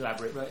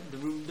 Elaborate. Right.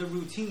 The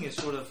routine is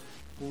sort of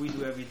what we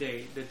do every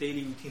day. The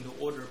daily routine,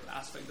 the order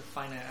aspect, the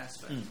finite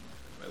aspect.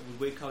 Right?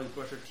 We wake up, we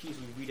brush our teeth,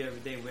 we read every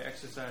day, we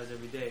exercise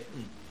every day.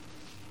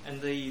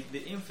 And the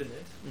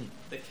infinite,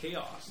 the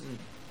chaos,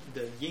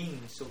 the yin,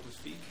 so to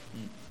speak,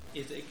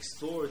 is the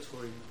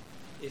exploratory,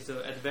 is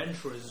the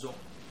adventurous zone.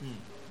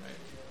 Right?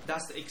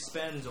 That's the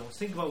expand zone.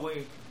 Think about when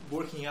you're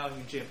working out in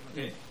your gym.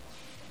 Okay,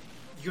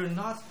 you're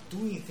not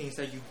doing things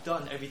that you've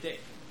done every day.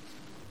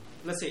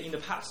 Let's say in the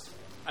past,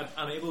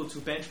 I'm able to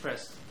bench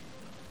press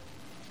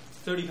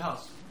 30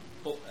 pounds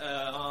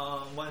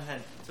on one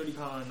hand, 30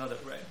 pounds on another,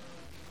 right?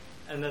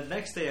 And the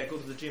next day I go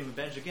to the gym and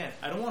bench again.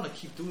 I don't want to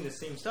keep doing the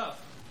same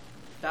stuff.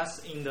 That's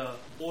in the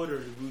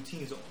ordered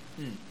routine zone.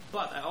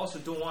 But I also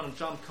don't want to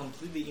jump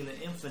completely in the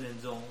infinite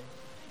zone,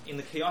 in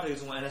the chaotic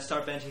zone, and I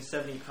start benching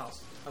 70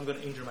 pounds. I'm going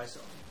to injure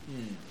myself.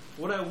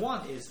 What I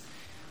want is,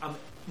 I'm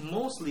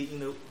mostly in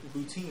the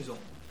routine zone,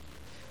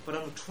 but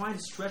I'm trying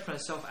to stretch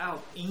myself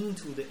out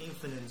into the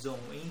infinite zone,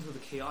 into the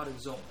chaotic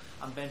zone.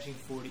 I'm benching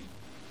 40,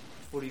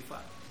 45.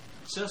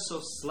 Just so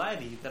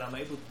slightly that I'm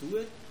able to do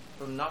it,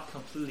 but I'm not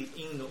completely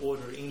in the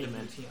order, in the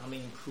routine. I'm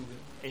improving.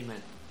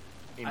 Amen.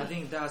 I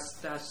think that's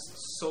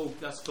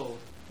gold.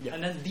 Yeah.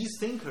 And then these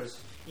thinkers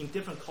in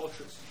different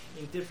cultures,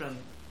 in different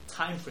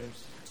time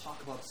frames,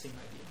 talk about the same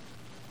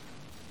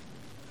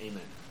idea.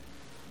 Amen.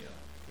 Yeah.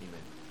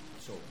 Amen.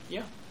 So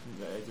yeah,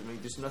 I mean,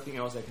 there's nothing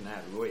else I can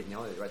add. Roy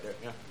nailed it right there.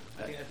 Yeah.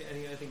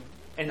 I think,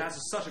 and that's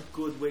such a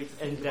good way to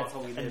think about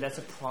how we live. And that's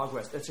a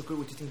progress. That's a good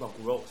way to think about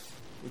growth.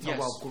 We talk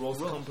about growth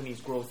companies,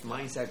 growth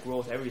mindset,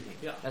 growth everything.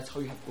 Yeah. That's how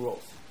you have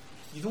growth.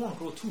 You don't want to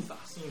grow too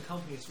fast in your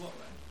company as well,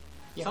 right?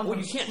 Yeah.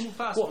 Sometimes you can't. Too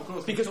fast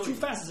because too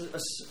fast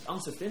is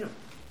unsustainable.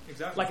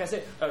 Exactly. Like I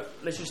said,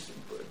 let's just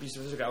be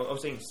specific. I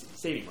was saying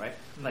saving, right?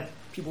 Like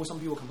some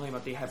people complain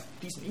about they have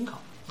decent income,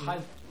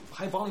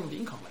 high volume of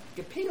income, like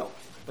get paid off,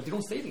 but they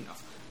don't save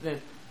enough.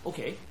 Then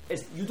okay,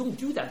 you don't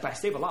do that by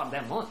save a lot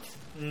that month.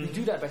 You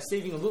do that by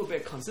saving a little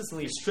bit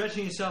consistently. You're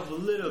stretching yourself a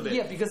little bit.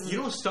 Yeah, because you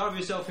don't starve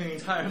yourself in the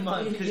entire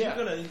month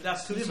because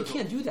that's too difficult. You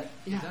can't do that.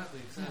 Yeah. Exactly.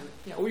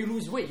 Yeah, or you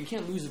lose weight. You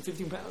can't lose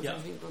 15 pounds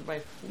by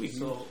a week.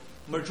 So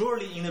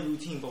majority in the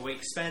routine, but we're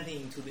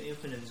expanding into the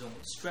infinite zone.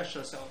 Stretch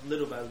ourselves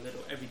little by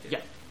little every day.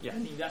 Yeah. I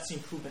think that's the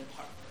improvement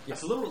part. Yeah.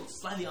 It's a little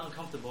slightly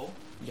uncomfortable,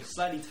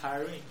 slightly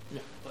tiring,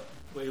 but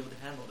we're able to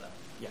handle that.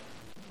 Yeah.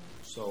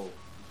 So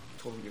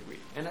totally agree.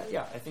 And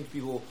I think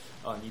people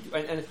need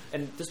to.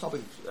 And this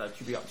topic,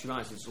 to be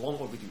honest, is long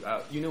overdue.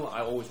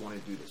 I always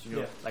wanted to do this.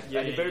 At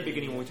the very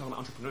beginning when we talk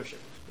about entrepreneurship,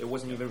 it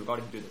wasn't even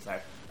regarding to do this.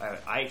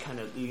 I kind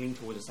of leaned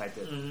towards the side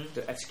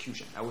the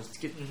execution. I was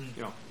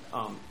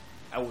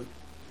I would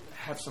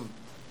have some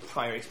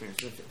prior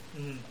experience with it,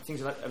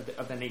 things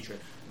of that nature.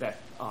 That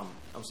I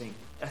was saying,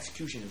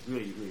 execution is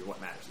really, really what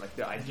matters. Like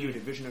the idea, the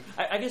visionary.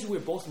 I guess we're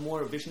both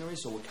more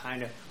visionaries, so we're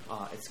kind of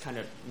it's kind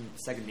of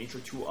second nature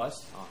to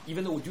us.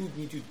 Even though we do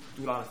need to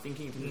do a lot of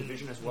thinking in terms of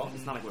vision as well.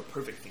 It's not like we're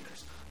perfect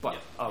thinkers, but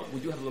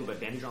we do have a little bit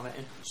of advantage on that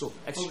end. So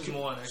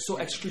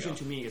execution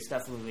to me is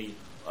definitely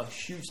a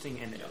huge thing,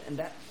 and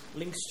that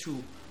links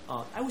to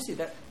I would say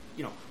that.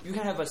 You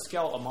can have a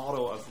scale, a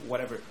model of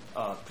whatever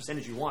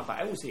percentage you want, but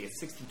I would say it's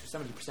 60 to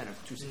 70%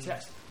 to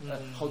success.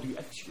 How do you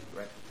execute,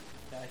 right?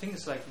 Yeah, I think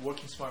it's like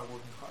working smart,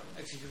 working hard.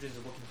 Execution is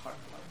working hard,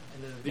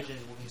 and then the vision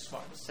is working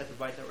smart. Set the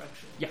right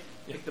direction.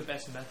 Pick the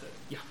best method.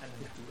 And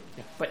then do it.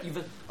 Yeah. But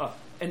even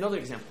another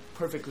example,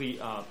 perfectly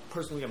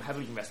personally, I'm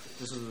heavily invested.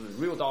 This is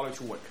a real dollar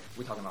to work.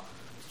 We're talking about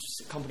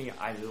a company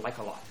I like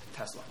a lot,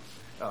 Tesla.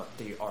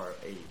 They are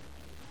a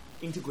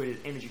integrated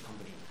energy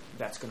company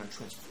that's going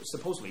to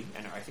supposedly,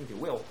 and I think they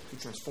will, to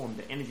transform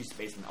the energy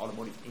space in the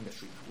automotive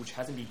industry, which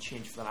hasn't been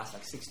changed for the last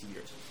 60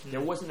 years.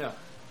 There wasn't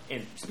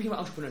and speaking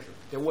about entrepreneurship,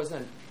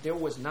 there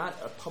was not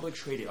a public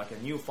traded, like a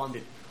new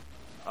funded,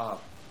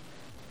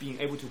 being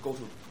able to go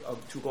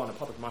on the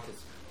public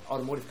markets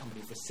automotive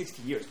company for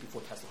 60 years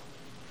before Tesla.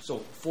 So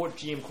Ford,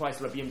 GM,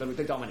 Chrysler, BMW,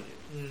 they dominated.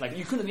 Like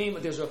you couldn't name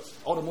there's an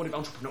automotive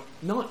entrepreneur,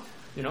 none.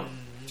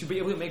 To be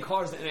able to make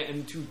cars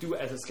and to do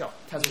it as a scale.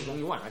 Tesla's the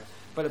only one, right?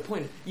 But the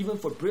point, even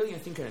for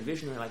brilliant thinker and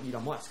visionary like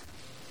Elon Musk,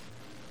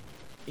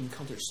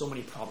 encountered so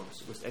many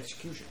problems with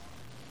execution.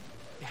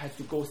 It had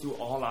to go through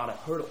a lot of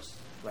hurdles,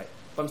 right?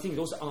 But I'm saying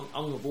those are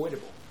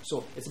unavoidable.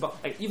 So it's about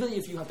even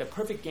if you have the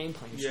perfect game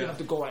plan, you still have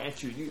to go right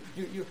at you.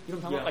 You know what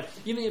I'm talking about? Like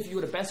even if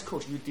you're the best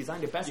coach, you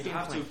design the best game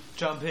plan. You have to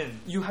jump in.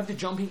 You have to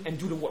jump in and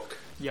do the work.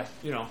 Yeah,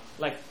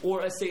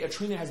 or let's say a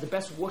trainer has the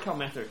best workout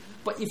method,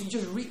 but if you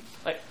just read,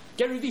 like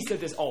Gary Vee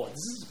said this. Oh, this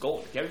is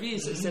gold. Gary Vee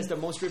says the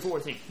most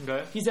straightforward thing.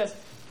 Okay. He says,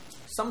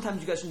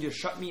 sometimes you guys need to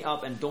shut me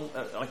up and don't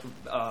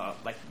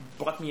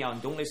block me out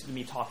and don't listen to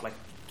me talk like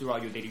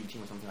throughout your daily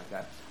routine or something like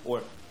that,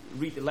 or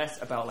read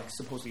less about like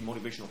supposedly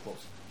motivational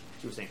quotes.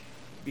 He was saying,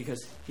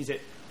 because he said,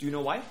 do you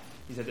know why?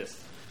 He said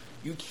this: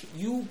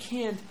 you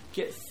can't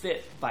get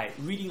fit by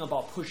reading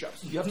about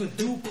push-ups. You have to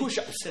do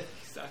push-ups.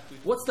 Exactly.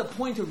 What's the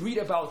point to read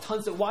about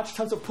watch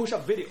tons of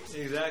push-up videos?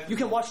 Exactly. You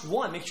can watch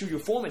one, make sure your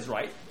form is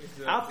right.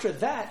 Exactly. After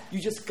that, you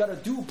just gotta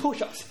do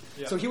push-ups.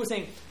 Yeah. So he was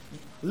saying,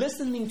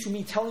 listening to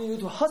me telling you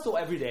to hustle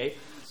every day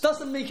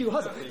doesn't make you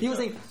hustle. He was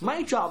saying,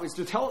 my job is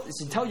to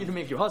tell you to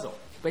make you hustle.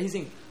 But he's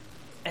saying,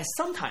 at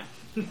certain point,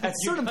 you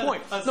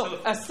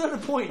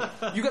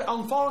gotta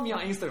unfollow me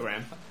on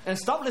Instagram and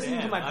stop listening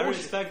to my bullshit. I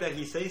respect that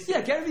he says.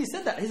 Yeah, Gary Vee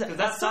said that. He said,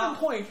 at certain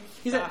point,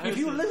 he said, if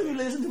you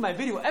listen to my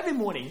video every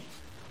morning,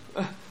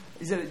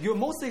 he said, you're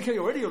most likely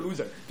already a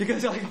loser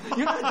because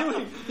you're not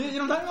doing. You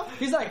know what I'm talking about?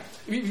 He's like,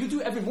 you do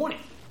it every morning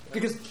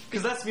because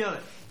let's be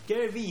honest,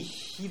 Gary Vee,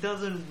 he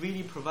doesn't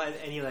really provide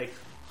any like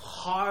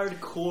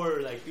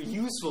hardcore, like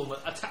useful,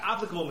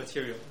 applicable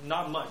material.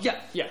 Not much.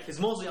 Yeah. It's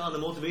mostly on the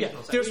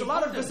motivational side. There's a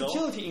lot of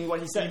versatility in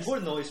what he says.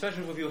 Important though,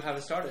 especially for people who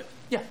haven't started.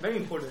 Yeah, very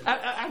important.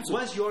 Absolutely.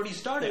 Once you already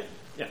started.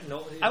 Yeah.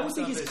 No, I would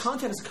say his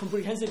content is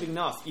comprehensive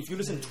enough. If you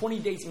listen 20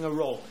 days in a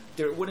row,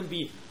 there wouldn't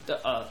be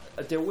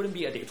a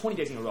day. 20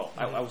 days in a row,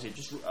 I would say,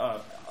 just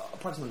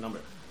approximate number.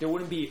 There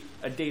wouldn't be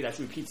a day that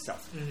repeats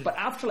itself. But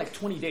after like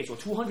 20 days or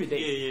 200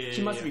 days,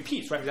 he must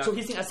repeat, right? Exactly. So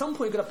he's saying at some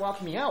point you're going to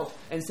block me out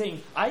and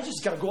saying, I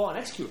just got to go out and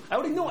execute. I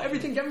already know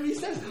everything Gary Vee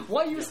says.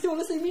 What are you still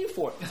listening to me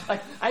for?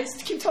 Like, I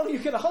keep telling you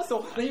got to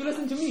hustle, then you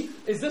listen to me.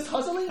 Is this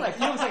hustling? Like,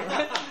 you know what I'm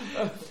saying,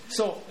 right?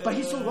 But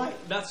he's so right.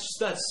 That's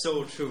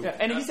so true. Yeah,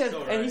 and he said,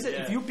 so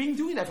if you've been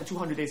doing that for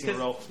 200 days in a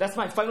row, that's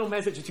my final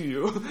message to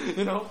you.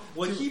 You know,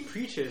 what he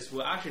preaches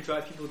will actually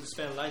drive people to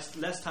spend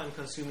less time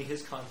consuming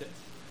his content.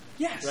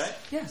 Yes. Right?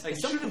 Yes. Like,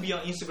 you shouldn't be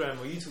on Instagram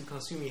or YouTube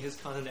consuming his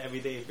content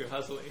every day if you're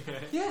hustling.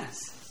 Right? Yes.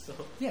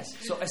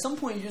 So at some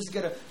point you just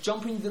gotta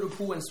jump into the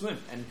pool and swim,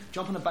 and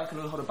jump on the bike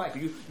and learn how to bike.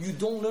 But you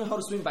don't learn how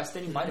to swim by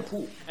standing by the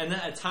pool. And then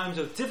at times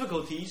of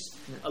difficulties,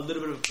 a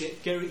little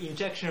bit of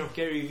injection of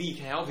Gary Vee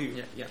can help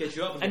you get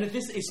you up again. And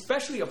this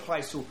especially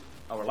applies to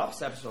our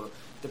last episode.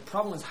 The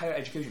problem is higher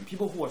education.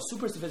 People who are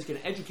super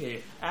sophisticated and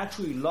educated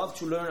actually love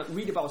to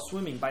read about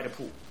swimming by the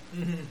pool.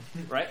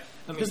 Right?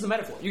 I mean, this is a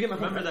metaphor. You get my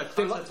point. Remember that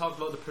class I talked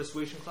about, the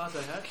persuasion class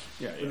I had?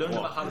 We learned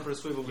about how to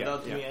persuade, but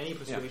without doing any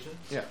persuasion.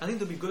 I think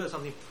to be good at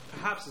something,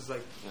 perhaps it's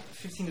like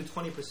 15 to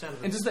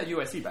 20%. And this is at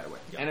USC, by the way.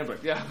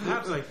 Annenberg. Yeah.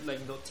 Perhaps like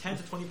 10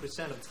 to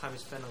 20% of the time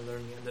is spent on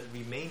learning, and the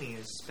remaining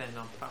is spent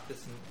on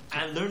practicing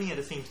and learning at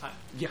the same time.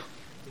 Yeah.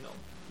 You know.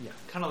 Yeah.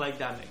 Kind of like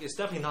that. It's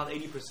definitely not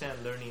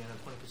 80% learning and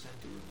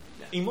 20% doing.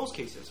 In most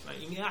cases, right?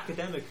 In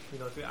academic,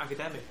 if you're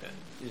academic, then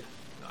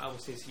I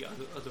would say it's the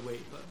other way.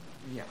 But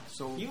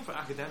so even for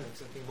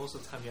academics, I think most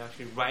of the time you're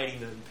actually writing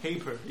the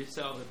paper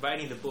yourself,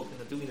 writing the book,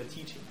 and doing the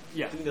teaching,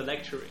 doing the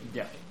lecturing.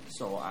 Yeah.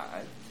 So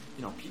I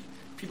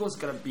people's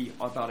gotta be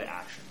about the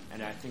action,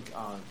 and I think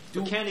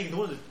you can't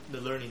ignore the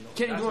learning.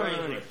 Though. Can't ignore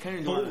learning. Can't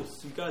ignore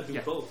both. You gotta do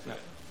both. Right?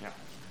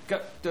 Yeah.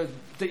 The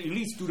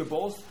elites do the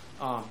both,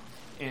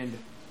 and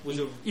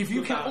if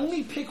you can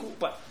only pick,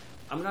 but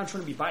I'm not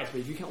trying to be biased, but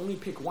if you can only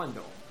pick one,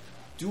 though,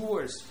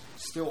 doers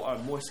still are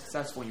more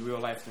successful in real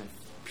life than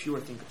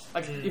pure thinkers.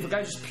 Like, if a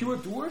guy's just pure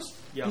doers,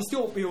 he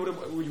still be able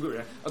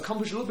to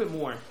accomplish a little bit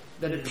more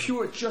than the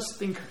pure just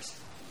thinkers.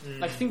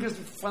 Like, thinkers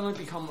finally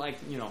become like,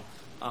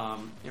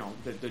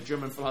 the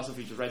German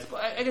philosophy just writes.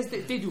 But I guess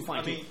they do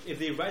fine. I mean, if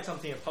they write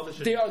something and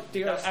publish it, they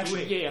are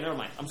actually never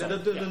mind. I'm sorry.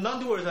 The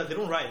non-doers they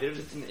don't write. They're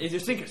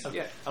just thinkers.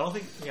 Yeah, I don't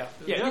think.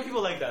 There are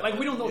people like that. Like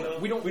we don't know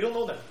them. We don't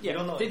know them. Yeah,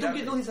 they don't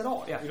get noticed at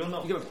all. Yeah, we don't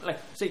know. Like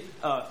say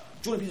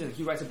Jordan Peterson,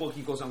 he writes a book,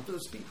 he goes on to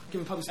speak,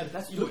 giving public.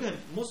 That's look at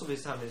most of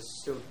his time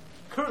is still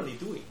currently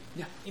doing.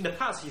 Yeah. In the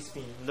past, he's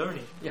been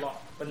learning a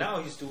lot, but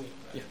now he's doing.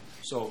 Right? Yeah.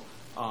 So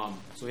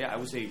I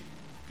would say.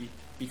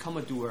 Become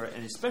a doer,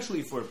 and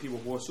especially for people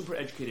who are super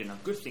educated and are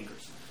good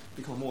thinkers,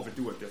 become more of a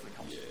doer definitely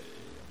helps.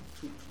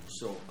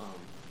 So,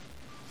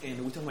 and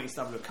we're talking about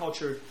establishing a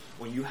culture.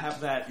 When you have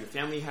that, your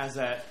family has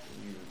that,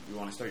 you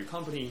want to start your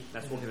company,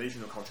 that's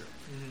organizational culture.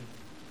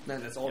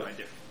 Then that's all right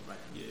there. Right?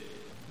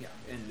 Yeah.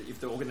 And if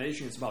the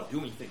organization is about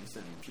doing things,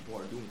 then people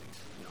are doing things.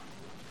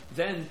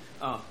 Then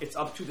it's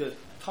up to the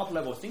top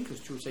level thinkers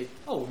to say,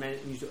 oh, man,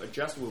 we need to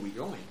adjust where we're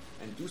going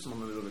and do some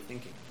of a little bit of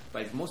thinking.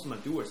 But if most of them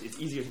are doers, it's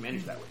easier to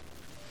manage that way.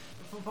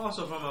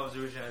 Also, from my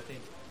observation, I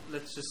think,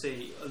 let's just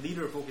say a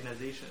leader of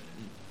organization,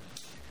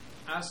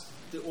 as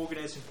the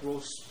organization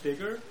grows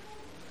bigger,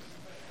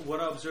 what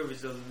I observe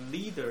is the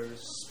leader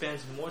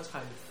spends more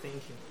time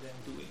thinking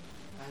than doing.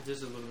 And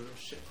there's a little bit of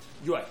shift.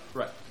 Right.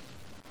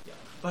 Yeah.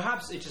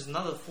 Perhaps it's just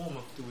another form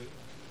of doing.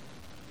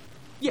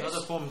 Yes.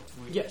 Another form of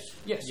doing. Yes.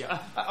 Yeah.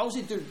 I would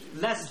say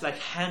less like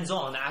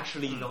hands-on,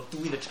 actually,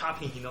 doing the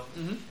chopping,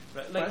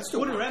 Right? Like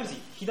Gordon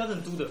Ramsay, he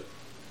doesn't do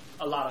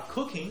a lot of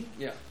cooking.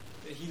 Yeah.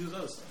 He does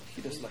other stuff.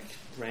 He does like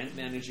brand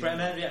managing.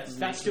 Yes.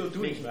 That's still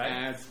doing, right?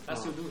 Ads.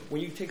 That's still doing. When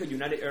you take a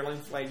United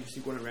Airlines flight, you see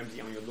Gordon Ramsay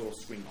on your little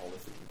screen all the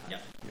freaking time.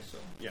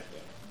 Yeah.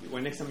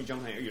 When next time you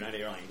jump on a United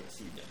Airline, you're going to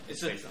see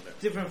it's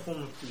a different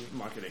form of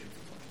marketing.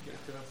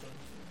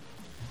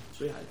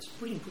 So it's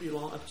pretty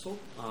long episode.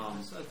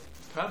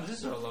 Perhaps this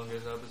is our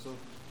longest episode.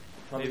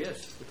 Probably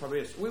is. It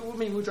probably is. We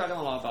drive on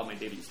a lot about my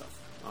daily stuff.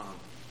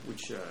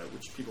 Which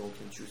people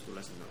can choose to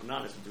listen to or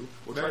not listen to.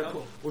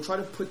 We'll try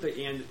to put the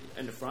end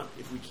in the front.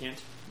 If we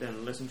can't,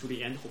 then listen to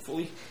the end,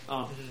 hopefully.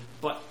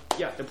 But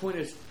yeah, the point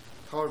is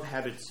Power of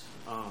Habits,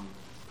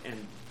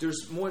 and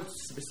there's more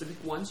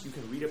specific ones you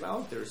can read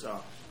about. There's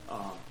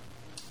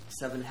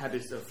 7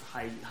 Habits of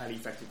Highly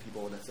Effective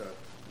People. That's a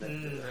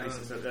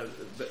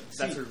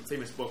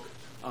famous book.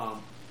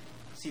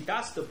 See,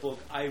 that's the book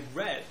I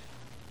read,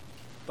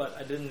 but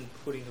I didn't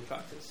put into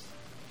practice.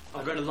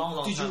 I read a long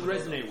time ago. Did you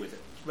resonate with it?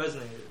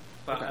 Resonated,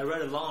 but I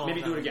read a long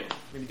Maybe do it again.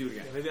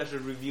 Yeah, maybe I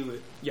should review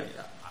it. Yeah.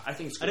 I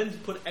think I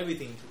didn't put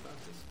everything into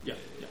practice. Yeah.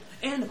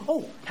 And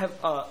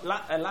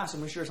last, I'm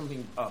gonna share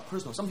something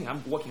personal, something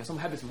I'm working on, some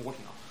habits I'm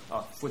working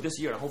on for this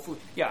year. Hopefully,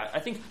 I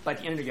think by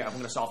the end of the year I'm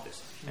gonna solve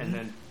this and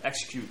then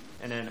execute,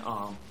 and then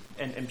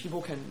and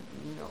people can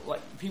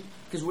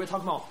because we're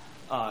talking about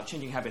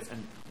changing habits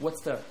and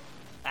what's the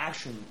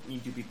action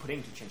need to be put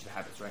in to change the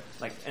habits, right?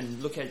 Like,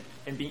 and look at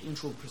and being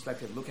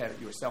introspective, look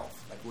at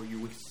yourself, like where you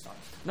weak start.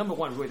 Number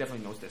one, Roy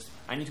definitely knows this.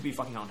 I need to be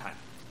fucking on time,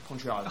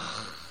 punctuality.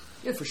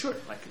 Yeah, for sure.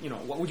 Like,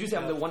 what would you say?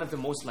 I'm one of the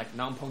most like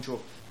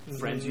non-punctual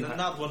friends you have.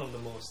 Not one of the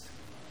most.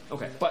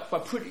 Okay, but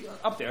pretty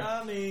up there.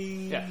 I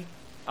mean,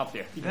 up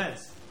there.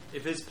 Depends.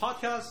 If it's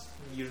podcast,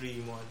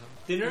 usually more.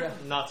 Dinner,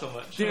 not so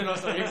much. Dinner, not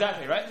so much.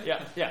 Exactly, right?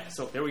 Yeah.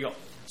 So there we go.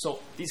 So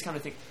these kind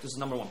of things. This is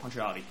number one,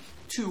 punctuality.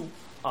 Two,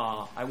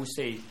 I would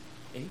say.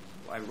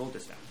 I wrote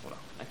this down. Hold on.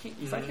 I can't.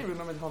 If I can't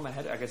remember the top of my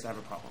head, I guess I have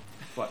a problem.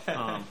 But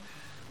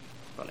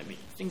let me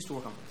things to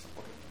work on for myself.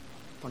 Okay,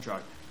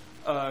 punctuality.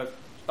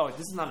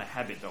 This is not a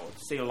habit though.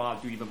 Say a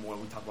lot, do even more.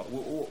 We'll talk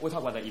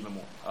about that even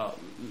more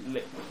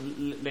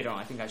later on.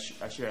 I think I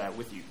share that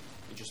with you.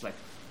 It's just like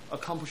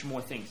accomplish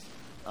more things.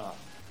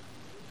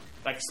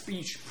 Like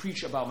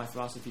preach about my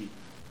philosophy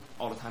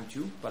all the time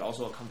too, but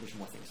also accomplish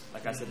more things.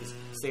 Like I said, this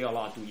say a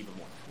lot, do even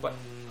more. But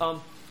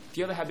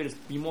the other habit is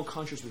be more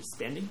conscious with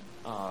spending.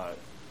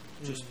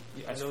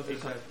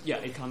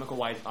 Economical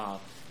wise,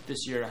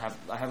 this year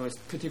I have a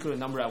particular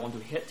number I want to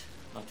hit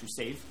to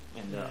save,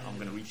 and I'm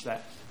going to reach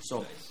that.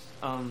 So,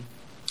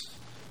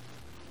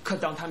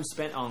 cut down time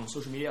spent on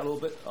social media a little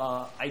bit.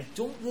 I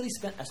don't really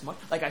spend as much.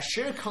 Like, I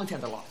share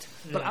content a lot,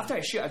 but after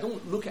I share, I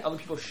don't look at other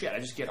people's shit. I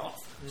just get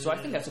off. So I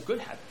think that's a good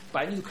habit,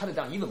 but I need to cut it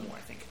down even more.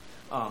 I think.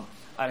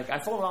 I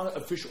follow a lot of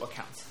official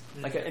accounts,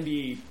 like an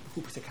NBA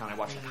Hoops account. I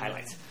watch the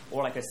highlights,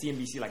 or like a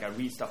CNBC. Like I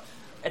read stuff.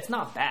 It's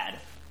not bad,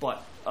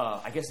 but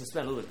I guess I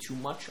spend a little bit too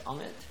much on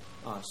it.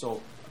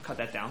 So cut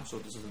that down. So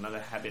this is another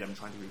habit I'm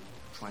trying to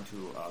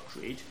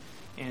create,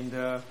 and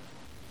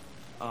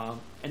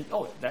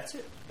that's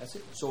it.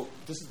 So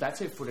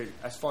that's it for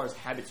as far as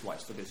habits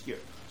wise for this year.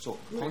 So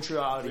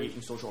punctuality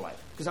in social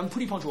life, because I'm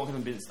pretty punctual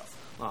in business stuff.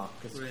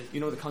 Because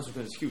the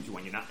consequence is huge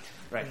when you're not,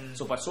 right?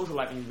 So, but social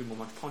life, you need to be more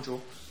much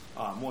punctual,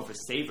 more of a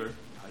saver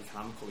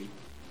economically,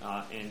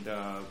 and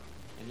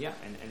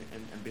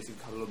basically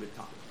cut a little bit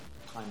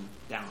time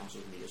down on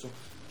social media. So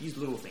these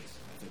little things,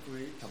 I think,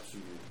 helps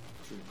you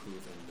to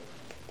improve and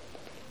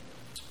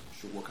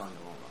should work out in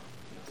the long run.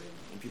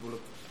 And people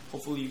look.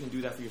 Hopefully, you can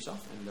do that for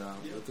yourself, and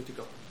you're good to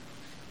go.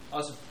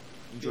 Awesome.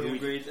 Enjoy the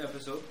week. Great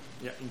episode.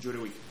 Yeah, enjoy the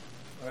week.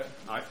 All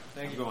right.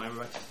 Thank you.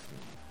 Everybody.